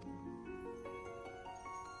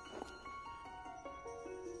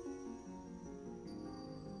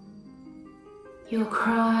 Your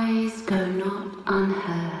cries go not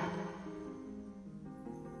unheard,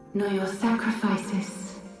 nor your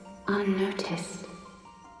sacrifices unnoticed.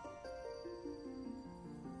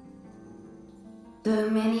 Though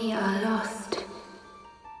many are lost,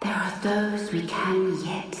 there are those we can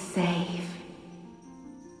yet save,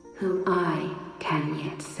 whom I can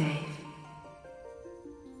yet save.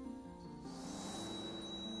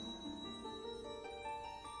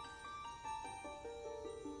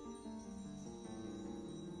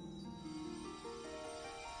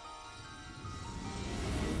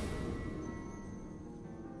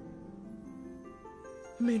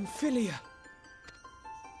 Minfilia.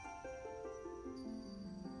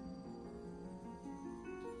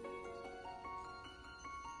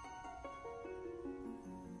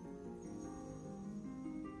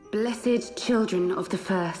 Blessed children of the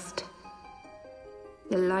First,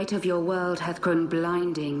 the light of your world hath grown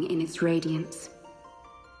blinding in its radiance,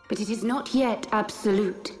 but it is not yet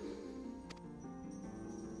absolute.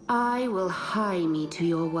 I will hie me to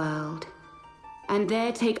your world, and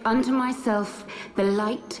there take unto myself the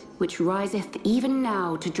light which riseth even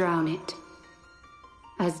now to drown it,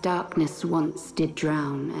 as darkness once did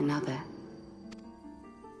drown another.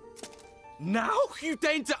 Now you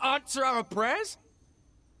deign to answer our prayers?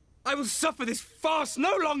 I will suffer this farce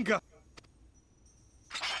no longer!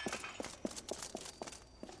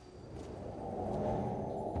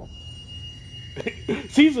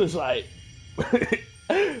 Caesar's like,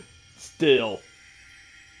 still.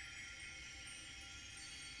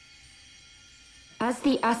 As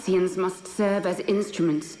the Ascians must serve as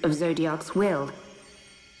instruments of Zodiark's will,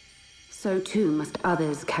 so too must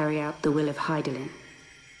others carry out the will of Hydaelyn.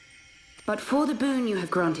 But for the boon you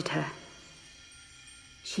have granted her,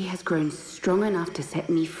 she has grown strong enough to set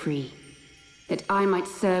me free, that I might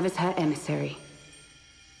serve as her emissary.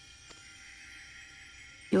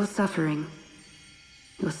 Your suffering,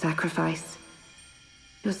 your sacrifice,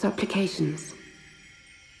 your supplications,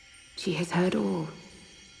 she has heard all.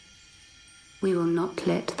 We will not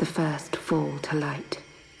let the first fall to light.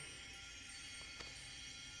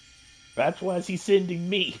 That's why she's sending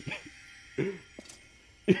me.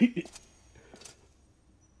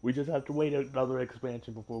 We just have to wait another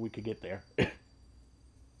expansion before we could get there.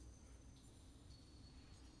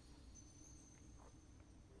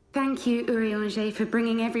 Thank you, Urianger, for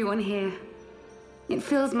bringing everyone here. It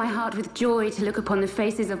fills my heart with joy to look upon the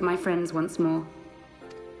faces of my friends once more.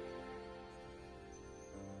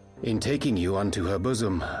 In taking you unto her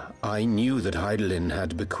bosom, I knew that Hydaelyn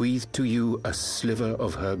had bequeathed to you a sliver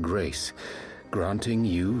of her grace, granting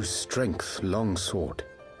you strength long sought.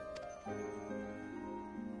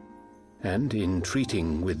 And in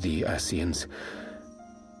treating with the Ascians,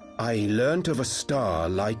 I learnt of a star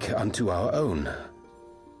like unto our own,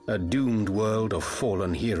 a doomed world of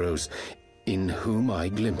fallen heroes, in whom I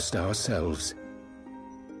glimpsed ourselves,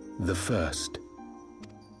 the first.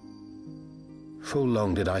 Full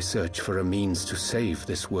long did I search for a means to save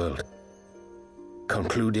this world,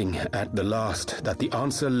 concluding at the last that the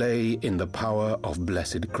answer lay in the power of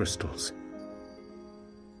blessed crystals.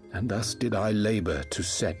 And thus did I labor to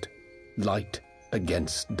set light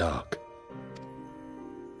against dark.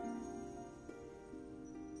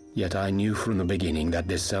 Yet I knew from the beginning that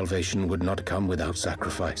this salvation would not come without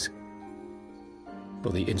sacrifice. For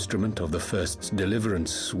the instrument of the first's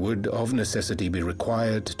deliverance would of necessity be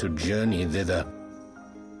required to journey thither,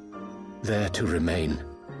 there to remain,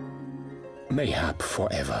 mayhap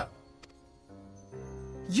forever.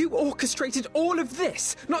 You orchestrated all of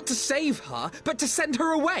this, not to save her, but to send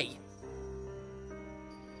her away!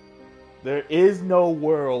 There is no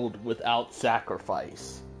world without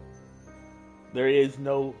sacrifice. There is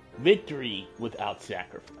no victory without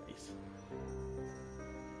sacrifice.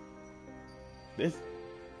 This...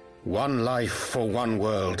 One life for one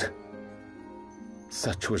world.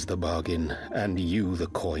 Such was the bargain, and you the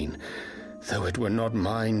coin, though it were not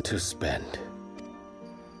mine to spend.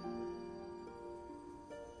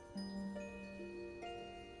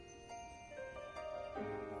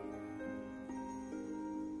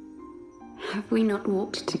 Have we not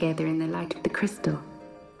walked together in the light of the crystal,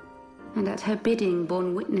 and at her bidding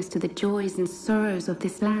borne witness to the joys and sorrows of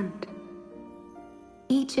this land?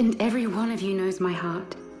 Each and every one of you knows my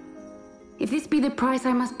heart. If this be the price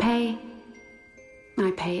I must pay, I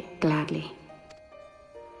pay it gladly.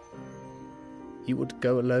 You would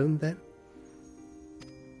go alone, then?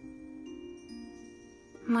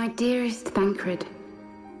 My dearest Thancred,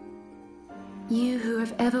 you who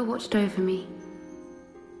have ever watched over me,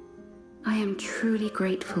 I am truly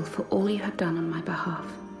grateful for all you have done on my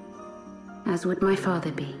behalf, as would my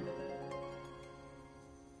father be.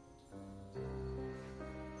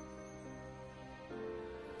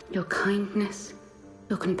 Your kindness,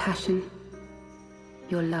 your compassion,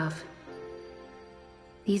 your love.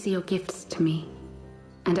 These are your gifts to me,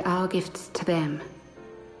 and our gifts to them,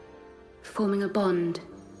 forming a bond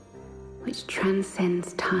which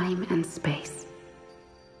transcends time and space.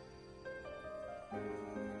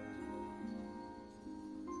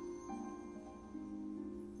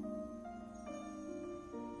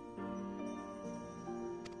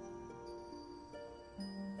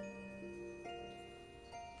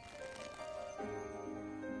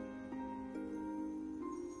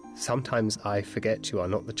 Sometimes I forget you are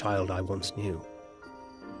not the child I once knew.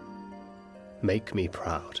 Make me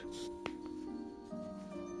proud.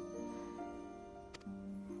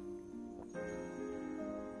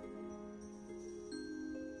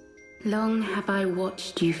 Long have I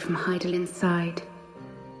watched you from Hydalin's side,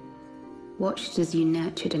 watched as you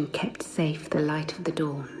nurtured and kept safe the light of the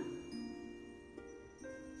dawn.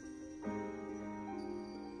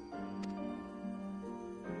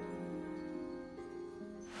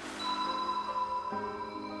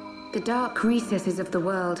 The dark recesses of the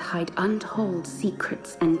world hide untold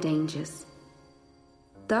secrets and dangers.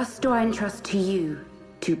 Thus do I entrust to you,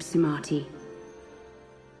 Tupsimati.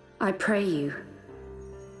 I pray you,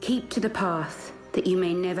 keep to the path that you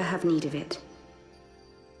may never have need of it.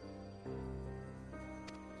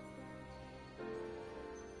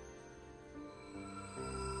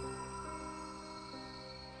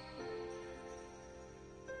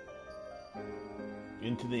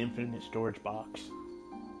 Into the infinite storage box.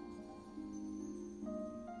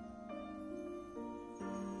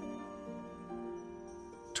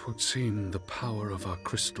 Twould seem the power of our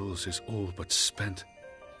crystals is all but spent.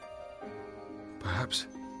 Perhaps,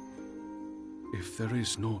 if there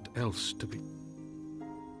is naught else to be...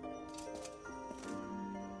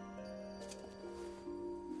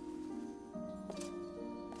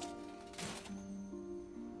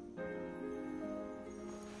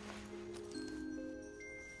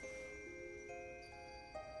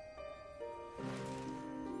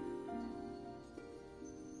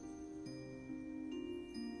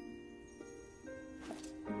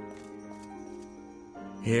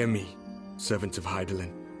 Hear me, servant of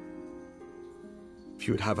Hydaelyn. If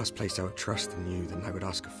you would have us place our trust in you, then I would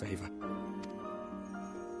ask a favor.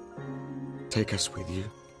 Take us with you.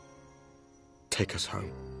 Take us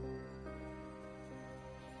home.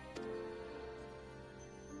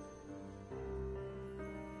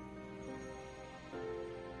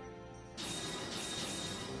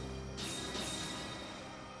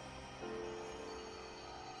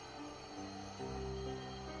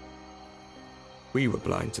 We were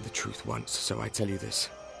blind to the truth once, so I tell you this,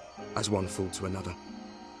 as one fool to another.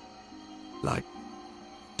 Light,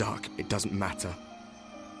 dark, it doesn't matter.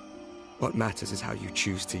 What matters is how you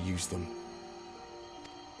choose to use them.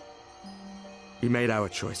 We made our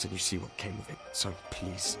choice and you see what came of it, so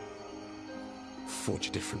please, forge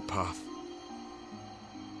a different path.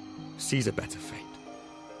 Seize a better fate.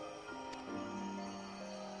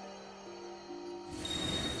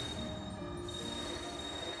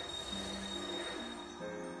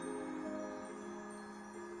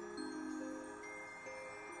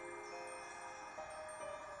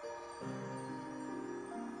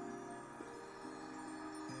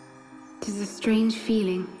 It is a strange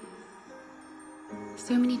feeling.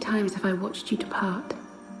 So many times have I watched you depart,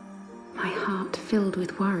 my heart filled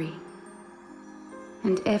with worry.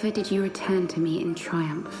 And ever did you return to me in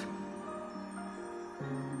triumph.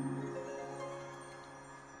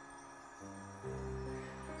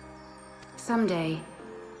 Someday,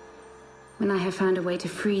 when I have found a way to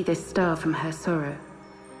free this star from her sorrow,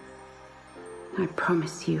 I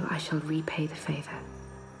promise you I shall repay the favor.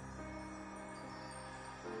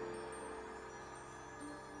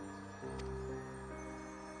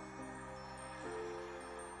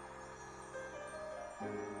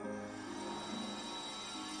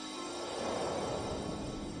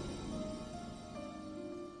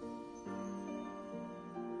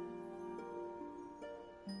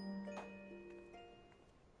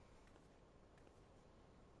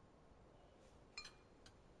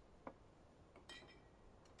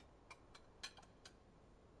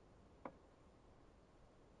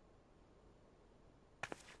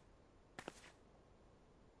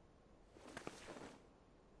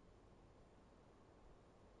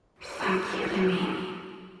 Thank you, Lemini,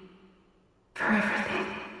 for everything.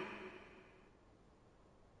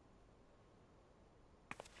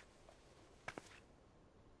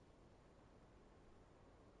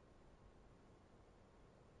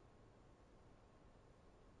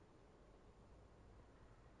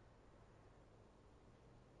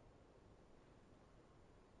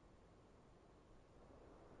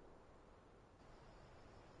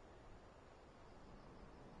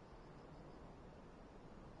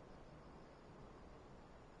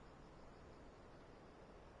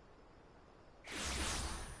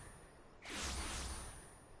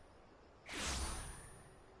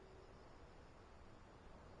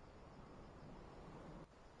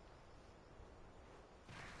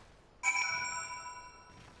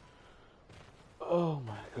 Oh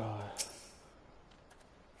my god.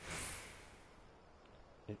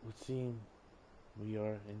 It would seem we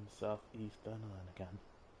are in southeast Dunland again.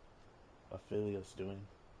 Ophelia's doing.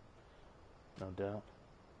 No doubt.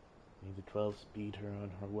 May the 12 speed her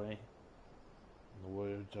on her way. and the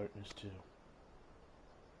Warrior of Darkness too.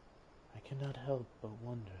 I cannot help but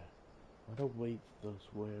wonder what awaits those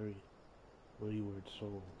wayward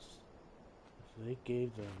souls. If they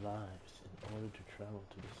gave their lives in order to travel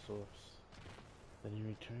to the source, then in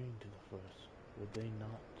returning to the first, would they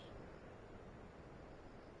not?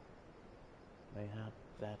 Mayhap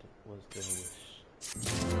that was their wish.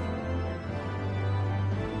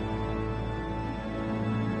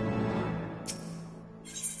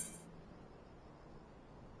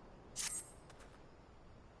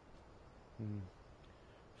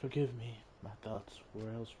 Forgive me, my thoughts were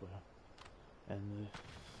elsewhere, and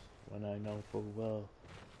when I know full well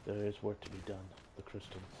there is work to be done, the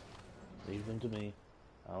crystals. Leave them to me.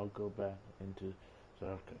 I'll go back into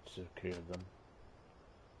Zarka to secure them.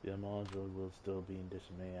 The Amadra will still be in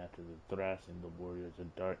dismay after the thrashing the Warriors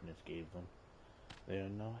of Darkness gave them. They are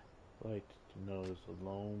not like to notice a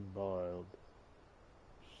lone bard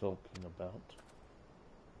sulking about.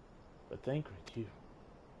 But thankfully too.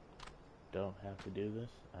 Don't have to do this,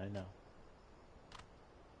 I know.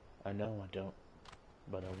 I know I don't,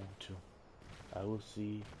 but I want to. I will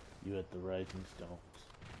see you at the Rising Stones.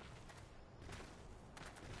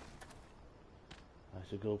 I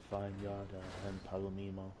should go find Yada and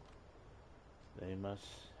Palomimo. They must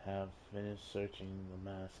have finished searching the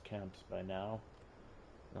mass camps by now.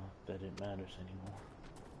 Not that it matters anymore.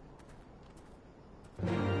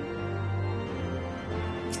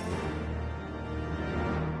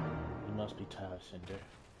 You must be tired, Cynder.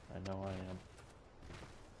 I know I am.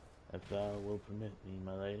 If thou wilt permit me,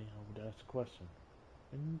 my lady, I would ask a question.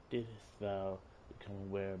 When didst thou become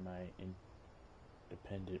aware of my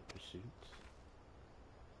independent pursuits?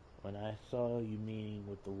 When I saw you meeting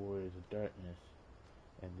with the Warriors of Darkness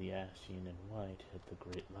and the Ashen and White at the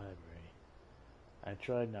Great Library, I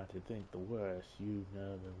tried not to think the worst. You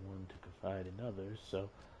never one to confide in others, so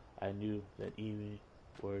I knew that even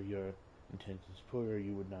were your intentions pure,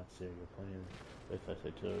 you would not share your plans with us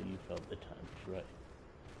until you felt the time was right.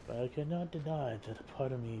 But I cannot deny that a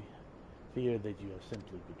part of me feared that you have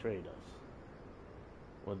simply betrayed us.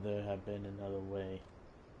 Would there have been another way?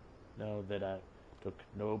 Know that I took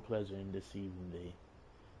no pleasure in deceiving thee,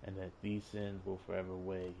 and that these sins will forever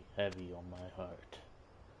weigh heavy on my heart.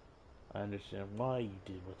 I understand why you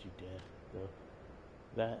did what you did, though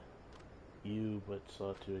that you but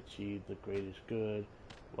sought to achieve the greatest good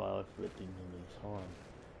while inflicting the least harm.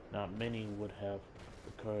 Not many would have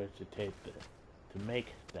the courage to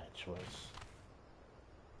make that choice.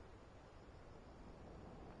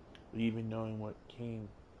 But even knowing what came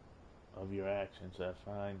of your actions, I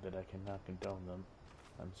find that I cannot condone them.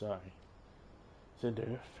 I'm sorry.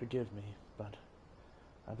 Cynder, forgive me, but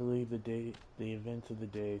I believe the events of the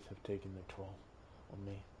days have taken their toll on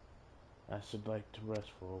me. I should like to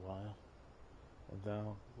rest for a while. If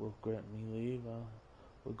thou wilt grant me leave, I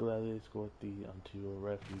will gladly escort thee unto a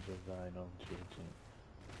refuge of thine own choosing.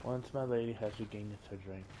 Once my lady has regained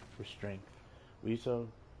her strength, we shall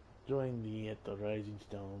join thee at the Rising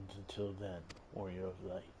Stones. Until then, Warrior of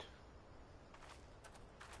Light.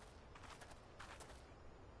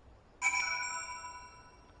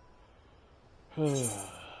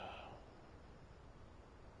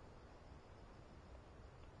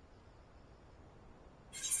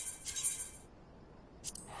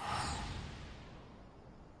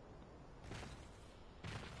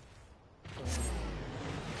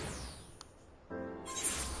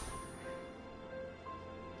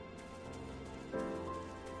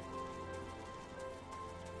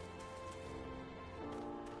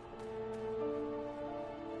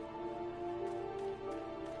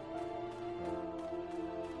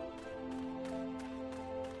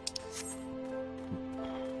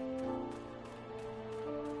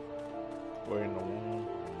 We're in the womb,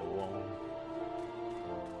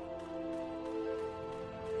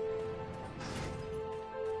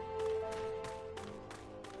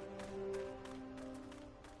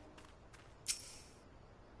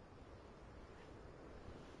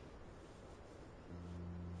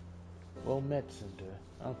 Well met, Cynder.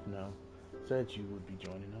 Alphino said you would be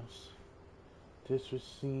joining us. 'Tis was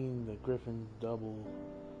seen that Griffin Double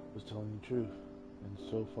was telling the truth, and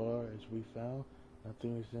so far as we found,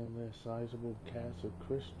 nothing resembling a sizable cast of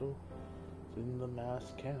crystal in the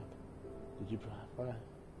mass camp.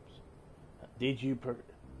 Did you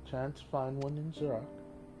perchance find one in Zurich?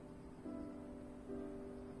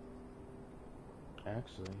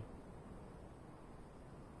 Actually,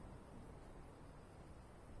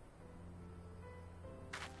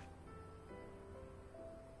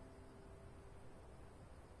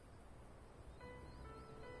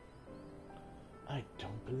 I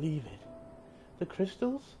don't believe it. The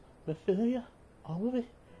crystals, Mephilia, all of it,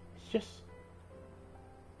 it's just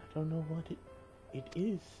don't know what it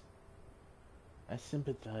is. I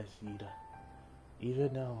sympathize, Ida.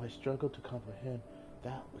 Even now, I struggle to comprehend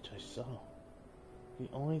that which I saw. The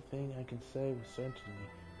only thing I can say with certainty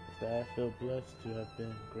is that I feel blessed to have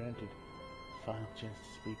been granted a final chance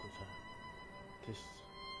to speak with her. This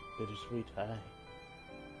bittersweet, aye,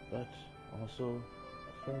 but also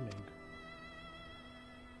affirming.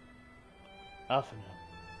 Alphina,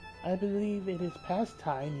 I believe it is past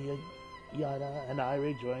time Yada and I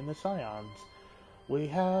rejoin the Scions. We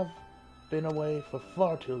have been away for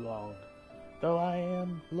far too long. Though I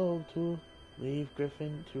am loath to leave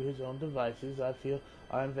Griffin to his own devices, I feel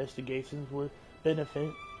our investigations would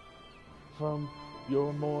benefit from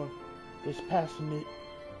your more dispassionate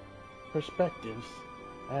perspectives,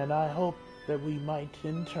 and I hope that we might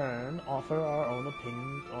in turn offer our own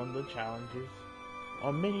opinions on the challenges,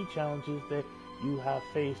 on many challenges that you have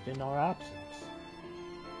faced in our absence.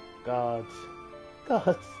 Gods,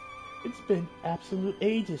 it's been absolute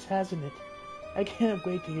ages, hasn't it? I can't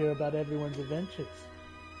wait to hear about everyone's adventures.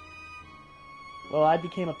 Well, I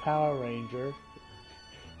became a Power Ranger.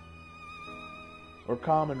 Or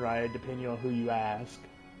Kamen Rider, depending on who you ask.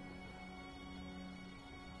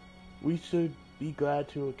 We should be glad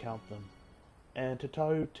to account them. And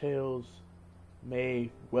Tataru tales may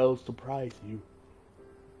well surprise you.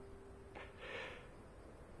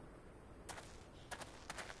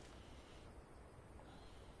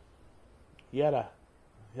 Yada,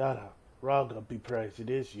 Raga be praised, it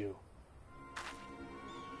is you.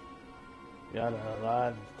 Yada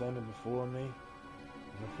alive and standing before me. In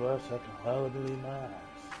the flesh, I can hardly believe my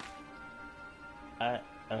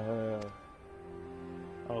eyes.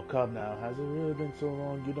 Oh, come now, has it really been so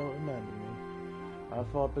long you don't remember me? I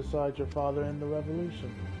fought beside your father in the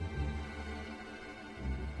revolution.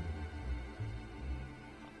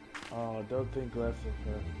 Oh, don't think less of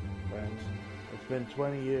her, friends. It's been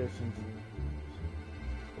 20 years since...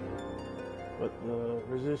 But the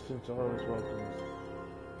resistance always welcomes.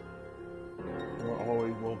 We're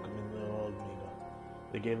always welcome in the old Miga.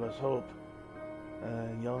 They gave us hope.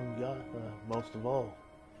 And young Yada, most of all.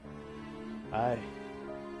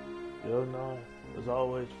 Yona was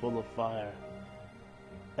always full of fire.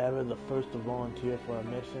 Ever the first to volunteer for a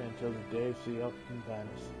mission until the day she up and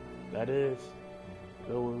vanished. That is,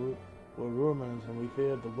 there were rumors and we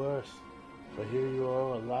feared the worst. But here you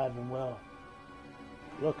are, alive and well.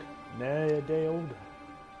 Look, nary a day older.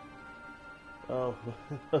 Oh,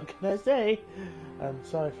 what can I say? I'm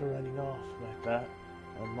sorry for running off like that.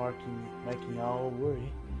 I'm making y'all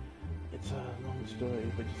worry. It's a long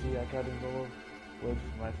story, but you see, I got involved with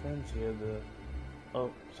my friends here,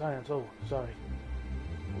 Science, sorry.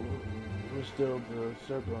 We're still the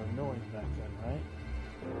Circle of Knowing back then, right?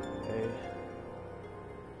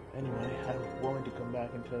 Anyway, I'm willing to come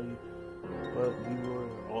back and tell you, but we were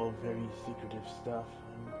all very secretive stuff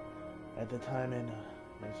at the time, and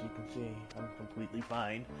as you can see, I'm completely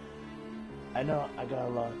fine. I know I got a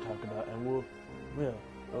lot to talk about, and we'll,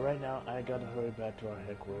 but right now I gotta hurry back to our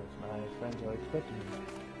headquarters. My friends are expecting me.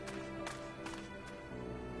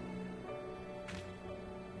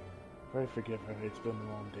 Pray forgive her, it's been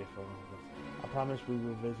a long day for all of us. I promise we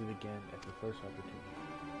will visit again at the first opportunity.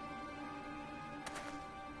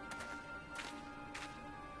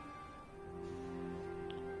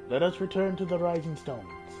 Let us return to the Rising Stones.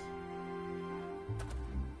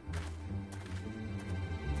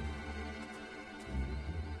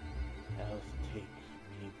 Else take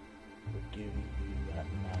me for giving you that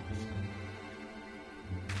mask.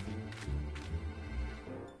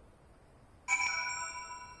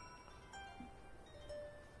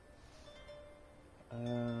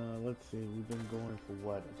 Let's see, we've been going for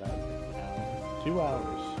what, about an hour? 2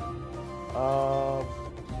 hours.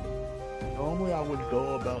 Normally I would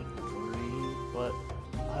go about 3, but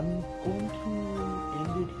I'm going to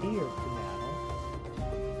end it here for now.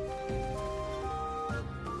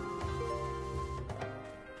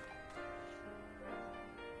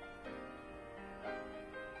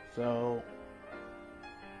 So,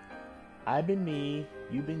 I've been me,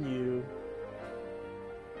 you've been you.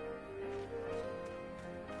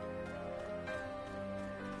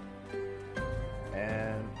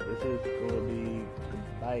 And this is going to be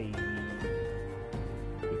goodbye.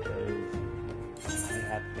 Because I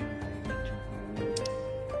have things I need to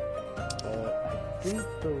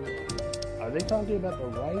do. I think are they talking about the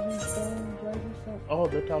Rising Stones? Oh,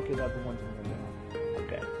 they're talking about the ones in the ground.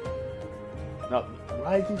 Okay. No,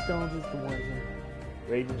 Rising Stones is the ones in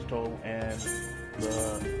Raven's Toll and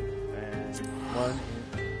one.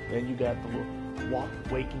 Then you got the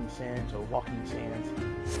Waking Sands or Walking Sands.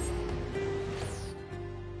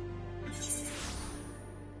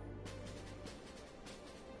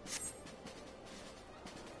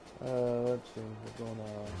 Let's see, what's going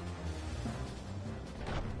on?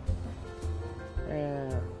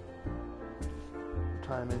 What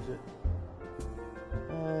time is it?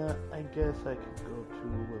 I guess I could go to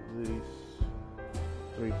at least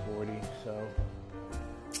 3:40, so...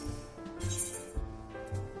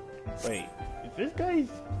 Wait, is this guy's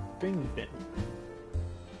thing been...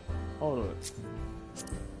 Hold on.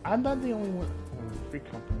 I'm not the only one... Oh, free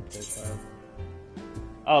company place,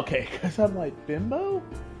 okay, because I'm like, Bimbo?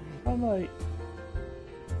 I'm like...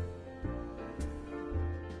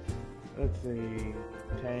 Let's see...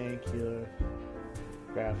 Tank, healer,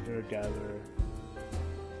 crafter, gatherer.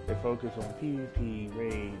 They focus on PvP,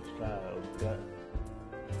 raids, trials, gut.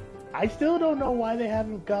 I still don't know why they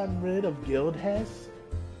haven't gotten rid of Guild Hess.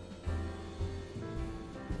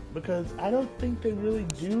 Because I don't think they really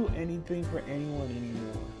do anything for anyone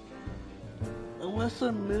anymore. Unless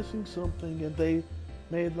I'm missing something and they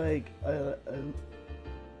made like a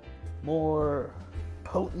more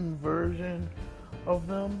potent version of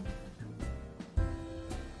them.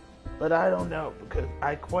 But I don't know, because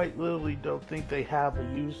I quite literally don't think they have a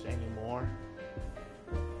use anymore.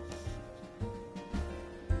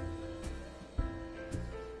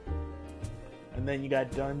 And then you got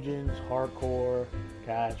dungeons, hardcore,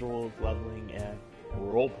 casuals, leveling, and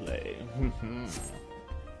roleplay.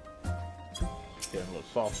 Get a little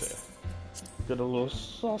saucer. Get a little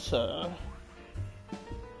saucer.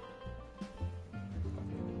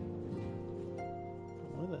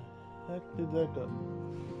 Where the heck did that go?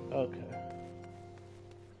 Okay.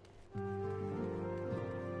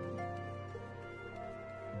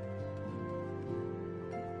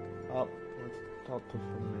 Oh, let's talk to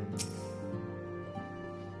Fernando.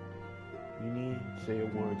 You need to say a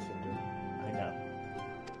word, Cynder. I know.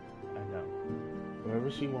 Wherever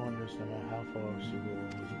she wanders, no matter how far, she will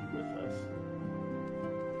always be with us.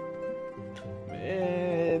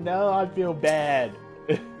 Man, now I feel bad.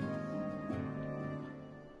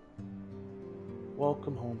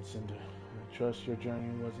 Welcome home, Cynder. I trust your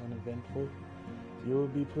journey was uneventful. You will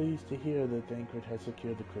be pleased to hear that Thancred has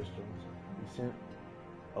secured the crystals. He sent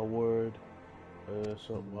a word a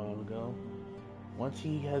short while ago. Once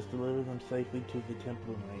he has delivered them safely to the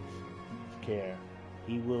Temple Knights' care,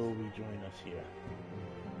 he will rejoin us here.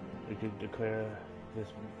 We could declare this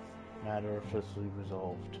matter officially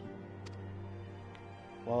resolved.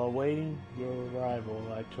 While awaiting your arrival,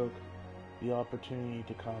 I took the opportunity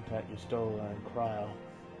to contact Yustola and Cryo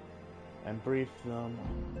and brief them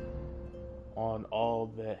on all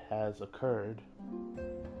that has occurred.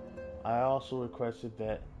 I also requested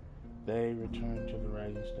that they return to the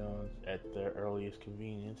Rising Stones at their earliest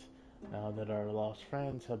convenience. Now that our lost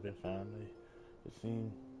friends have been found, it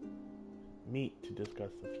seemed meet to discuss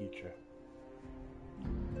the future.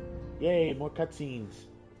 Yay, more cutscenes!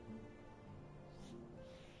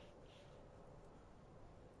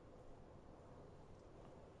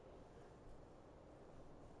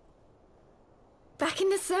 Back in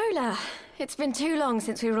the Solar. It's been too long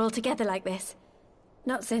since we were all together like this.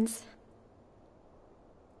 Not since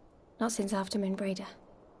after Moonbraider.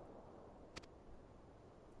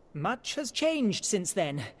 Much has changed since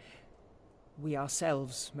then. We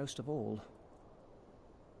ourselves, most of all.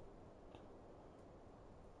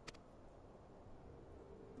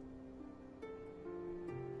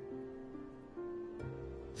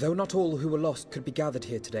 Though not all who were lost could be gathered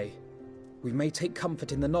here today, we may take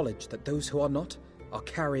comfort in the knowledge that those who are not are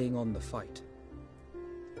carrying on the fight.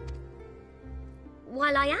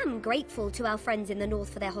 While I am grateful to our friends in the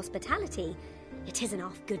north for their hospitality, it isn't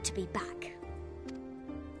half good to be back.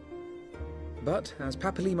 But, as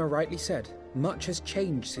Papalima rightly said, much has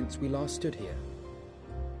changed since we last stood here.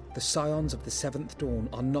 The Scions of the Seventh Dawn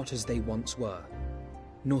are not as they once were,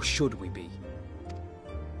 nor should we be.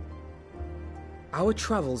 Our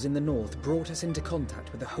travels in the north brought us into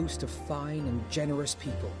contact with a host of fine and generous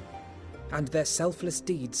people, and their selfless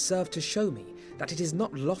deeds serve to show me that it is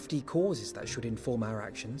not lofty causes that should inform our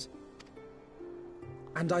actions.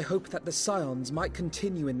 And I hope that the Scions might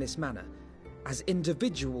continue in this manner, as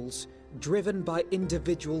individuals driven by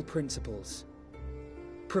individual principles.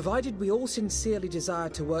 Provided we all sincerely desire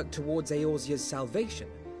to work towards Eorzea's salvation,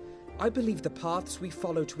 I believe the paths we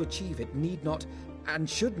follow to achieve it need not, and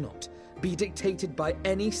should not, be dictated by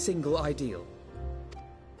any single ideal.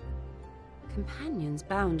 Companions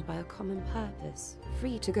bound by a common purpose,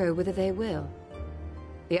 free to go whither they will.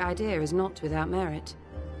 The idea is not without merit.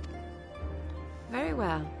 Very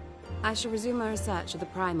well. I shall resume my research of the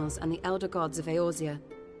primals and the elder gods of Eorzea.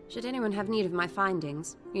 Should anyone have need of my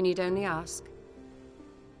findings, you need only ask.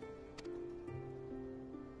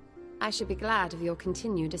 I should be glad of your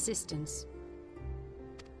continued assistance.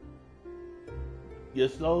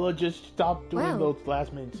 Lola, just stop doing those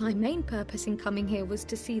last minutes. My main purpose in coming here was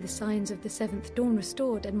to see the signs of the Seventh Dawn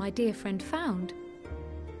restored and my dear friend found.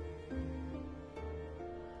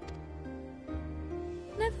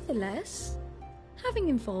 Nevertheless, having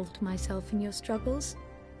involved myself in your struggles,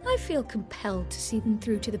 I feel compelled to see them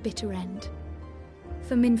through to the bitter end.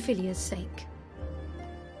 For Minfilia's sake.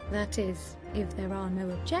 That is, if there are no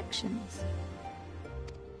objections.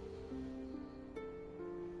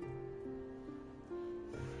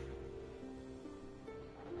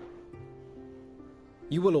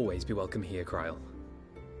 You will always be welcome here, Kryl.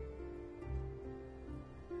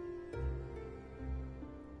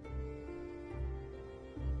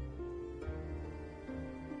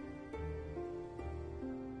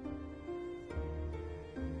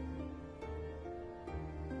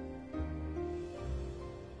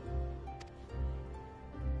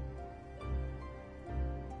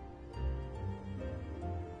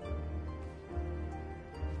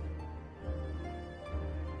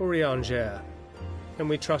 Urianger, can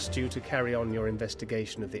we trust you to carry on your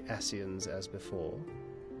investigation of the Ascians as before?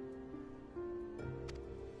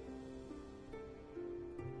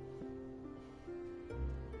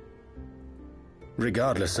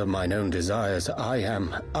 Regardless of mine own desires, I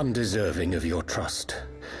am undeserving of your trust,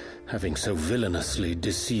 having so villainously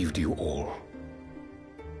deceived you all.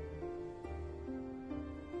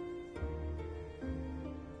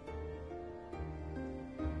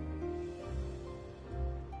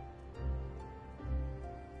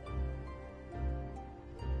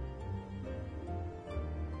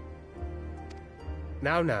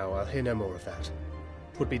 Now, I'll hear no more of that.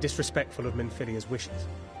 It would be disrespectful of Minfilia's wishes.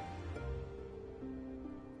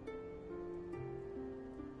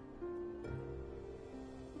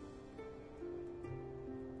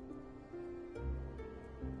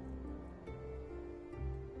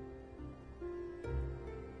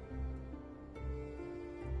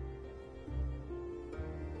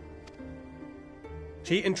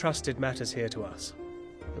 She entrusted matters here to us,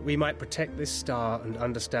 that we might protect this star and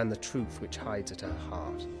understand the truth which hides at her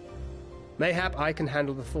heart. Mayhap I can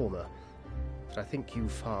handle the former, but I think you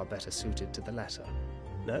far better suited to the latter.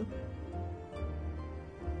 No?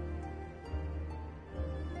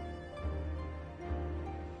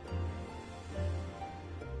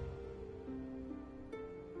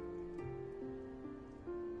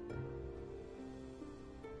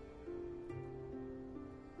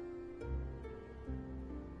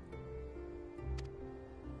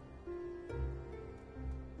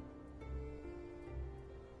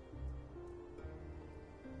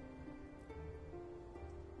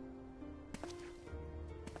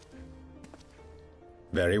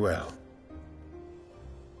 Very well.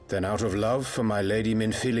 Then out of love for my Lady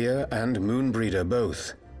Minfilia and Moonbreeder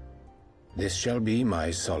both, this shall be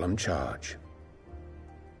my solemn charge.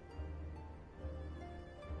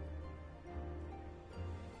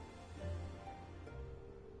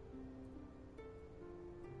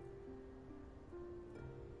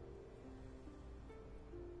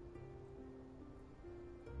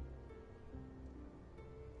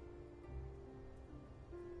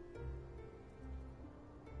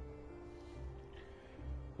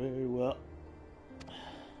 Very well.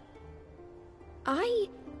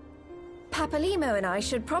 Papalimo and I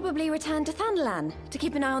should probably return to Thanalan to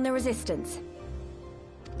keep an eye on the Resistance.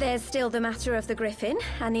 There's still the matter of the Griffin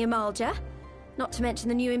and the Amalja, not to mention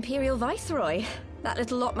the new Imperial Viceroy. That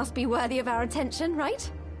little lot must be worthy of our attention,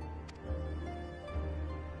 right?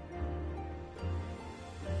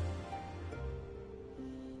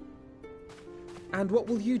 And what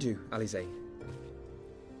will you do, Alize?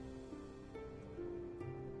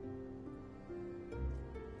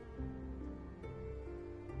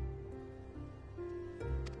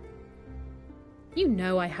 You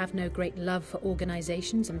know I have no great love for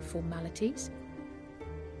organizations and formalities.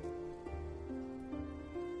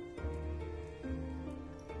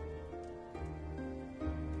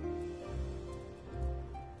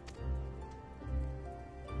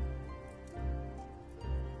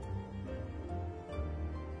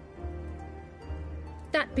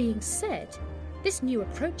 That being said, this new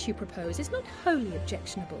approach you propose is not wholly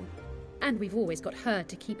objectionable, and we've always got her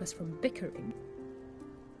to keep us from bickering.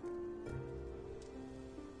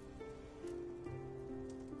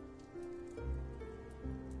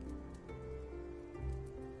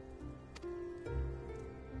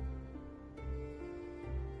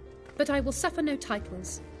 But I will suffer no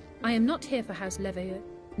titles. I am not here for House Leveilleur,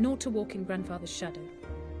 nor to walk in Grandfather's shadow.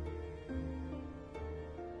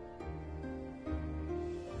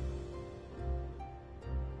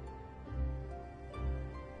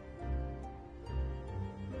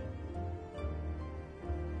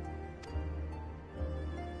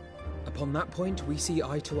 Upon that point, we see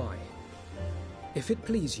eye to eye. If it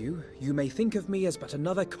please you, you may think of me as but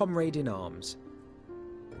another comrade in arms.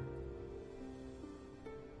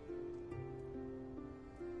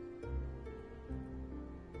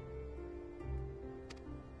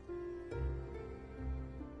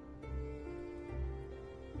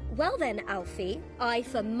 Well then, Alfie, I,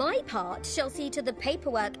 for my part, shall see to the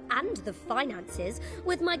paperwork and the finances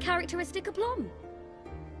with my characteristic aplomb.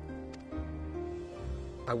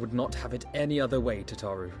 I would not have it any other way,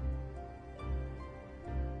 Tataru.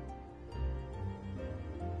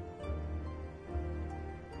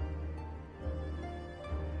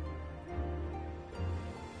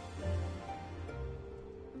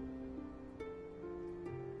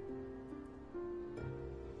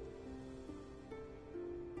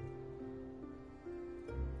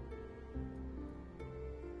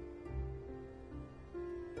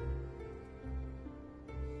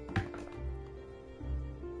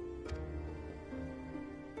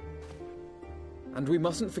 And we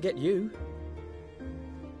mustn't forget you.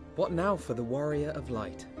 What now for the Warrior of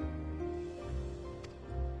Light?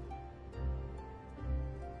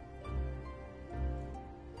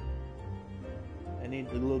 I need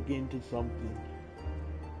to look into something.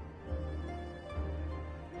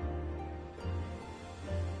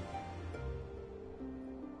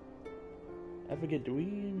 I forget, do we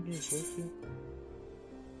even get close to?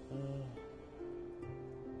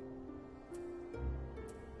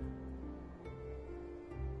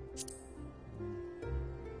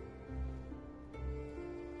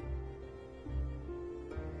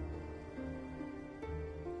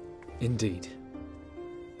 Indeed.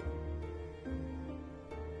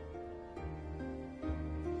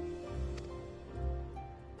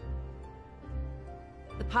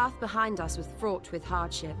 The path behind us was fraught with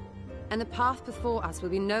hardship, and the path before us will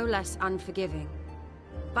be no less unforgiving.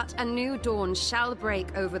 But a new dawn shall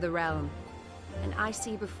break over the realm, and I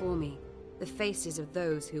see before me the faces of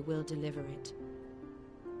those who will deliver it.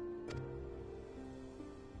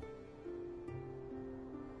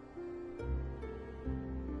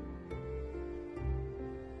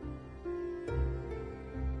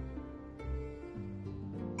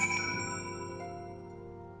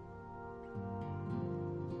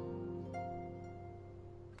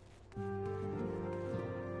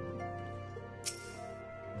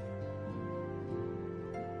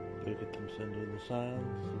 Look at them, Cynder, the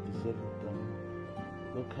silence of the seventh dawn.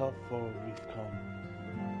 Look how far we've come.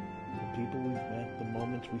 The people we've met, the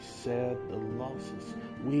moments we shared, the losses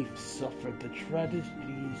we've suffered, the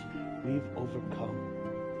tragedies we've overcome.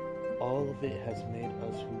 All of it has made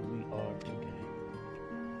us who we are today.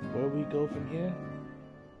 Where we go from here,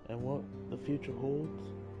 and what the future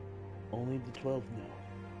holds, only the 12 know.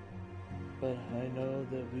 But I know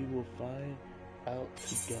that we will find out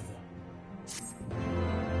together.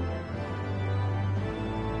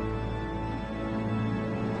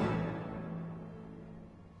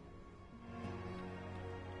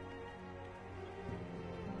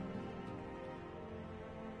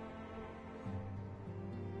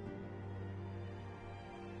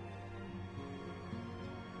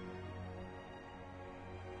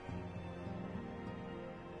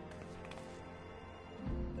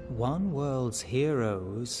 One world's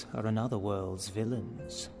heroes are another world's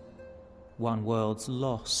villains. One world's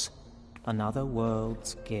loss, another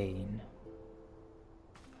world's gain.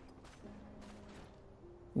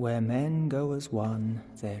 Where men go as one,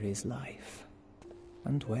 there is life.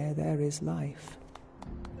 And where there is life,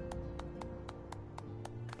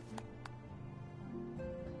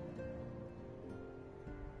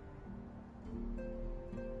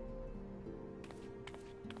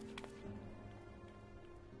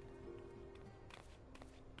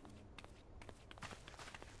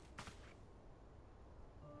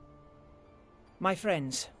 My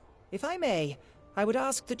friends, if I may, I would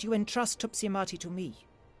ask that you entrust Tupsimati to me.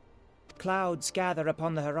 Clouds gather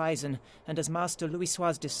upon the horizon, and as Master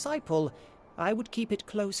Louisoix's disciple, I would keep it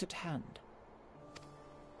close at hand.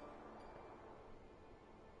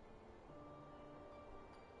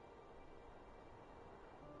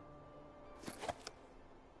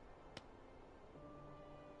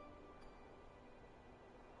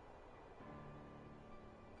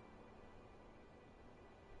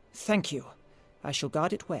 Thank you. I shall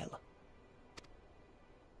guard it well.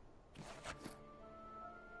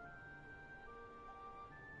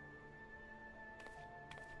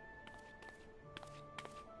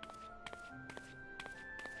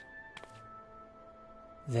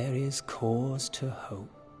 there is cause to hope.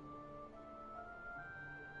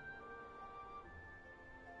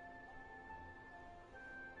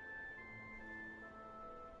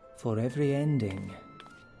 For every ending,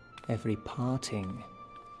 every parting,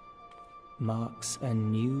 marks a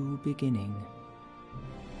new beginning.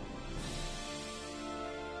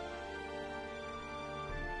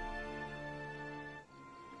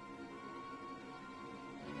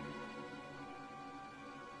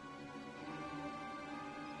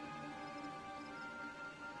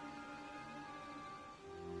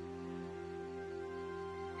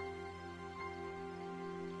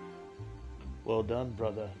 Well done,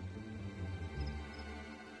 brother.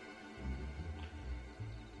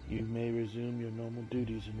 You may resume your normal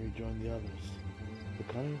duties and rejoin the others. The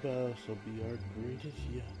coming battle shall be our greatest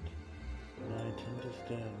yet, and I intend to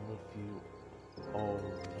stand with you all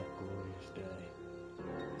that glorious day.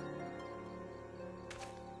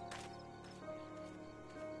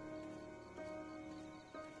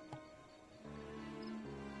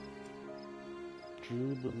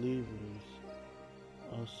 True believers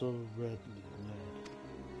are so readily led.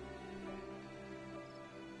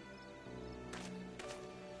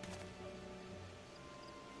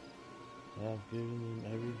 I have given them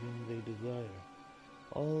everything they desire,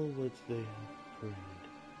 all which they have prayed.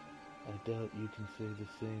 I doubt you can say the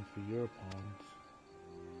same for your pawns.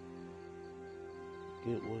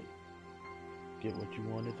 Get what you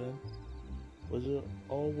wanted then? Was it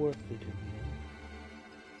all worth it in the end?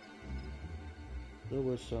 There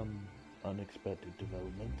were some unexpected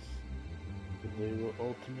developments, but they were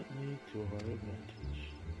ultimately to our advantage.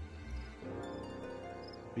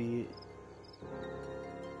 Be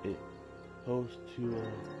it host to a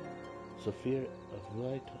sphere of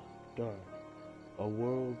light, dark, a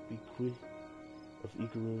world bequeathed of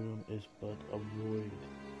equilibrium is but a void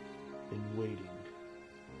in waiting,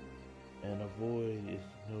 and a void is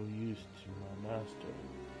no use to my master.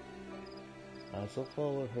 I shall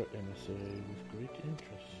follow her emissary with great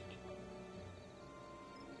interest.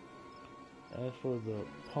 As for the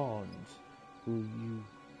pawns whom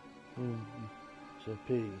you shall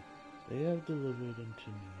pay, they have delivered unto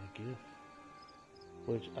me a gift,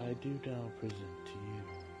 which I do now present to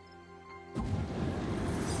you.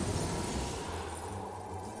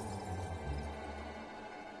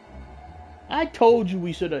 I told you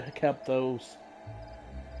we should have kept those.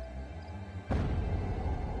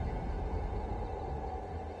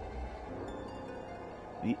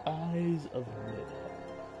 The eyes of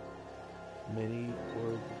many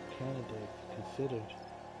were the candidates considered,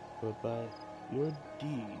 but by your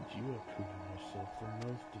deeds you have proven yourself the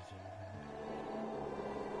most deserving.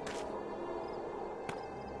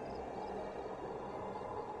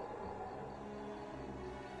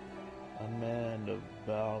 A man of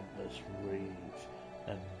boundless rage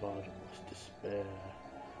and bottomless despair,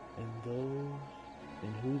 and those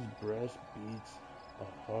in whose breast beats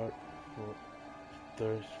a heart for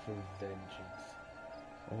thirst for vengeance.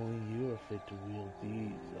 Only you are fit to wield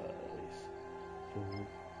these eyes, for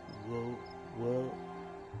well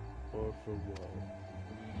or for woe.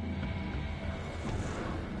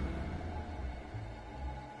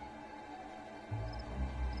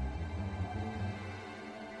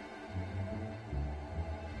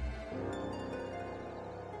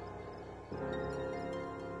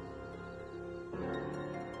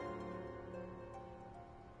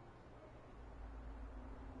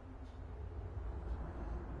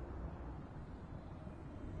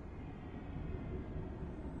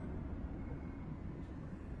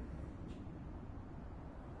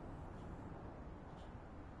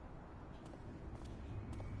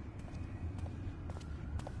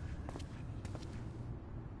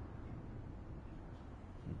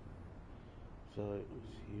 So it was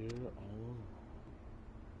here all along.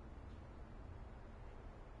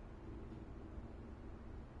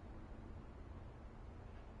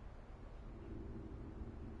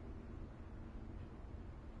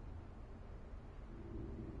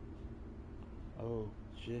 Oh,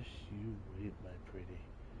 just you wait, my pretty.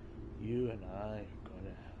 You and I are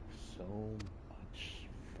gonna have so much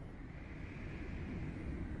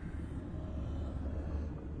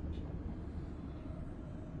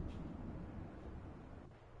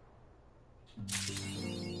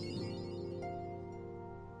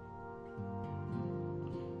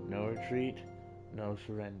No retreat, no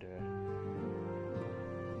surrender.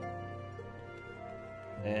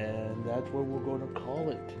 And that's what we're going to call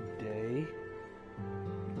it today.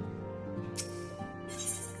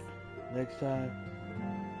 Next time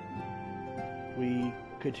we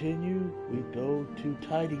continue, we go to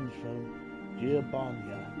tidings from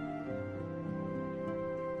Giovanni.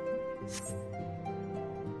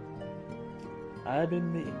 I've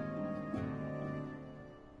been me.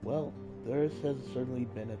 Well, theirs has certainly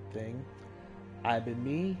been a thing. I've been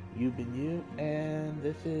me, you've been you, and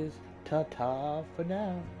this is ta-ta for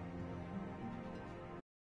now.